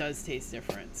animal, but it does taste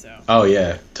different. So, Oh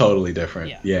yeah, totally different.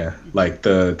 yeah. Yeah. Like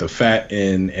the fat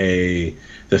in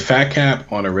the fat cap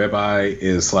on a ribeye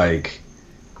is like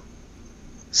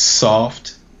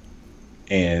soft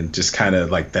and just kind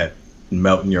of like that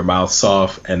melt in your mouth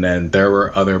soft. And then there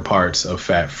were other parts of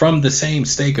fat from the same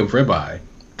steak of ribeye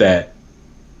that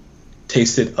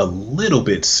tasted a little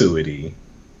bit suety.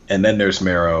 And then there's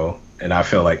marrow, and I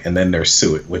feel like, and then there's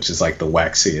suet, which is like the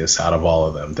waxiest out of all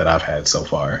of them that I've had so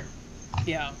far.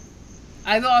 Yeah.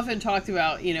 I've often talked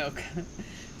about,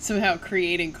 somehow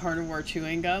creating carnivore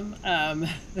chewing gum.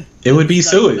 It would be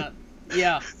suet.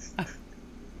 Yeah.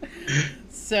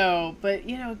 So, but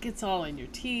it gets all in your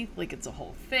teeth, like it's a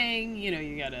whole thing.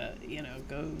 You gotta,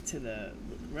 go to the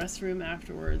restroom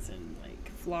afterwards and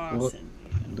like floss Well,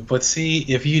 and. but see,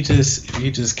 if you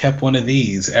just kept one of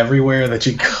these everywhere that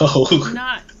you go,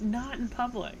 Not in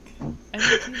public. I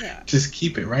don't do that. just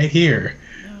keep it right here.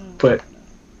 No, But no.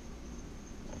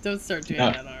 Don't start doing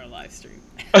no. that on our live stream.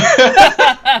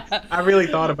 I really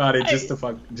thought about it just to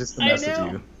I mess with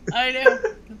know, you. I know,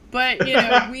 but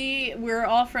we're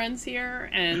all friends here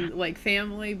and like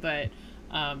family, but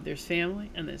there's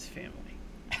family and there's family.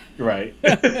 Right.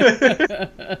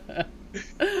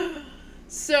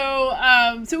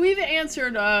 So we've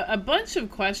answered a bunch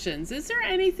of questions. Is there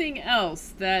anything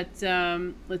else that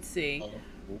let's see?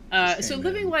 So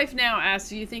Living Life Now asks,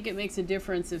 do you think it makes a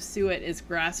difference if suet is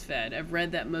grass-fed? I've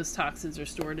read that most toxins are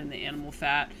stored in the animal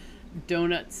fat.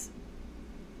 Donuts,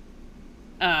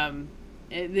 the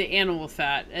animal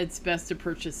fat, it's best to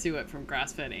purchase suet from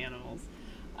grass-fed animals.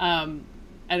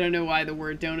 I don't know why the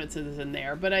word donuts is in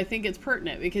there, but I think it's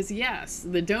pertinent because yes,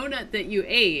 the donut that you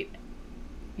ate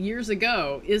years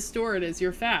ago is stored as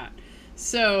your fat.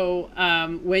 So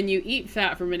when you eat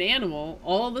fat from an animal,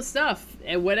 all the stuff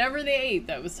and whatever they ate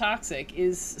that was toxic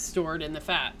is stored in the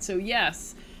fat. So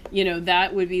yes,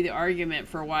 that would be the argument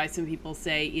for why some people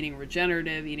say eating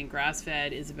regenerative, eating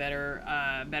grass-fed is a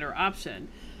better option.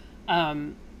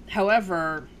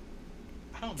 However,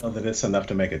 I don't know that it's enough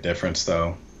to make a difference,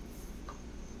 though,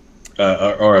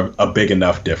 or a big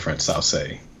enough difference, I'll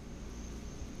say.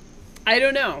 I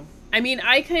don't know. I mean,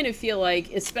 I kind of feel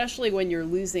like, especially when you're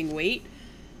losing weight,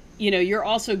 you're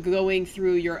also going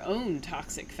through your own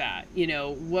toxic fat.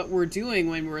 What we're doing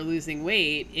when we're losing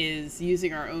weight is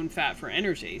using our own fat for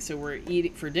energy. So we're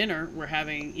eating for dinner, we're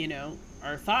having,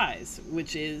 our thighs,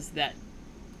 which is that,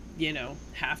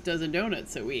 half dozen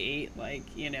donuts that we ate like,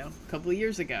 a couple of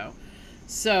years ago.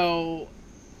 So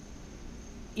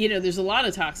there's a lot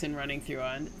of toxin running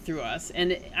through us,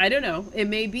 and I don't know. It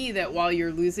may be that while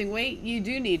you're losing weight, you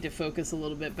do need to focus a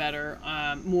little bit better,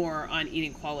 more on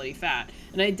eating quality fat.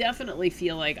 And I definitely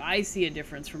feel like I see a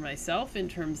difference for myself in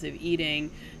terms of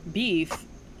eating beef.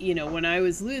 When I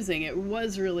was losing, it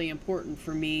was really important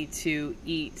for me to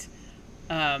eat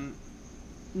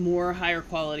more higher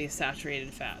quality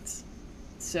saturated fats.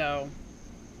 So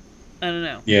I don't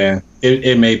know. Yeah,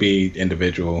 it may be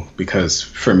individual, because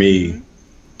for me,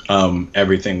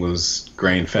 everything was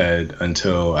grain fed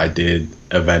until I did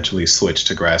eventually switch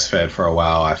to grass fed for a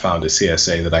while. I found a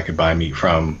CSA that I could buy meat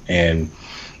from, and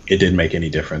it didn't make any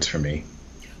difference for me.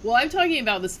 Well, I'm talking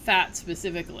about this fat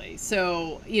specifically.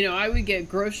 So, I would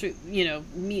get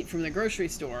meat from the grocery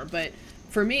store, but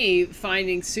for me,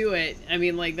 finding suet,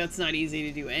 that's not easy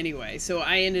to do anyway. So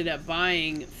I ended up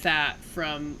buying fat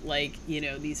from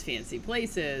these fancy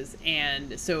places,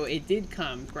 and so it did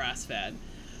come grass fed.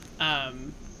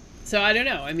 So I don't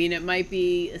know. It might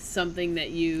be something that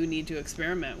you need to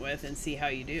experiment with and see how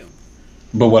you do.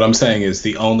 But what I'm saying is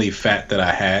the only fat that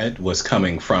I had was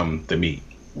coming from the meat,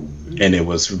 and it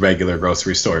was regular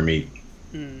grocery store meat.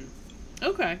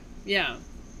 Okay. Yeah.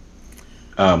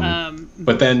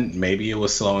 But then maybe it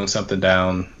was slowing something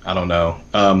down. I don't know.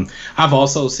 I've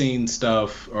also seen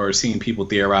stuff, or seen people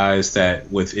theorize that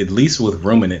at least with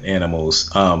ruminant animals,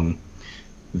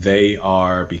 they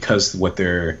are, because what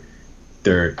they're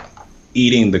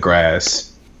eating the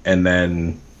grass, and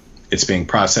then it's being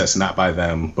processed not by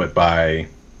them but by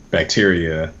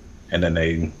bacteria, and then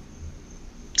they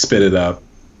spit it up,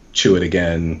 chew it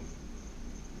again,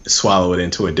 swallow it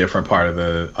into a different part of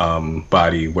the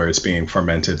body where it's being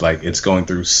fermented. Like, it's going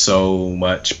through so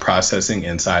much processing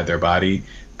inside their body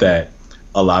that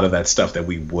a lot of that stuff that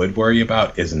we would worry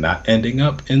about is not ending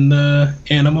up in the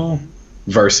animal,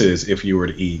 versus if you were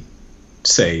to eat,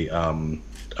 say,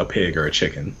 a pig or a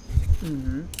chicken.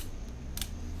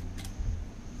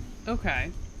 Okay.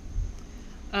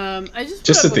 I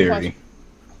just a theory.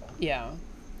 Yeah.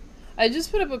 I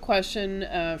just put up a question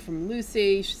from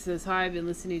Lucy. She says, "Hi, I've been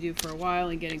listening to you for a while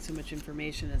and getting so much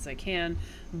information as I can,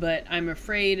 but I'm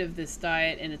afraid of this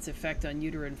diet and its effect on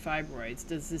uterine fibroids.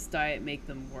 Does this diet make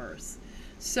them worse?"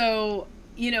 So,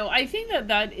 I think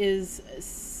that is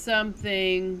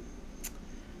something.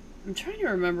 I'm trying to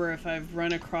remember if I've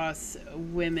run across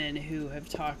women who have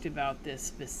talked about this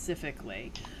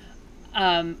specifically.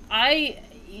 I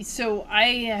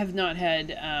have not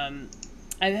had,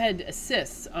 I've had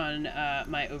cysts on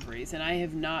my ovaries, and I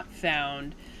have not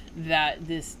found that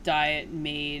this diet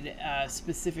made a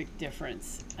specific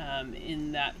difference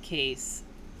in that case,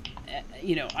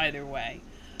 either way.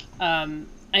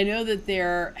 I know that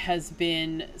there has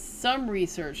been some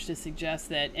research to suggest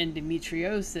that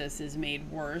endometriosis is made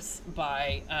worse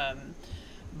by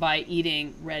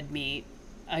eating red meat.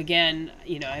 Again,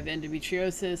 I have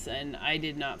endometriosis, and I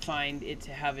did not find it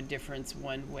to have a difference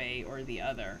one way or the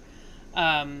other.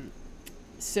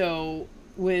 So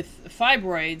with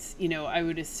fibroids, I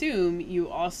would assume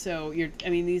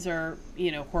these are,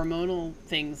 hormonal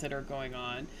things that are going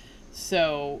on.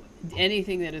 So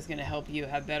anything that is going to help you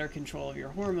have better control of your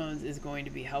hormones is going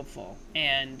to be helpful.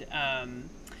 And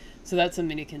so that's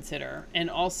something to consider. And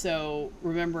also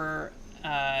remember,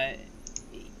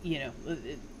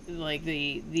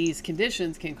 these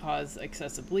conditions can cause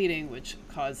excessive bleeding, which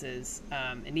causes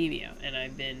anemia. And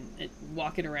I've been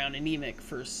walking around anemic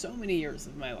for so many years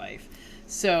of my life.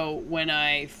 So when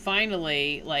I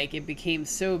finally, it became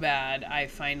so bad, I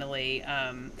finally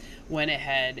went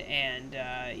ahead and,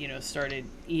 started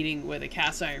eating with a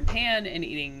cast iron pan and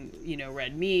eating,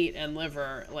 red meat and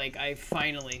liver. I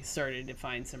finally started to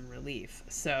find some relief.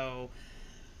 So,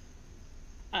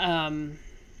 I'm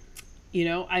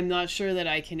not sure that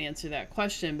I can answer that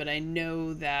question, but I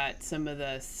know that some of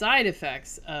the side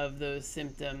effects of those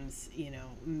symptoms,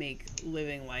 make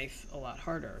living life a lot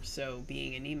harder. So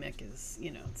being anemic is,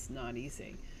 it's not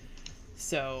easy.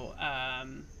 So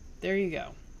there you go.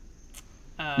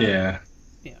 Yeah.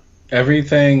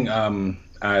 Everything.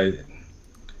 I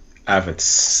have a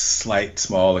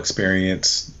small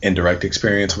indirect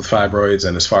experience with fibroids,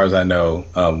 and as far as I know,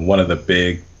 one of the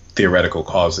big theoretical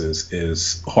causes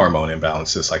is hormone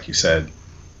imbalances, like you said.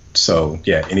 So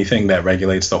yeah, anything that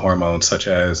regulates the hormones, such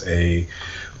as a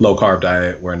low carb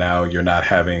diet where now you're not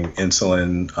having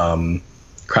insulin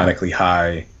chronically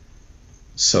high,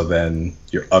 so then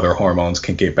your other hormones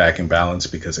can get back in balance,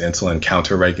 because insulin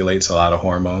counter regulates a lot of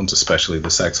hormones, especially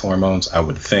the sex hormones, I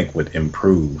would think would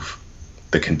improve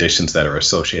the conditions that are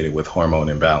associated with hormone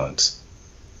imbalance.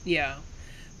 Yeah.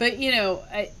 But,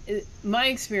 my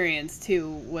experience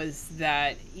too was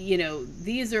that,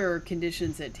 these are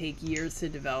conditions that take years to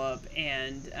develop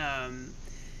and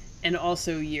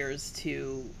also years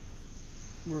to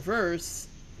reverse,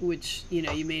 which,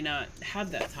 you may not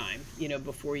have that time,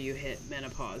 before you hit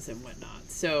menopause and whatnot.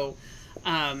 So,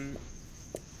 I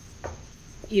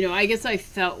guess I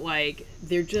felt like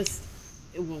they're just,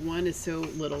 one is so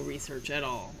little research at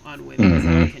all on women's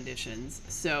health conditions.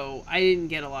 So I didn't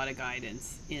get a lot of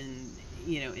guidance in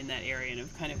that area, and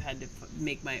I've kind of had to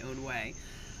make my own way.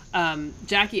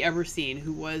 Jackie Eberstein,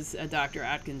 who was a Dr.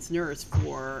 Atkins nurse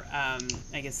for,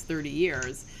 30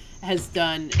 years, has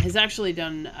actually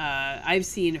done, I've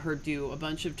seen her do a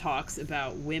bunch of talks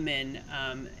about women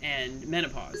and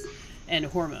menopause and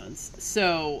hormones.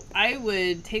 So I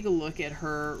would take a look at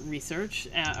her research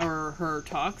or her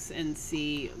talks and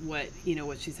see what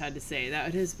she's had to say.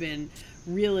 That has been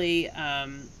really,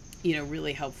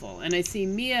 really helpful. And I see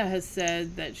Mia has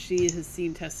said that she has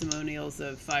seen testimonials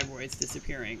of fibroids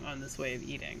disappearing on this way of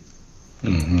eating.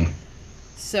 Mm-hmm.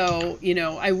 So,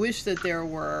 I wish that there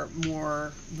were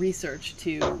more research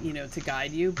to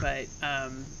guide you, but I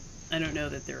don't know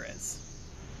that there is.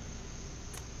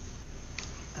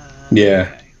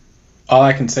 Yeah. Okay. All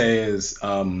I can say is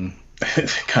kind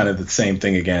of the same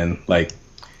thing again. Like,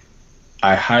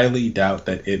 I highly doubt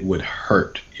that it would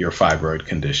hurt your fibroid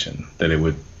condition, that it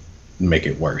would make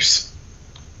it worse.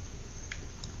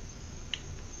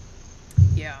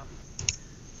 Yeah.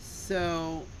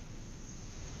 So,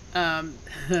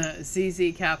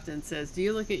 ZZ Captain says, do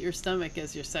you look at your stomach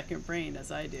as your second brain, as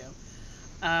I do?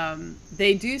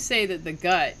 They do say that the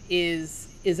gut is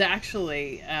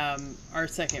actually our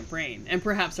second brain, and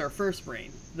perhaps our first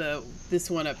brain. This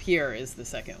one up here is the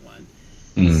second one.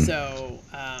 So,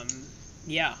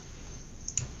 yeah.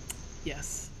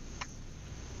 Yes.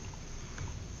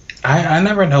 I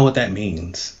never know what that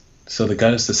means. So the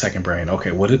gut is the second brain.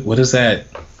 Okay, what is that?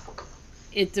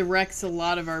 It directs a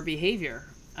lot of our behavior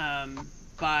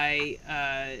by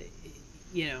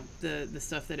the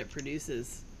stuff that it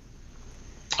produces.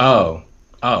 Oh,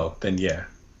 then yeah.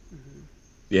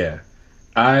 Yeah.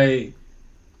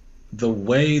 The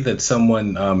way that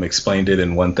someone explained it,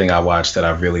 and one thing I watched that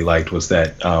I really liked was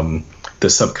that the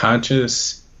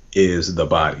subconscious is the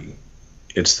body.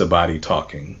 It's the body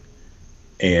talking.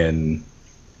 And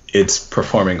it's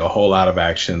performing a whole lot of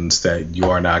actions that you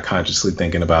are not consciously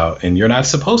thinking about, and you're not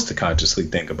supposed to consciously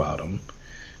think about them.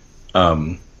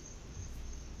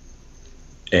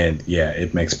 And yeah,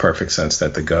 it makes perfect sense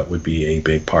that the gut would be a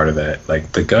big part of that.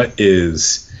 Like, the gut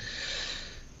is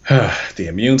the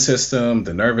immune system,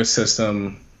 the nervous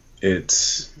system.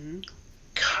 It's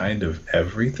kind of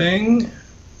everything.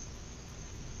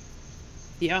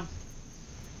 Yeah.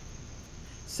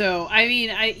 So, I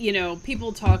mean,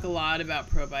 people talk a lot about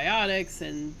probiotics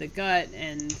and the gut,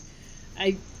 and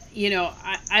I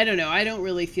don't know. I don't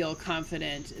really feel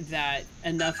confident that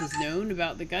enough is known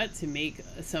about the gut to make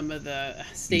some of the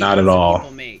statements Not at all. that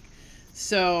people make.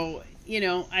 So,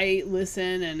 I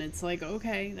listen, and it's like,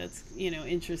 okay, that's,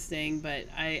 interesting, but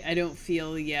I don't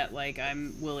feel yet like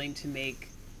I'm willing to make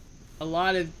a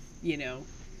lot of,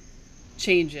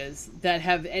 changes that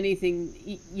have anything,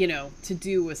 to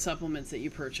do with supplements that you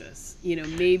purchase.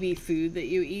 Maybe food that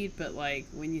you eat, but like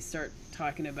when you start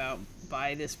talking about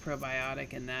buy this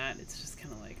probiotic and that, it's just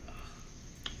kind of like, oh.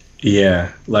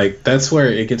 Yeah, like that's where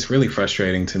it gets really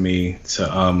frustrating to me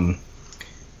to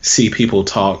see people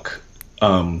talk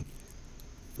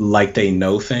like they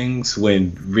know things,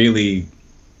 when really,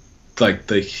 like,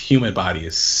 the human body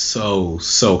is so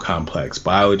complex.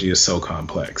 Biology is so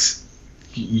complex.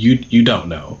 You don't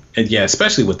know. And yeah,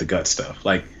 especially with the gut stuff.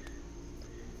 Like,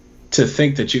 to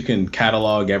think that you can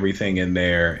catalog everything in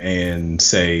there and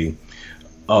say,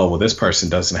 oh, well, this person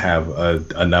doesn't have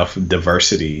enough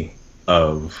diversity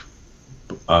of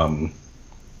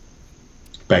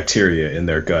bacteria in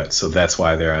their gut, so that's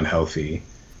why they're unhealthy.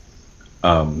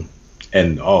 And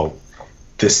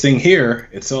this thing here,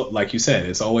 it's like you said,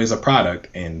 it's always a product,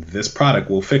 and this product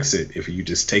will fix it if you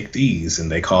just take these,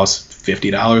 and they cost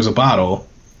 $50 a bottle.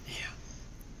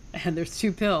 Yeah. And there's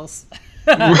 2 pills.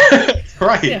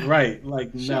 Right, Yeah. right. Like,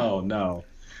 Sure. no.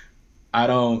 I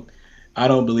don't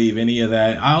believe any of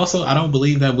that. I don't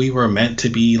believe that we were meant to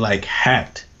be like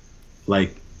hacked.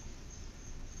 Like,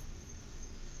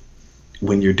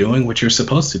 when you're doing what you're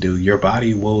supposed to do, your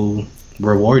body will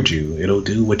reward you. It'll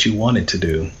do what you want it to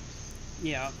do.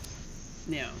 Yeah.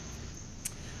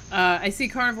 I see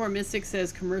Carnivore Mystic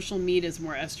says commercial meat is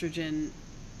more estrogen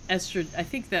I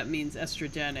think that means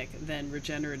estrogenic than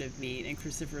regenerative meat, and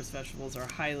cruciferous vegetables are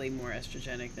highly more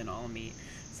estrogenic than all meat.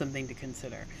 Something to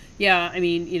consider. Yeah, I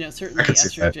mean, certainly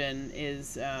estrogen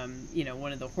is,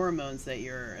 one of the hormones that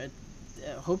you're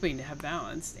hoping to have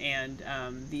balanced, and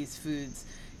these foods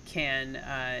can,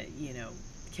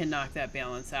 can knock that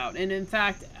balance out. And in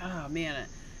fact, oh man,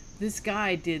 this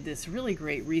guy did this really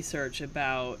great research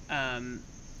about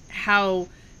how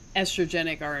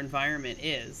estrogenic our environment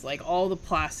is. Like all the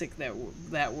plastic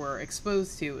that we're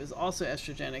exposed to is also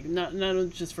estrogenic, not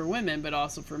just for women but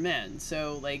also for men.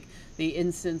 So like the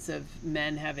instance of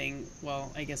men having,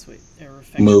 well, I guess what are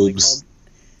affectionately called,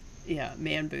 yeah,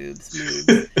 man boobs,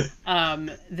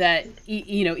 that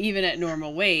even at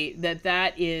normal weight,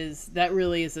 that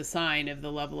really is a sign of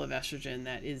the level of estrogen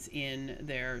that is in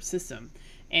their system.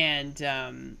 And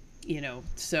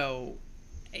so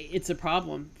it's a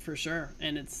problem for sure,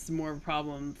 and it's a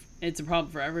problem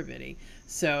for everybody.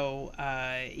 So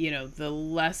the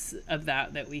less of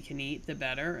that we can eat, the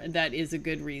better. And that is a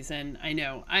good reason. I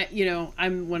know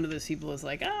I'm one of those people who's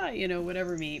like,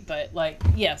 whatever meat, but like,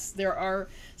 yes,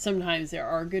 sometimes there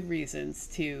are good reasons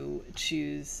to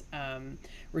choose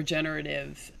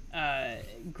regenerative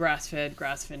grass-fed,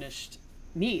 grass-finished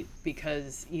meat,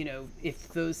 because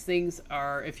if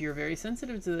you're very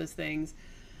sensitive to those things,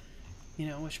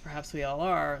 which perhaps we all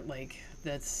are, like,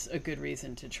 that's a good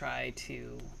reason to try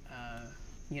to,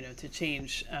 to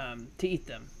change, to eat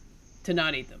them, to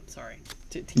not eat them, sorry,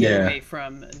 to get away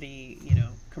from the,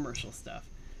 commercial stuff.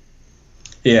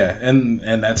 Yeah, and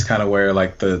that's kind of where,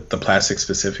 like, the plastic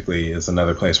specifically is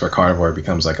another place where carnivore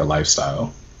becomes like a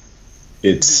lifestyle.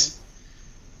 It's,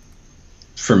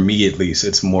 for me at least,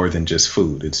 it's more than just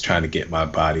food. It's trying to get my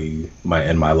body,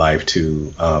 my life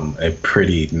to a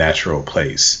pretty natural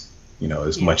place.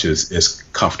 As much as is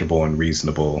comfortable and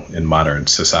reasonable in modern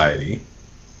society.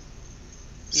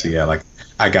 So like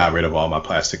I got rid of all my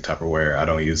plastic Tupperware. I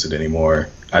don't use it anymore.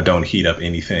 I don't heat up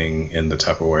anything in the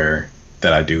Tupperware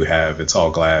that I do have. It's all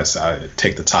glass. I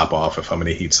take the top off if I'm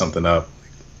going to heat something up.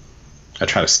 I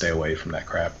try to stay away from that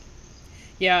crap.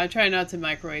 Yeah, I try not to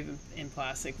microwave in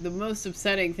plastic. The most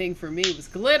upsetting thing for me was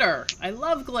glitter. I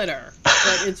love glitter,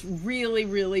 but it's really,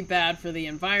 really bad for the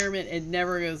environment. It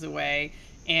never goes away.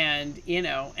 And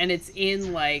and it's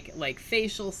in like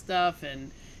facial stuff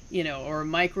and or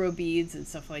micro beads and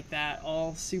stuff like that,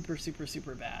 all super, super,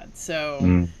 super bad.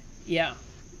 So yeah,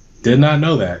 did not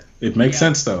know that. It makes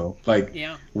sense though. Like,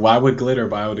 why would glitter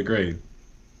biodegrade?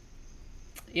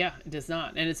 Yeah, it does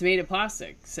not. And it's made of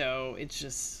plastic, so it's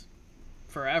just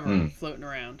forever floating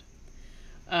around.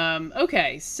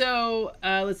 Okay, so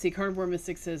let's see. Carnivore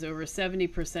Mystic says over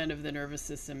 70% of the nervous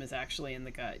system is actually in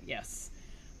the gut. Yes.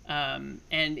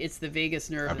 And it's the vagus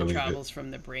nerve that travels from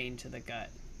the brain to the gut.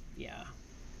 Yeah.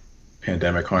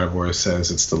 Pandemic Carnivore says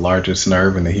it's the largest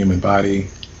nerve in the human body.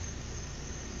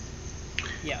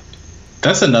 Yeah.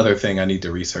 That's another thing I need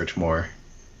to research more.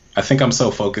 I think I'm so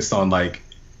focused on like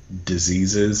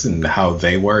diseases and how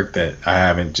they work that I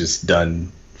haven't just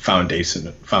done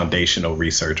foundational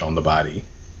research on the body.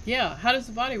 Yeah. How does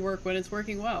the body work when it's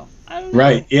working well? I don't know.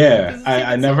 Right. Yeah.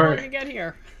 I never. So hard to get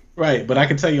here. Right, but I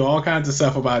can tell you all kinds of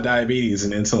stuff about diabetes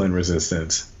and insulin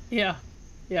resistance. Yeah,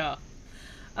 yeah.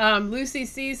 Lucy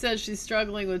C says she's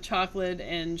struggling with chocolate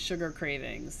and sugar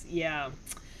cravings. Yeah.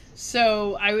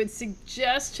 So I would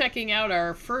suggest checking out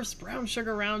our first brown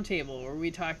sugar roundtable where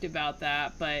we talked about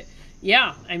that. But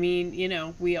yeah, I mean,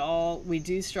 we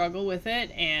do struggle with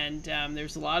it, and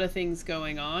there's a lot of things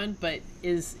going on. But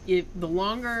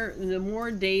the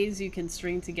more days you can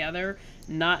string together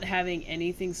not having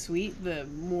anything sweet, the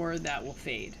more that will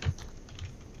fade.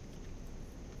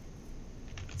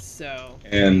 So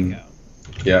there you go.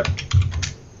 Yeah.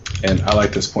 And I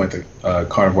like this point that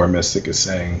Carnivore Mystic is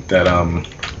saying, that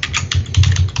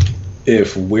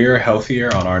if we're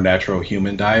healthier on our natural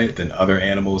human diet, then other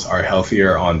animals are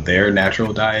healthier on their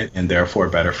natural diet and therefore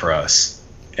better for us.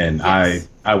 And yes.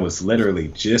 I was literally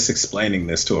just explaining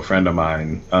this to a friend of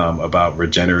mine about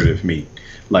regenerative meat.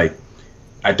 Like,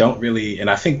 I don't really, and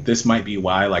I think this might be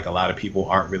why like a lot of people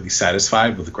aren't really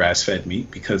satisfied with grass-fed meat,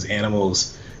 because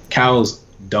cows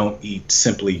don't eat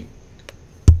simply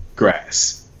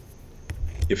grass.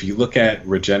 If you look at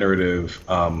regenerative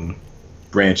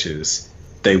branches,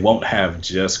 they won't have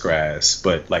just grass,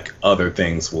 but like other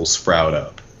things will sprout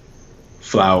up.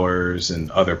 Flowers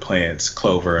and other plants,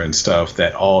 clover and stuff,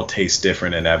 that all taste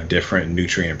different and have different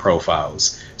nutrient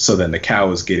profiles. So then the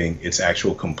cow is getting its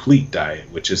actual complete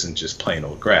diet, which isn't just plain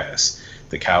old grass.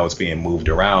 The cow is being moved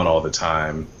around all the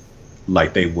time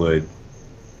like they would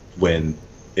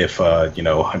if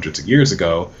hundreds of years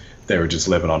ago, they were just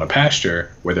living on a pasture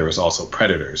where there was also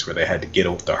predators, where they had to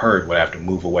the herd would have to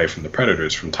move away from the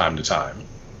predators from time to time.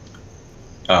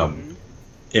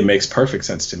 It makes perfect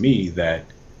sense to me that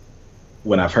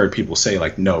when I've heard people say,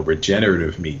 like, no,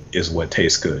 regenerative meat is what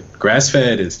tastes good.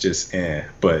 Grass-fed is just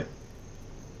but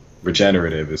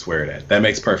regenerative is where it at. That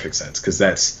makes perfect sense, because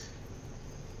that's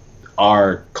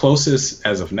our closest,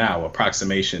 as of now,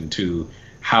 approximation to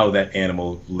how that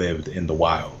animal lived in the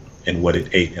wild and what it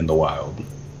ate in the wild.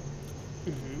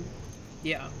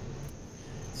 Yeah.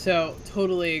 So,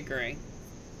 totally agree.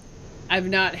 I've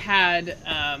not had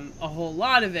a whole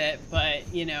lot of it,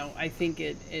 but, you know, I think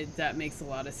that makes a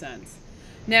lot of sense.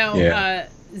 Now,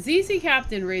 ZZ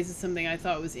Captain raises something I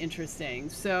thought was interesting.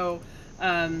 So,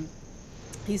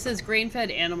 he says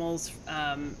grain-fed animals,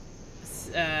 well,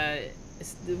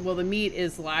 the meat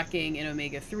is lacking in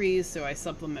omega-3s, so I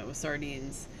supplement with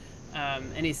sardines.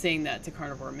 And he's saying that to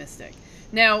Carnivore Mystic.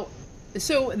 Now,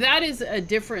 so that is a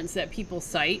difference that people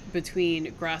cite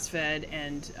between grass-fed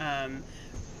and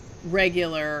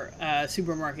regular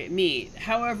supermarket meat.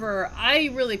 However, I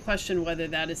really question whether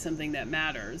that is something that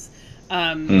matters.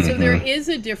 So there is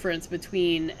a difference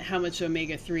between how much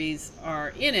omega-3s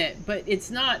are in it, but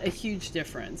it's not a huge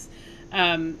difference.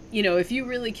 You know, if you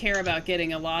really care about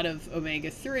getting a lot of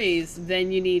omega-3s,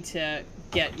 then you need to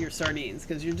get your sardines,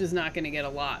 because you're just not going to get a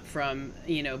lot from,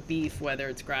 you know, beef, whether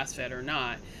it's grass-fed or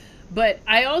not. But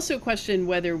I also question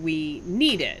whether we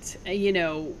need it. You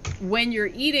know, when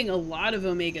you're eating a lot of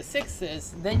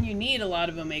omega-6s, then you need a lot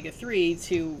of omega-3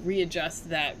 to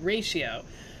readjust that ratio.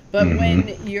 But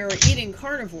when you're eating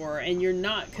carnivore and you're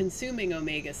not consuming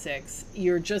omega-6,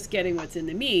 you're just getting what's in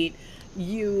the meat,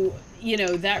 you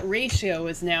know, that ratio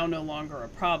is now no longer a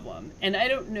problem. And I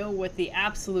don't know what the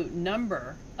absolute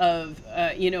number of,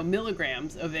 you know,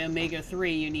 milligrams of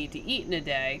omega-3 you need to eat in a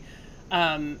day.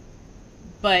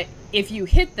 But if you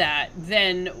hit that,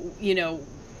 then, you know,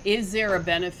 is there a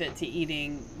benefit to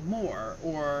eating more?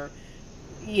 Or,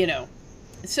 you know,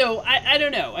 so I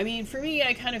don't know. I mean, for me,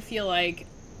 I kind of feel like,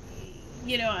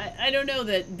 you know, I don't know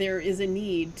that there is a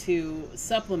need to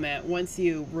supplement once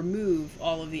you remove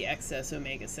all of the excess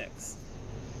omega-6.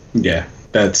 Yeah,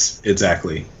 that's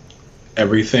exactly.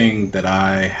 Everything that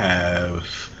I have,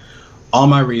 all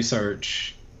my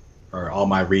research or all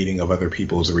my reading of other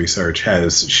people's research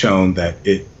has shown that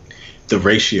the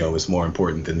ratio is more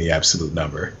important than the absolute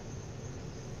number.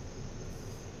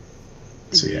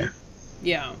 So, yeah.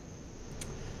 Yeah.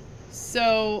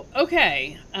 So,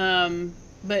 okay.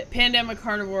 But Pandemic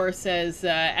Carnivore says,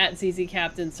 at ZZ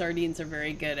Captain, sardines are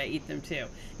very good. I eat them too.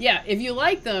 Yeah, if you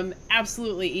like them,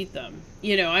 absolutely eat them.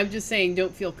 You know, I'm just saying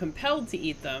don't feel compelled to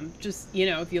eat them. Just, you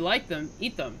know, if you like them,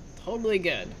 eat them. Totally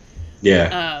good.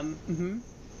 Yeah.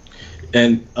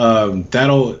 And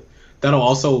that'll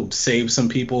also save some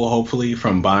people, hopefully,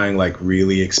 from buying, like,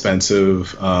 really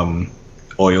expensive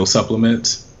oil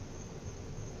supplements.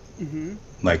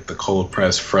 Like the cold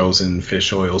pressed frozen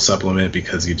fish oil supplement,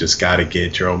 because you just got to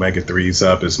get your omega-3s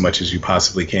up as much as you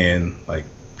possibly can. Like,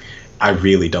 I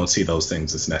really don't see those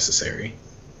things as necessary.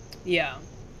 Yeah.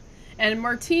 And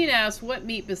Martine asks, what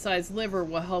meat besides liver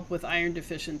will help with iron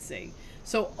deficiency?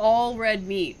 So all red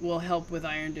meat will help with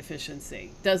iron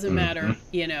deficiency. Doesn't matter,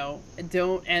 you know,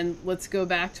 and let's go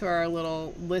back to our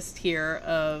little list here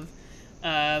of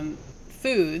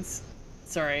foods.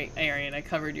 Sorry, Arien, I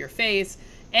covered your face.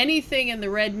 Anything in the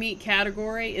red meat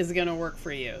category is going to work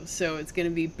for you. So it's going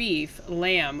to be beef,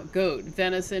 lamb, goat,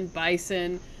 venison,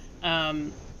 bison.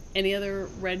 Any other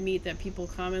red meat that people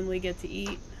commonly get to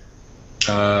eat?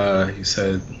 You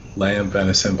said lamb,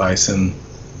 venison, bison,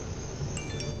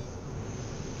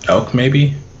 elk,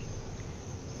 maybe?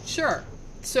 Sure.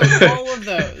 So all of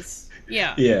those.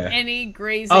 Yeah. Yeah. Any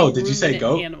grazing did you say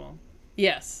goat? Animal.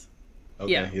 Yes.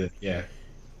 Okay. Yeah.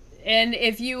 And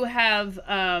if you have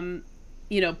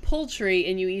you know, poultry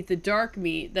and you eat the dark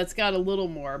meat, that's got a little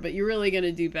more, but you're really going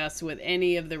to do best with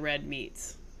any of the red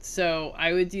meats. So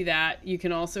I would do that. You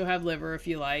can also have liver if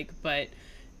you like, but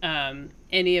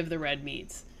any of the red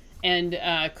meats. And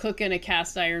cook in a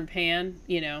cast iron pan,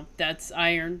 you know, that's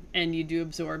iron, and you do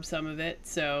absorb some of it,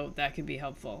 so that can be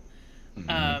helpful.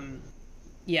 Yeah,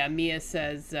 Mia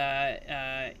says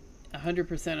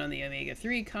 100% on the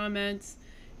omega-3 comments.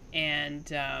 And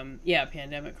yeah,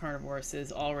 Pandemic Carnivore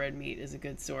says all red meat is a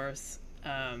good source.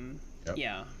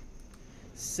 Yeah.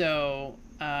 So,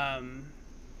 and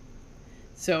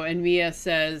Mia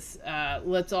says,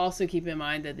 let's also keep in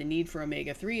mind that the need for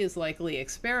omega-3 is likely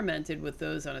experimented with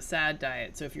those on a SAD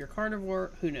diet. So if you're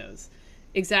carnivore, who knows?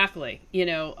 Exactly. You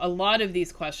know, a lot of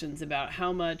these questions about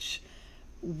how much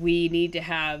we need to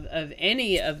have of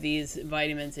any of these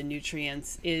vitamins and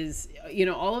nutrients is,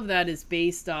 all of that is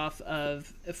based off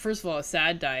of, first of all, a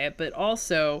SAD diet, but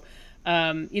also,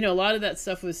 a lot of that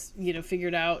stuff was,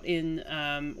 figured out in,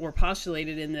 or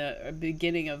postulated in the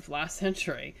beginning of last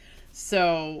century.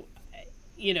 So,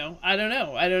 I don't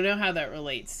know. I don't know how that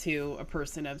relates to a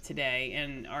person of today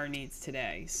and our needs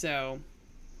today. So,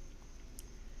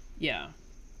 yeah.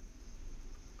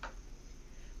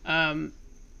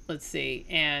 Let's see.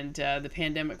 And the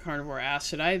Pandemic Carnivore asked,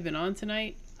 should I have been on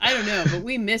tonight? I don't know, but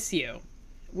we miss you.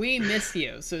 We miss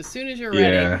you. So as soon as you're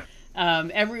ready,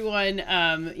 everyone,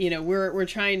 we're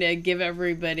trying to give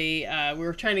everybody,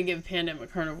 we're trying to give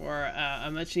Pandemic Carnivore a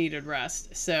much needed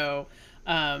rest. So,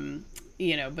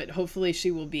 but hopefully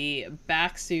she will be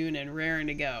back soon and raring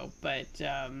to go. But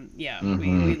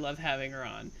we love having her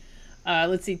on.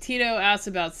 Let's see. Tito asks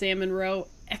about salmon roe.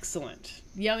 Excellent.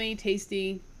 Yummy,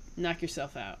 tasty. Knock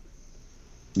yourself out.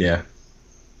 Yeah.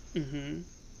 And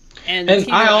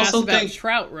Tito I also think about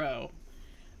trout roe.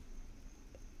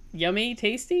 Yummy,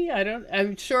 tasty.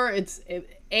 I'm sure it's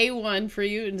A1 for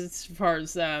you as far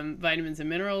as vitamins and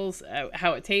minerals.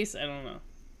 How it tastes, I don't know.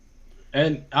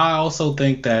 And I also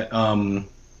think that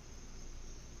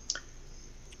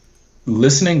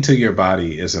listening to your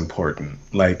body is important.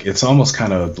 Like, it's almost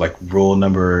kind of like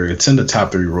it's in the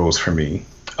top 3 rules for me.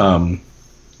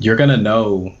 You're going to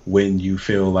know when you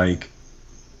feel like,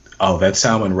 oh, that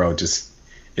salmon roe just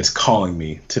is calling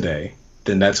me today.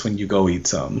 Then that's when you go eat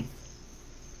some.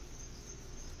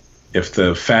 If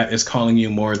the fat is calling you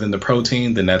more than the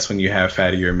protein, then that's when you have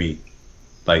fattier meat.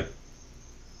 Like,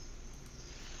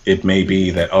 it may be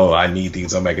that, oh, I need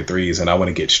these omega-3s and I want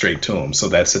to get straight to them. So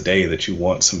that's a day that you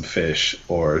want some fish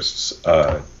or just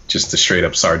the straight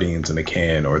up sardines in a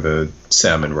can or the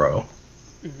salmon roe.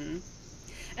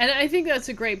 And I think that's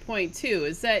a great point too,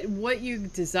 is that what you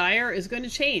desire is going to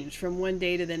change from one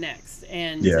day to the next.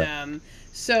 And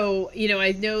so,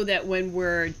 I know that when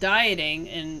we're dieting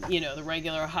in, the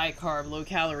regular high carb, low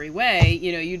calorie way,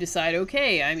 you decide,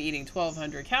 okay, I'm eating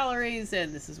 1,200 calories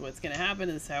and this is what's going to happen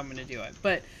and this is how I'm going to do it.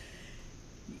 But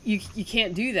you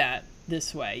can't do that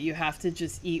this way. You have to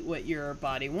just eat what your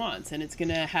body wants, and it's going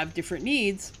to have different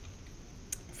needs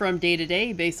from day to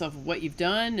day based off of what you've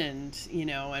done and,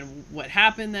 and what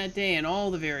happened that day and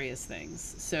all the various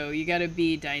things. So you got to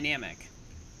be dynamic.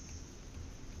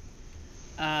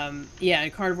 And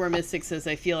Carnivore Mystic says,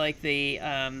 I feel like the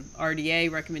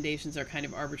RDA recommendations are kind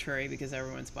of arbitrary because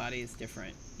everyone's body is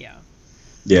different. Yeah.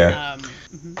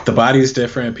 The body is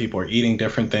different. People are eating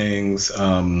different things.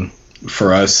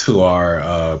 For us who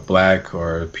are Black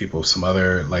or people of some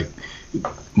other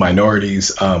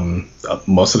minorities,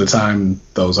 most of the time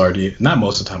those RDA, not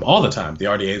most of the time, all the time, the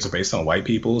RDAs are based on white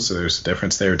people, so there's a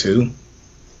difference there too.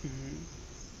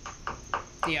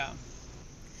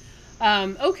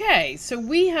 Okay, so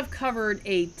we have covered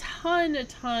a ton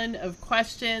of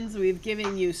questions. We've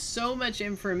given you so much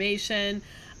information.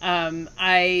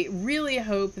 I really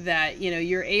hope that,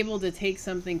 you're able to take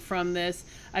something from this.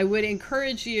 I would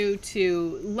encourage you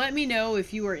to let me know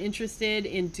if you are interested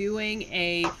in doing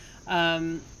the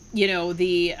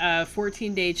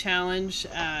 14-day challenge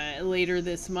later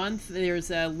this month.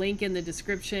 There's a link in the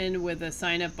description with a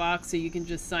sign-up box, so you can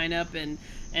just sign up and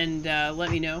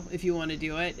let me know if you want to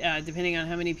do it. Depending on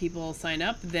how many people sign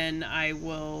up, then I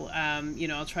will,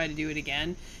 I'll try to do it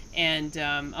again. And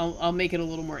I'll make it a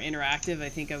little more interactive. I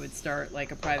think I would start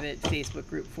like a private Facebook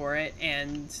group for it,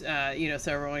 and so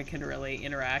everyone can really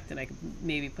interact, and I could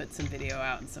maybe put some video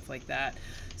out and stuff like that.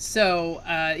 So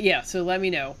so let me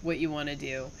know what you want to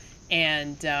do,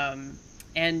 and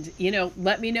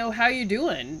let me know how you're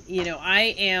doing.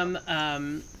 I am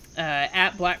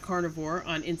at Black Carnivore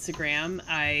on Instagram.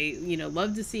 I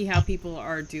love to see how people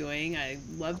are doing. I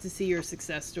love to see your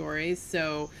success stories.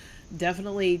 So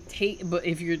definitely but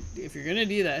if you're gonna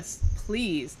do this,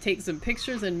 please take some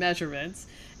pictures and measurements,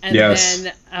 and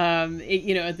then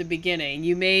at the beginning,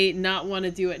 you may not want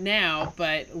to do it now,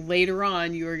 but later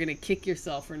on you are going to kick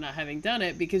yourself for not having done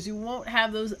it because you won't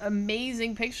have those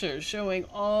amazing pictures showing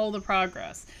all the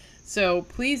progress. So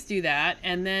please do that,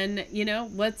 and then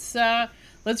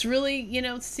let's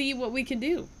really see what we can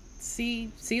do,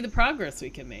 see the progress we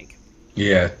can make.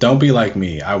 Yeah, don't be like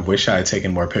me. I wish I had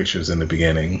taken more pictures in the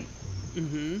beginning.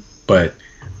 But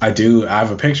I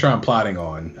have a picture I'm plotting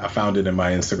on. I found it in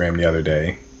my Instagram the other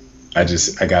day. I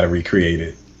got to recreate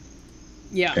it.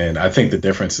 Yeah. And I think the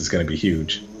difference is going to be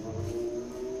huge.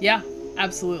 Yeah,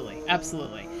 absolutely.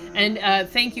 And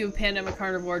thank you, Pandemic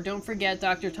Carnivore. Don't forget,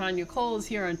 Dr. Tanya Cole is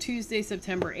here on Tuesday,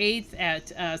 September 8th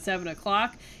at 7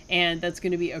 o'clock. And that's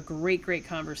going to be a great, great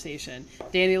conversation.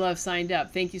 Danny Love signed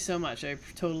up. Thank you so much. I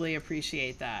totally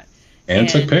appreciate that. And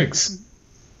took pics.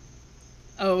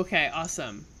 Oh, okay.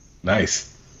 Awesome.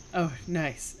 Nice. Oh,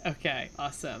 nice. Okay.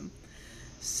 Awesome.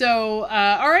 So,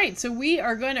 all right. So we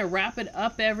are going to wrap it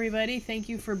up, everybody. Thank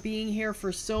you for being here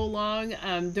for so long.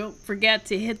 Don't forget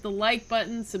to hit the like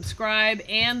button, subscribe,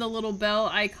 and the little bell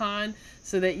icon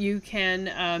so that you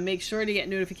can make sure to get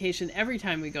notification every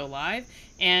time we go live.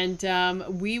 And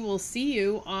we will see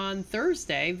you on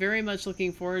Thursday. Very much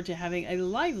looking forward to having a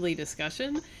lively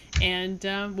discussion. And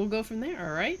we'll go from there,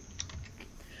 all right?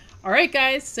 All right,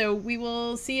 guys. So we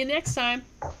will see you next time.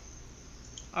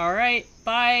 All right.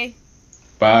 Bye.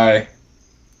 Bye.